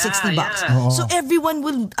 Like $60. Yeah. So everyone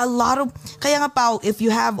will, kaya nga Pao, if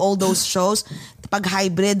you have all those shows, pag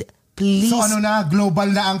hybrid, please. So global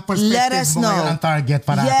na ang perspective let us mo know. ngayon, ang target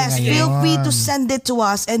para natin ngayon. Yes, feel free to send it to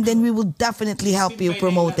us and then we will definitely help you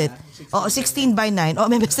promote it. 16:9.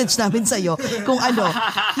 May message namin sa'yo kung ano.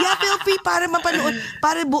 Yeah, feel free para mapanood.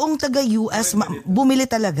 Para buong taga-US bumili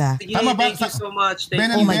talaga. Tama ba? Thank you so much.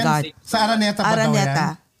 Oh my God. Sa Araneta ba daw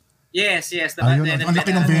yan? Yes. Ayun, ang laki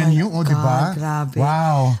ng venue, di ba? Grabe.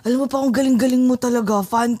 Wow. Alam mo pa, kung galing-galing mo talaga.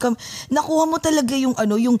 Fan cam. Nakuha mo talaga yung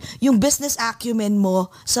yung business acumen mo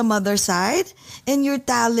sa mother side and your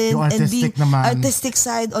talent yung and being naman. artistic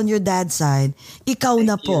side on your dad's side. Ikaw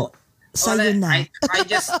na po. Sa'yo na.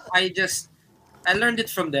 I learned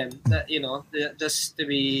it from them. That, just to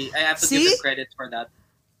be, I have to give them credit for that.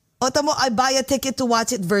 Tamo, I buy a ticket to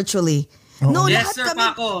watch it virtually. Oh. No, Yes, lahat Sir kami.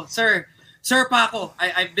 Paco. Sir Paco.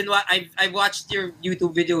 I've watched your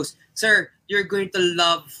YouTube videos. Sir, you're going to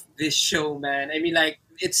love this show, man. I mean, like,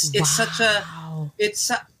 it's such a,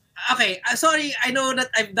 okay, sorry, I know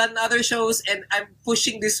that I've done other shows and I'm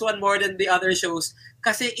pushing this one more than the other shows.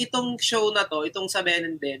 Kasi itong show na to, itong sa Ben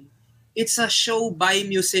and Ben, it's a show by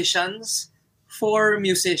musicians for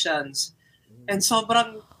musicians. And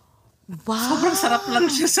sobrang sarap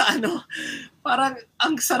lang siya sa parang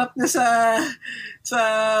ang sarap niya sa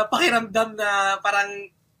pakiramdam na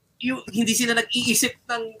parang hindi sila nag-iisip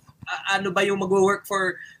ng ano ba yung mag-work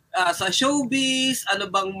for sa showbiz,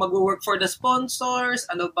 ano bang mag-work for the sponsors,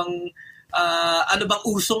 ano bang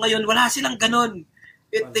uso ngayon. Wala silang ganon.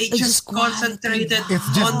 They just concentrated it's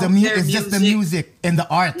just on the music and the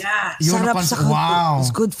art. Yeah. Sarap sa wow.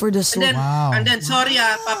 It's good for the soul. And then sorry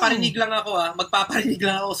magpaparinig lang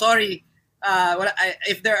ako. Sorry.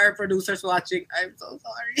 If there are producers watching, I'm so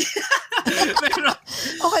sorry. Pero,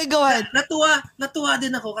 okay, go ahead. Natuwa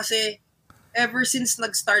din ako kasi ever since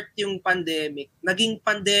nag-start yung pandemic, naging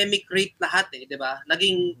pandemic rate lahat di ba?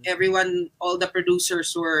 Naging everyone, all the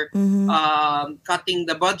producers were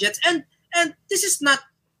cutting the budgets and this is not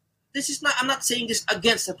I'm not saying this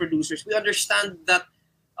against the producers. We understand that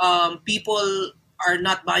people are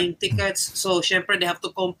not buying tickets, so syempre they have to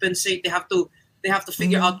compensate, they have to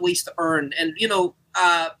figure out ways to earn. And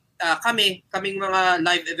kaming mga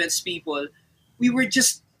live events people, we were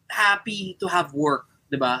just happy to have work,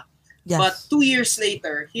 diba? Yes. But 2 years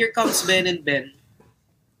later, here comes Ben and Ben.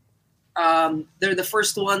 They're the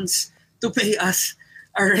first ones to pay us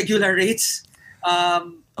our regular rates.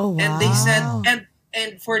 Wow. And they said,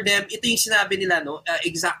 and for them, ito yung sinabi nila,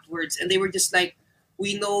 exact words. And they were just like,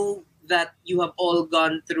 we know that you have all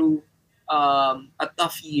gone through a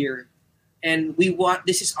tough year. And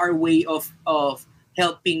this is our way of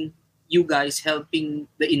helping you guys, helping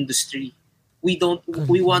the industry. We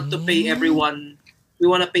want to pay everyone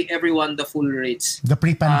the full rates. The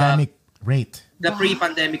pre-pandemic rate. The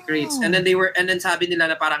pre-pandemic rates. And then sabi nila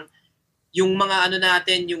na parang yung mga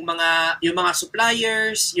natin, yung mga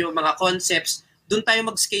suppliers, yung mga concepts, doon tayo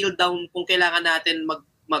mag-scale down kung kailangan natin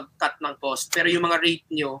mag-cut ng cost. Pero yung mga rate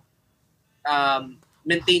nyo,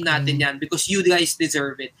 maintain natin yan because you guys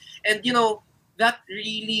deserve it. And that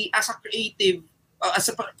really, as a creative, as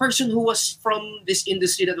a person who was from this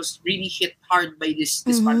industry that was really hit hard by this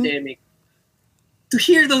pandemic, to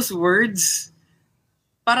hear those words,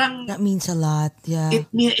 parang that means a lot. Yeah,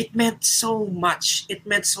 it meant so much. It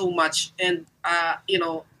meant so much, and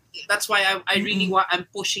that's why I really I'm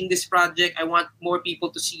pushing this project. I want more people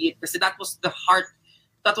to see it because that was the heart.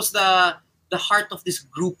 That was the heart of this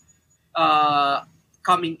group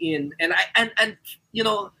coming in, and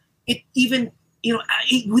it even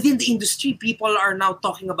within the industry, people are now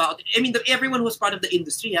talking about it. I mean, everyone who was part of the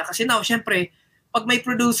industry, kasi now, syempre, pag may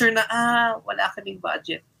producer na, wala kaming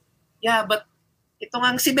budget. Yeah, but ito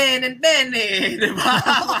nga si Ben and Ben di ba?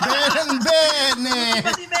 Ben and Ben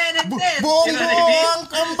Si Ben and Ben. Buong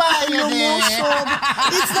kambayo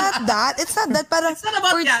It's not that. Parang, it's not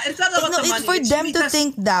about It's not about the money. It's for them to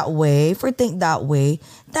think that way.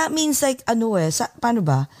 That means like, paano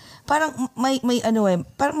ba? Parang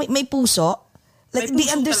may puso. Like, may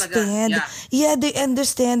they puso understand. talaga. Yeah, they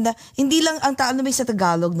understand na hindi lang, ang taano may sa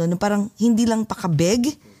Tagalog, no, parang hindi lang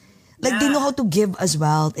pakabig. Like, they know how to give as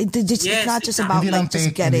well. It's not just about Hindi like lang just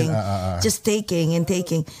take, getting, just taking and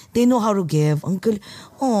taking. They know how to give.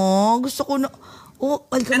 Gusto ko na,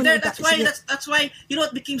 and there, that's why you know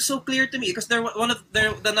it became so clear to me because they're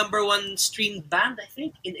the number one streamed band I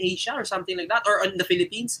think in Asia or something like that or in the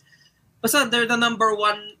Philippines. Basta they're the number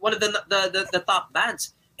one of the top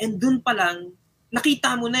bands. And dun pa lang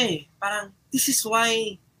nakita mo na parang this is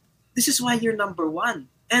why you're number one.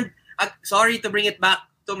 And sorry to bring it back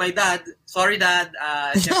to my dad. Sorry, Dad.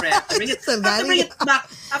 Syempre, have to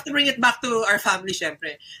bring it back to our family,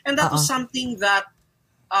 syempre. And that was something that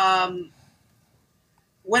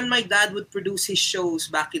when my dad would produce his shows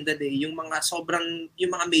back in the day, yung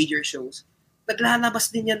mga major shows,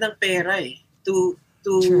 naglalabas din yan ng pera to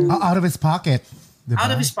out of his pocket. Diba?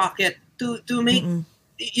 Out of his pocket to make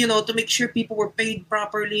to make sure people were paid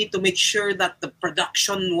properly, to make sure that the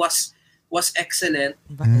production was excellent.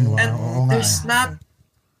 And there's not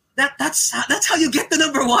that's how you get the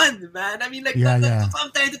number one, man. I mean, like that's what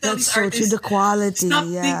I'm trying to tell these artists. The quality.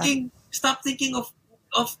 Stop thinking of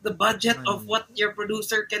the budget of what your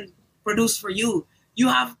producer can produce for you. You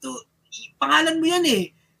have to pangalan mo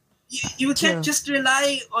yan You can't just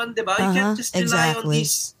rely on, diba? You can't just rely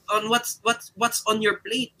on what's on your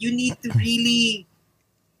plate. You need to really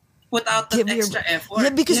put out the extra effort.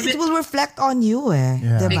 Yeah, because it will reflect on you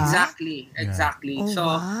diba? Exactly. So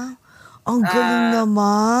wow. Ang galing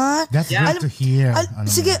naman. That's good to hear.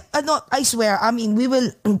 Sige, I swear, I mean, we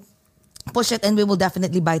will push it and we will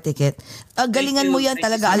definitely buy ticket. Galingan mo yan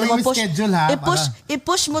talaga. Alam mo,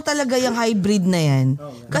 i-push mo talaga yung hybrid na yan.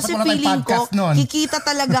 Kasi feeling ko, kikita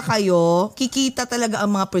talaga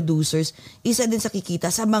ang mga producers. Isa din sa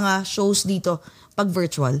kikita sa mga shows dito pag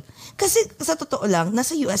virtual. Kasi sa totoo lang,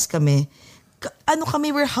 nasa US kami.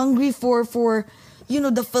 We're hungry for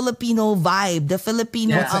the Filipino vibe, the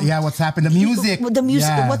Filipino what's happened, the music,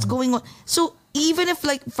 what's going on. So even if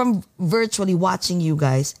like from virtually watching you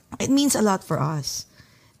guys, it means a lot for us.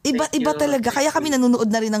 Iba talaga. Kaya kami nanonood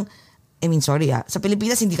na rin ng, I mean, sorry sa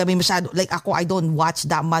Pilipinas hindi kami masyado, like ako, I don't watch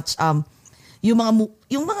that much yung mga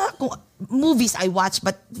movies I watch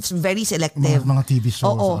but very selective. Mga TV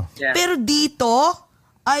shows. Oo. Pero dito,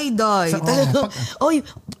 ay,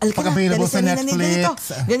 pag available sa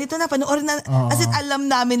Netflix. Ganito na, panoorin na. As in, alam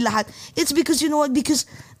namin lahat. It's because, you know what, because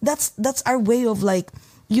that's our way of like,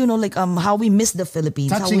 how we miss the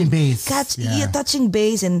Philippines. Touching base. Touching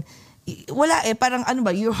base and wala parang ano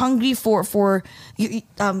ba, you're hungry for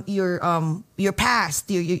your past.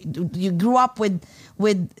 You grew up with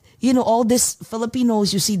all this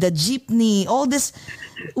Filipinos, you see the jeepney, all this,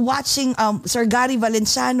 watching Sir Gary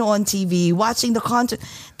Valenciano on TV, watching the concert.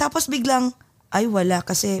 Tapos biglang, ay wala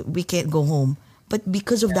kasi we can't go home. But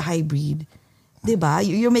because of the hybrid, diba?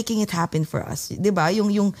 You're making it happen for us. Diba?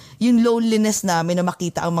 Yung loneliness namin na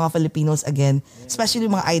makita ang mga Filipinos again. Especially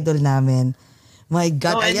yung mga idol namin. My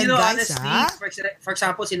God, ayan guys, honestly, for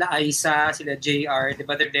example, sila Aisa, sila JR,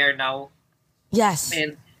 diba they're there now? Yes.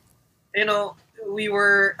 And, a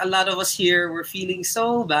lot of us here were feeling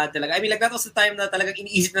so bad talaga. I mean, like, that was the time na talagang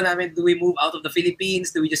iniisip na namin, do we move out of the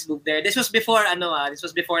Philippines? Do we just move there? This was before,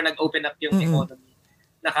 nag-open up yung economy.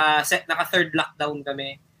 Naka third lockdown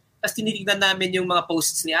kami. Tapos tinitignan namin yung mga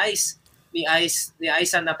posts ni Ice. Ni Ice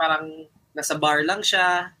na parang nasa bar lang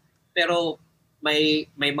siya, pero may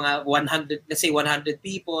mga 100, let's say 100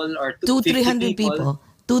 people or 200-300 people.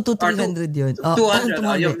 200 to 300 yun.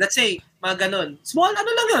 200. Let's say, mga ganun. Small, lang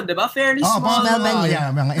yun, di ba? Fairly small. Venue.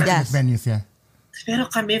 Mga intimate venues, Pero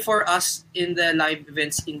kami, for us, in the live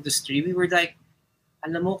events industry, we were like,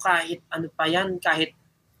 alam mo, kahit ano pa yan, kahit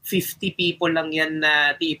 50 people lang yan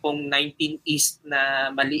na tipong 19 East na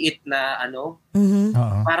maliit na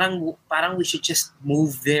parang we should just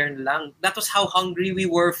move there lang. That was how hungry we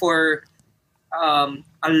were for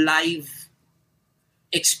a live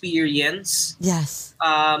experience. Yes.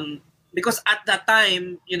 Because at that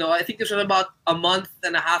time, I think this was about a month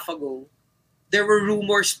and a half ago, there were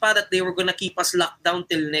rumors pa that they were gonna keep us locked down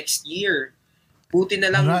till next year. Buti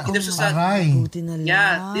na lang. Buti na lang.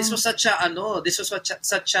 Yeah, this was such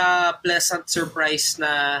a pleasant surprise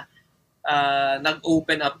na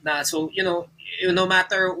nag-open up na. So, no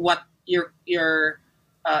matter what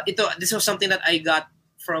this was something that I got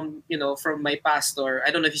from my pastor.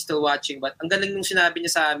 I don't know if he's still watching, but ang galing nung sinabi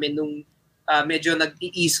niya sa amin nung medyo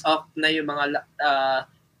nag-ease up na yung mga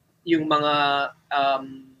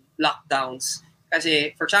lockdowns.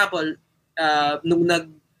 Kasi for example, nung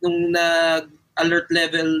nag-alert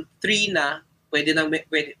level 3 na, pwede nang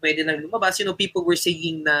lumabas, people were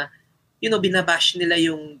saying na binabash nila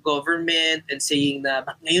yung government and saying na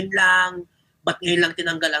ba't ngayon lang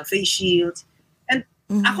tinanggal ang face shields. And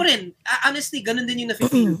ako rin, honestly, ganun din yung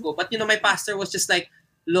na-feel ko. But my pastor was just like,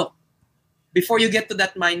 look, before you get to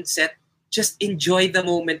that mindset, just enjoy the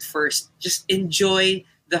moment first. Just enjoy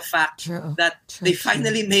the fact that they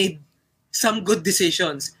finally made some good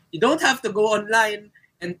decisions. You don't have to go online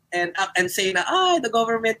and say na, the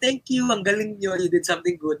government, thank you, ang galing nyo, you did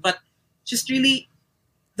something good. But just really,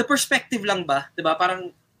 the perspective lang ba, diba?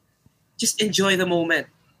 Parang just enjoy the moment.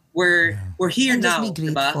 We're here and now, just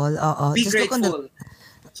be grateful. Diba? Be just grateful.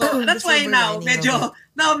 So that's why now medyo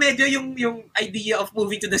yung idea of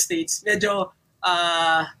moving to the States, medyo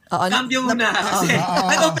cambio muna kasi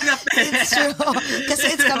nag-open up na. It's true.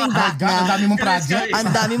 Kasi it's coming back na. Ang dami mong project. Ang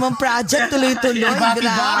dami mong project, tuloy-tuloy.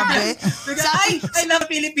 Grabe. I love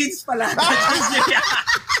Philippines pala.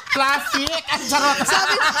 Classic!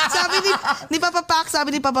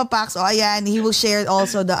 sabi ni Papa Pax, ayan, he will share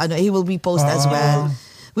also he will repost as well.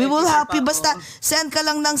 We will help you. Basta send ka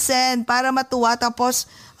lang ng send para matuwa. Tapos,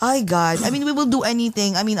 ay God. I mean, we will do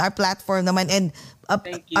anything. I mean, our platform naman. And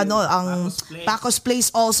ang Pacos Place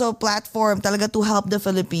also platform talaga to help the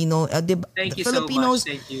Filipino. Thank you Filipinos, so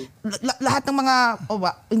much. Thank you. Lahat ng mga,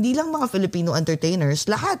 hindi lang mga Filipino entertainers,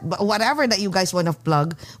 lahat, whatever that you guys want to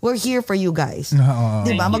plug, we're here for you guys.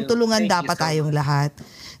 Diba? Magtulungan dapat tayong lahat.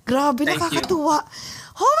 Grabe, nakakatuwa.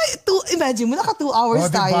 Imagine mo, naka 2 hours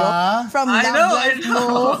tayo. From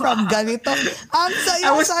from ganito. Ang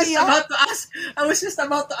saya. I was just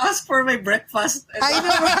about to ask for my breakfast. I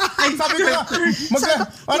know. Sabi ko,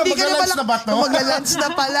 magla-lunch na ba to? Magla-lunch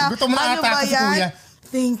na pala. Gutom na ata si Kuya.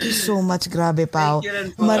 Thank you so much. Grabe, Pao.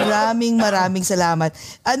 Maraming salamat.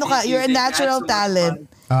 You're a natural talent.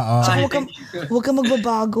 Tsaka huwag kang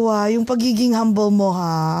magbabago Yung pagiging humble mo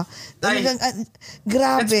Talagang,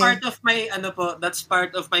 grabe. That's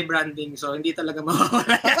part of my branding. So, hindi talaga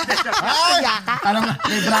mawawala. Alam,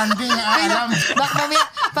 may branding. Alam.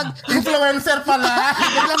 Influencer pala.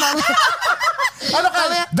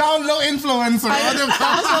 Down low influencer.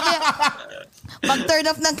 Pag turn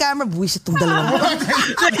off ng camera, buwisit itong dalawa.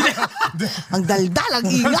 Ang daldal, ang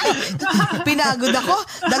ingay. Pinagod ako.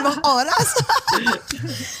 2 oras.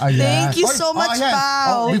 Thank you so much,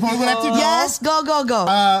 Pao. Before we let you go. Yes, go.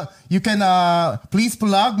 You can please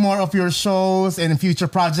plug more of your shows and future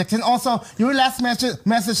projects. And also, your last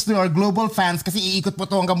message to our global fans kasi iikot po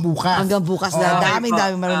ito hanggang bukas. Hanggang bukas na. Daming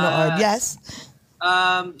manonood. Yes.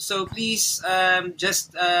 So please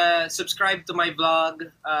just subscribe to my vlog,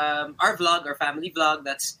 our family vlog.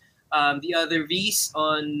 That's the other V's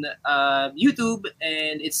on YouTube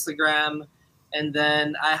and Instagram. And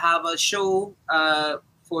then I have a show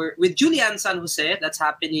with Julian San Jose that's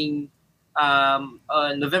happening on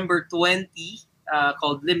November 20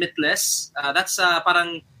 called Limitless. That's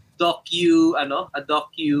parang a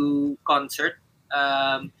docu concert.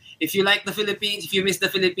 If you like the Philippines, if you miss the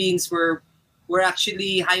Philippines, we're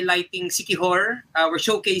actually highlighting Siquijor. We're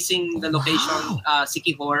showcasing the location,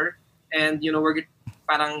 Siquijor. And, we're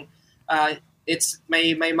parang, it's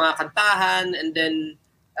may mga kantahan and then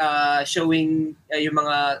showing yung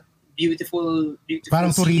mga beautiful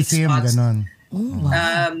parang tourism, ganon.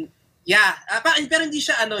 Pero hindi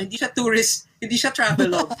siya tourist, hindi siya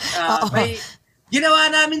travelog. Ginawa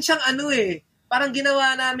namin siyang parang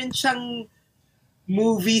ginawa namin siyang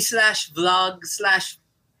movie/vlog/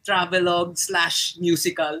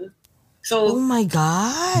 travelogue/musical. So, oh my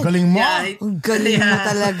God. Galing mo. Galing mo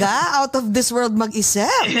talaga. Out of this world mag-isip.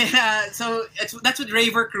 So, that's with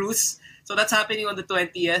Raver Cruise. So, that's happening on the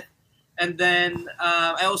 20th. And then,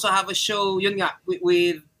 I also have a show,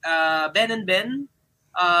 with Ben and Ben.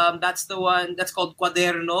 That's the one, that's called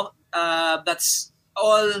Cuaderno. That's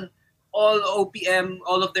all OPM,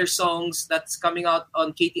 all of their songs that's coming out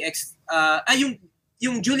on KTX.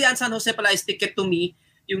 Yung Julian San Jose pala is Ticket to Me.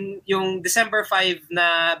 Yung December 5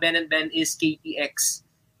 na Ben and Ben is KTX.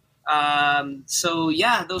 So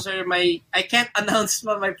those are I can't announce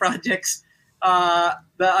my projects,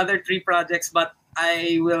 the other 3 projects, but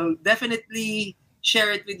I will definitely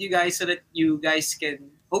share it with you guys so that you guys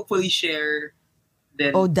can hopefully share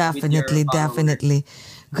them. Oh, definitely.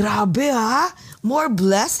 Grabe More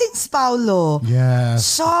blessings, Paulo.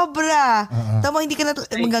 Yes. Sobra. Tama, hindi ka na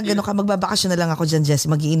magagano ka. Magbabakasyon na lang ako dyan, Jessie.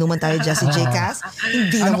 Mag-iinuman tayo, Jessie J-Cast.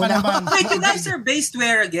 Hindi na muna ako. Wait, you guys are based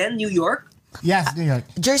where again? New York? Yes, New York.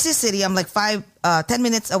 Jersey City. I'm like 10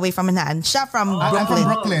 minutes away from Manhattan. Siya from Brooklyn. I'm from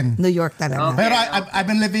Brooklyn. New York talaga. Pero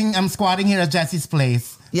I'm squatting here at Jessie's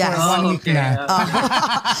place. Yes. For 1 week na.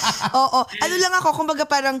 Oo. Ano lang ako, kumbaga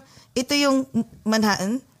parang ito yung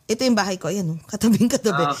Manhattan, ito yung bahay ko. Ayan,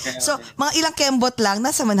 katabing-katabi. Okay. So, mga ilang kembot lang,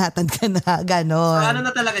 nasa Manhattan ka na. Ganon. So, ano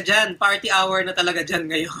na talaga dyan? Party hour na talaga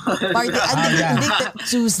dyan ngayon. Party, hindi,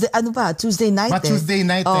 Tuesday night Tuesday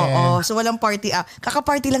night Oo, so walang party.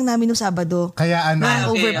 Kaka-party lang namin nung Sabado. Kaya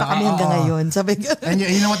over pa kami hanggang ngayon. Sabi ko. And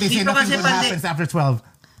you know what they say, nothing good happens after 12.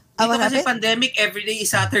 Dito kasi pandemic, everyday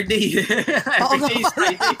is Saturday. Everyday is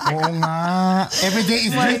Friday. Oo nga. Everyday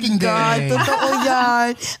is drinking day. Totoo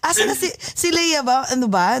yan. Asa na si Leia ba? Ano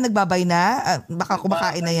ba? Nagbabay na? Baka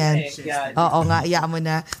kumakain na yan. Oo nga, iya mo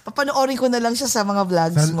na. Papanoorin ko na lang siya sa mga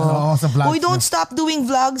vlogs mo. Oo, sa vlogs. Uy, don't stop doing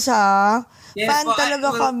vlogs ha. Yes, Fan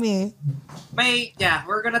talaga kami.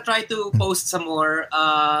 We're gonna try to post some more.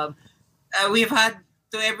 We've had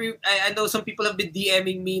I know some people have been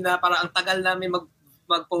DMing me na parang ang tagal namin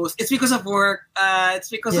mag-post. It's because of work.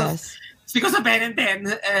 It's because of Ben and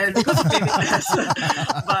 10 and because of Pilipinas.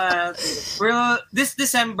 But this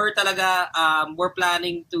December talaga, we're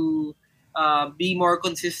planning to be more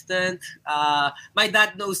consistent. My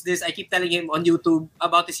dad knows this. I keep telling him on YouTube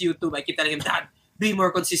about his YouTube. I keep telling him, Dad, be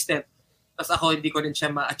more consistent. Tapos ako hindi ko rin siya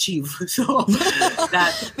ma-achieve. So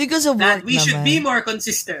because of work we naman. should be more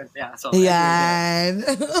consistent. Yeah. So yan.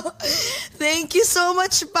 Thank you so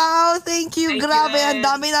much, Pao. Thank you. Grabe, ang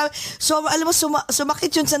dami na. So, alam mo, sumakit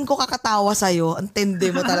yun saan ko kakatawa sa'yo. Ang tindi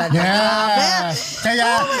mo talaga. Yes.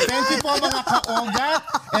 Kaya, thank you po mga ka-Ogat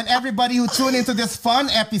and everybody who tuned into this fun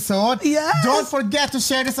episode. Yes. Don't forget to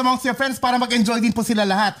share this amongst your friends para mag-enjoy din po sila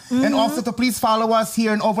lahat. And also to please follow us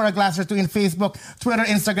here in Over a Glass or Two in Facebook, Twitter,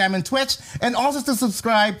 Instagram, and Twitch. And also to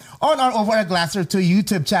subscribe on our Over a Glass or Two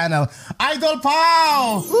YouTube channel. Idol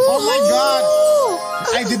Pao! Oh my God!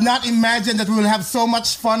 I did not imagine that we will have so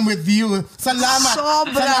much fun with you. Salamat!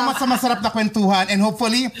 Sobra. Salamat sa masarap na kwentuhan. And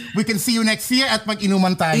hopefully, we can see you next year at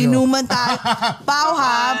mag-inuman tayo. Inuman tayo. Pao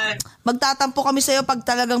ha, magtatampo kami sa'yo pag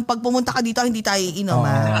talagang pag pumunta ka dito, hindi tayo iinom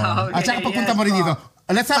ha. At saka pagpunta mo rin dito.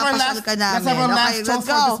 Let's have our last toast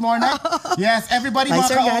for this morning. Yes, everybody,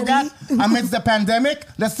 mga ka-Ogat, amidst the pandemic,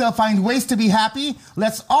 let's still find ways to be happy.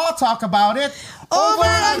 Let's all talk about it. Over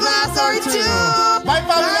a glass or two. Bye,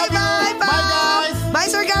 Pao. Love you. Bye, guys.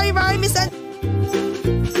 Bye, Sir Gary. Bye, Miss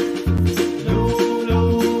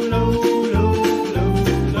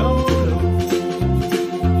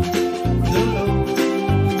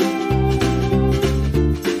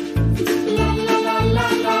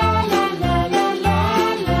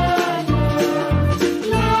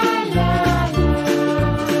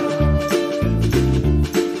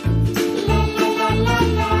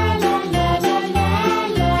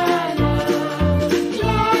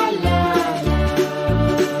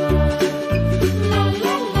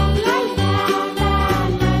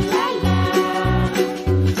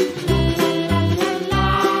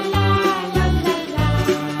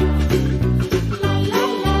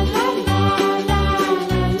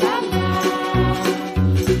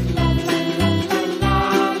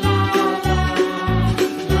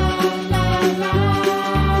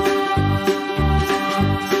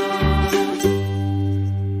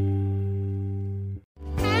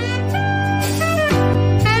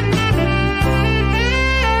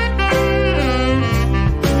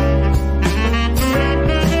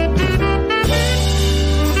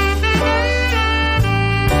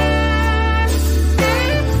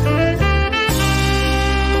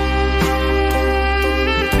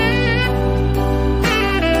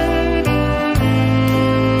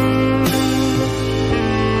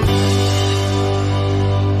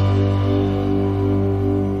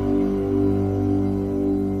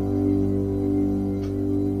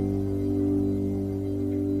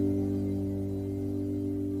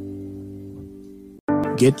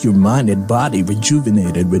Get your mind and body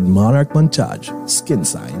rejuvenated with Monarch Montage, Skin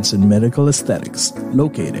Science and Medical Aesthetics,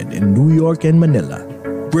 located in New York and Manila,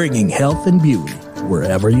 bringing health and beauty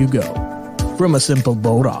wherever you go. From a simple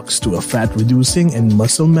Botox to a fat-reducing and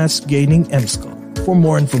muscle mass-gaining Emsco. For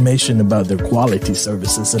more information about their quality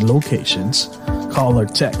services and locations, call or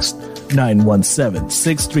text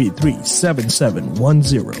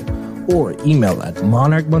 917-633-7710 or email at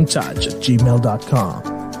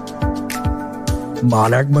monarchmontage@gmail.com.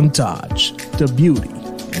 Monarch Montage, the beauty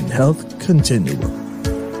and health continuum.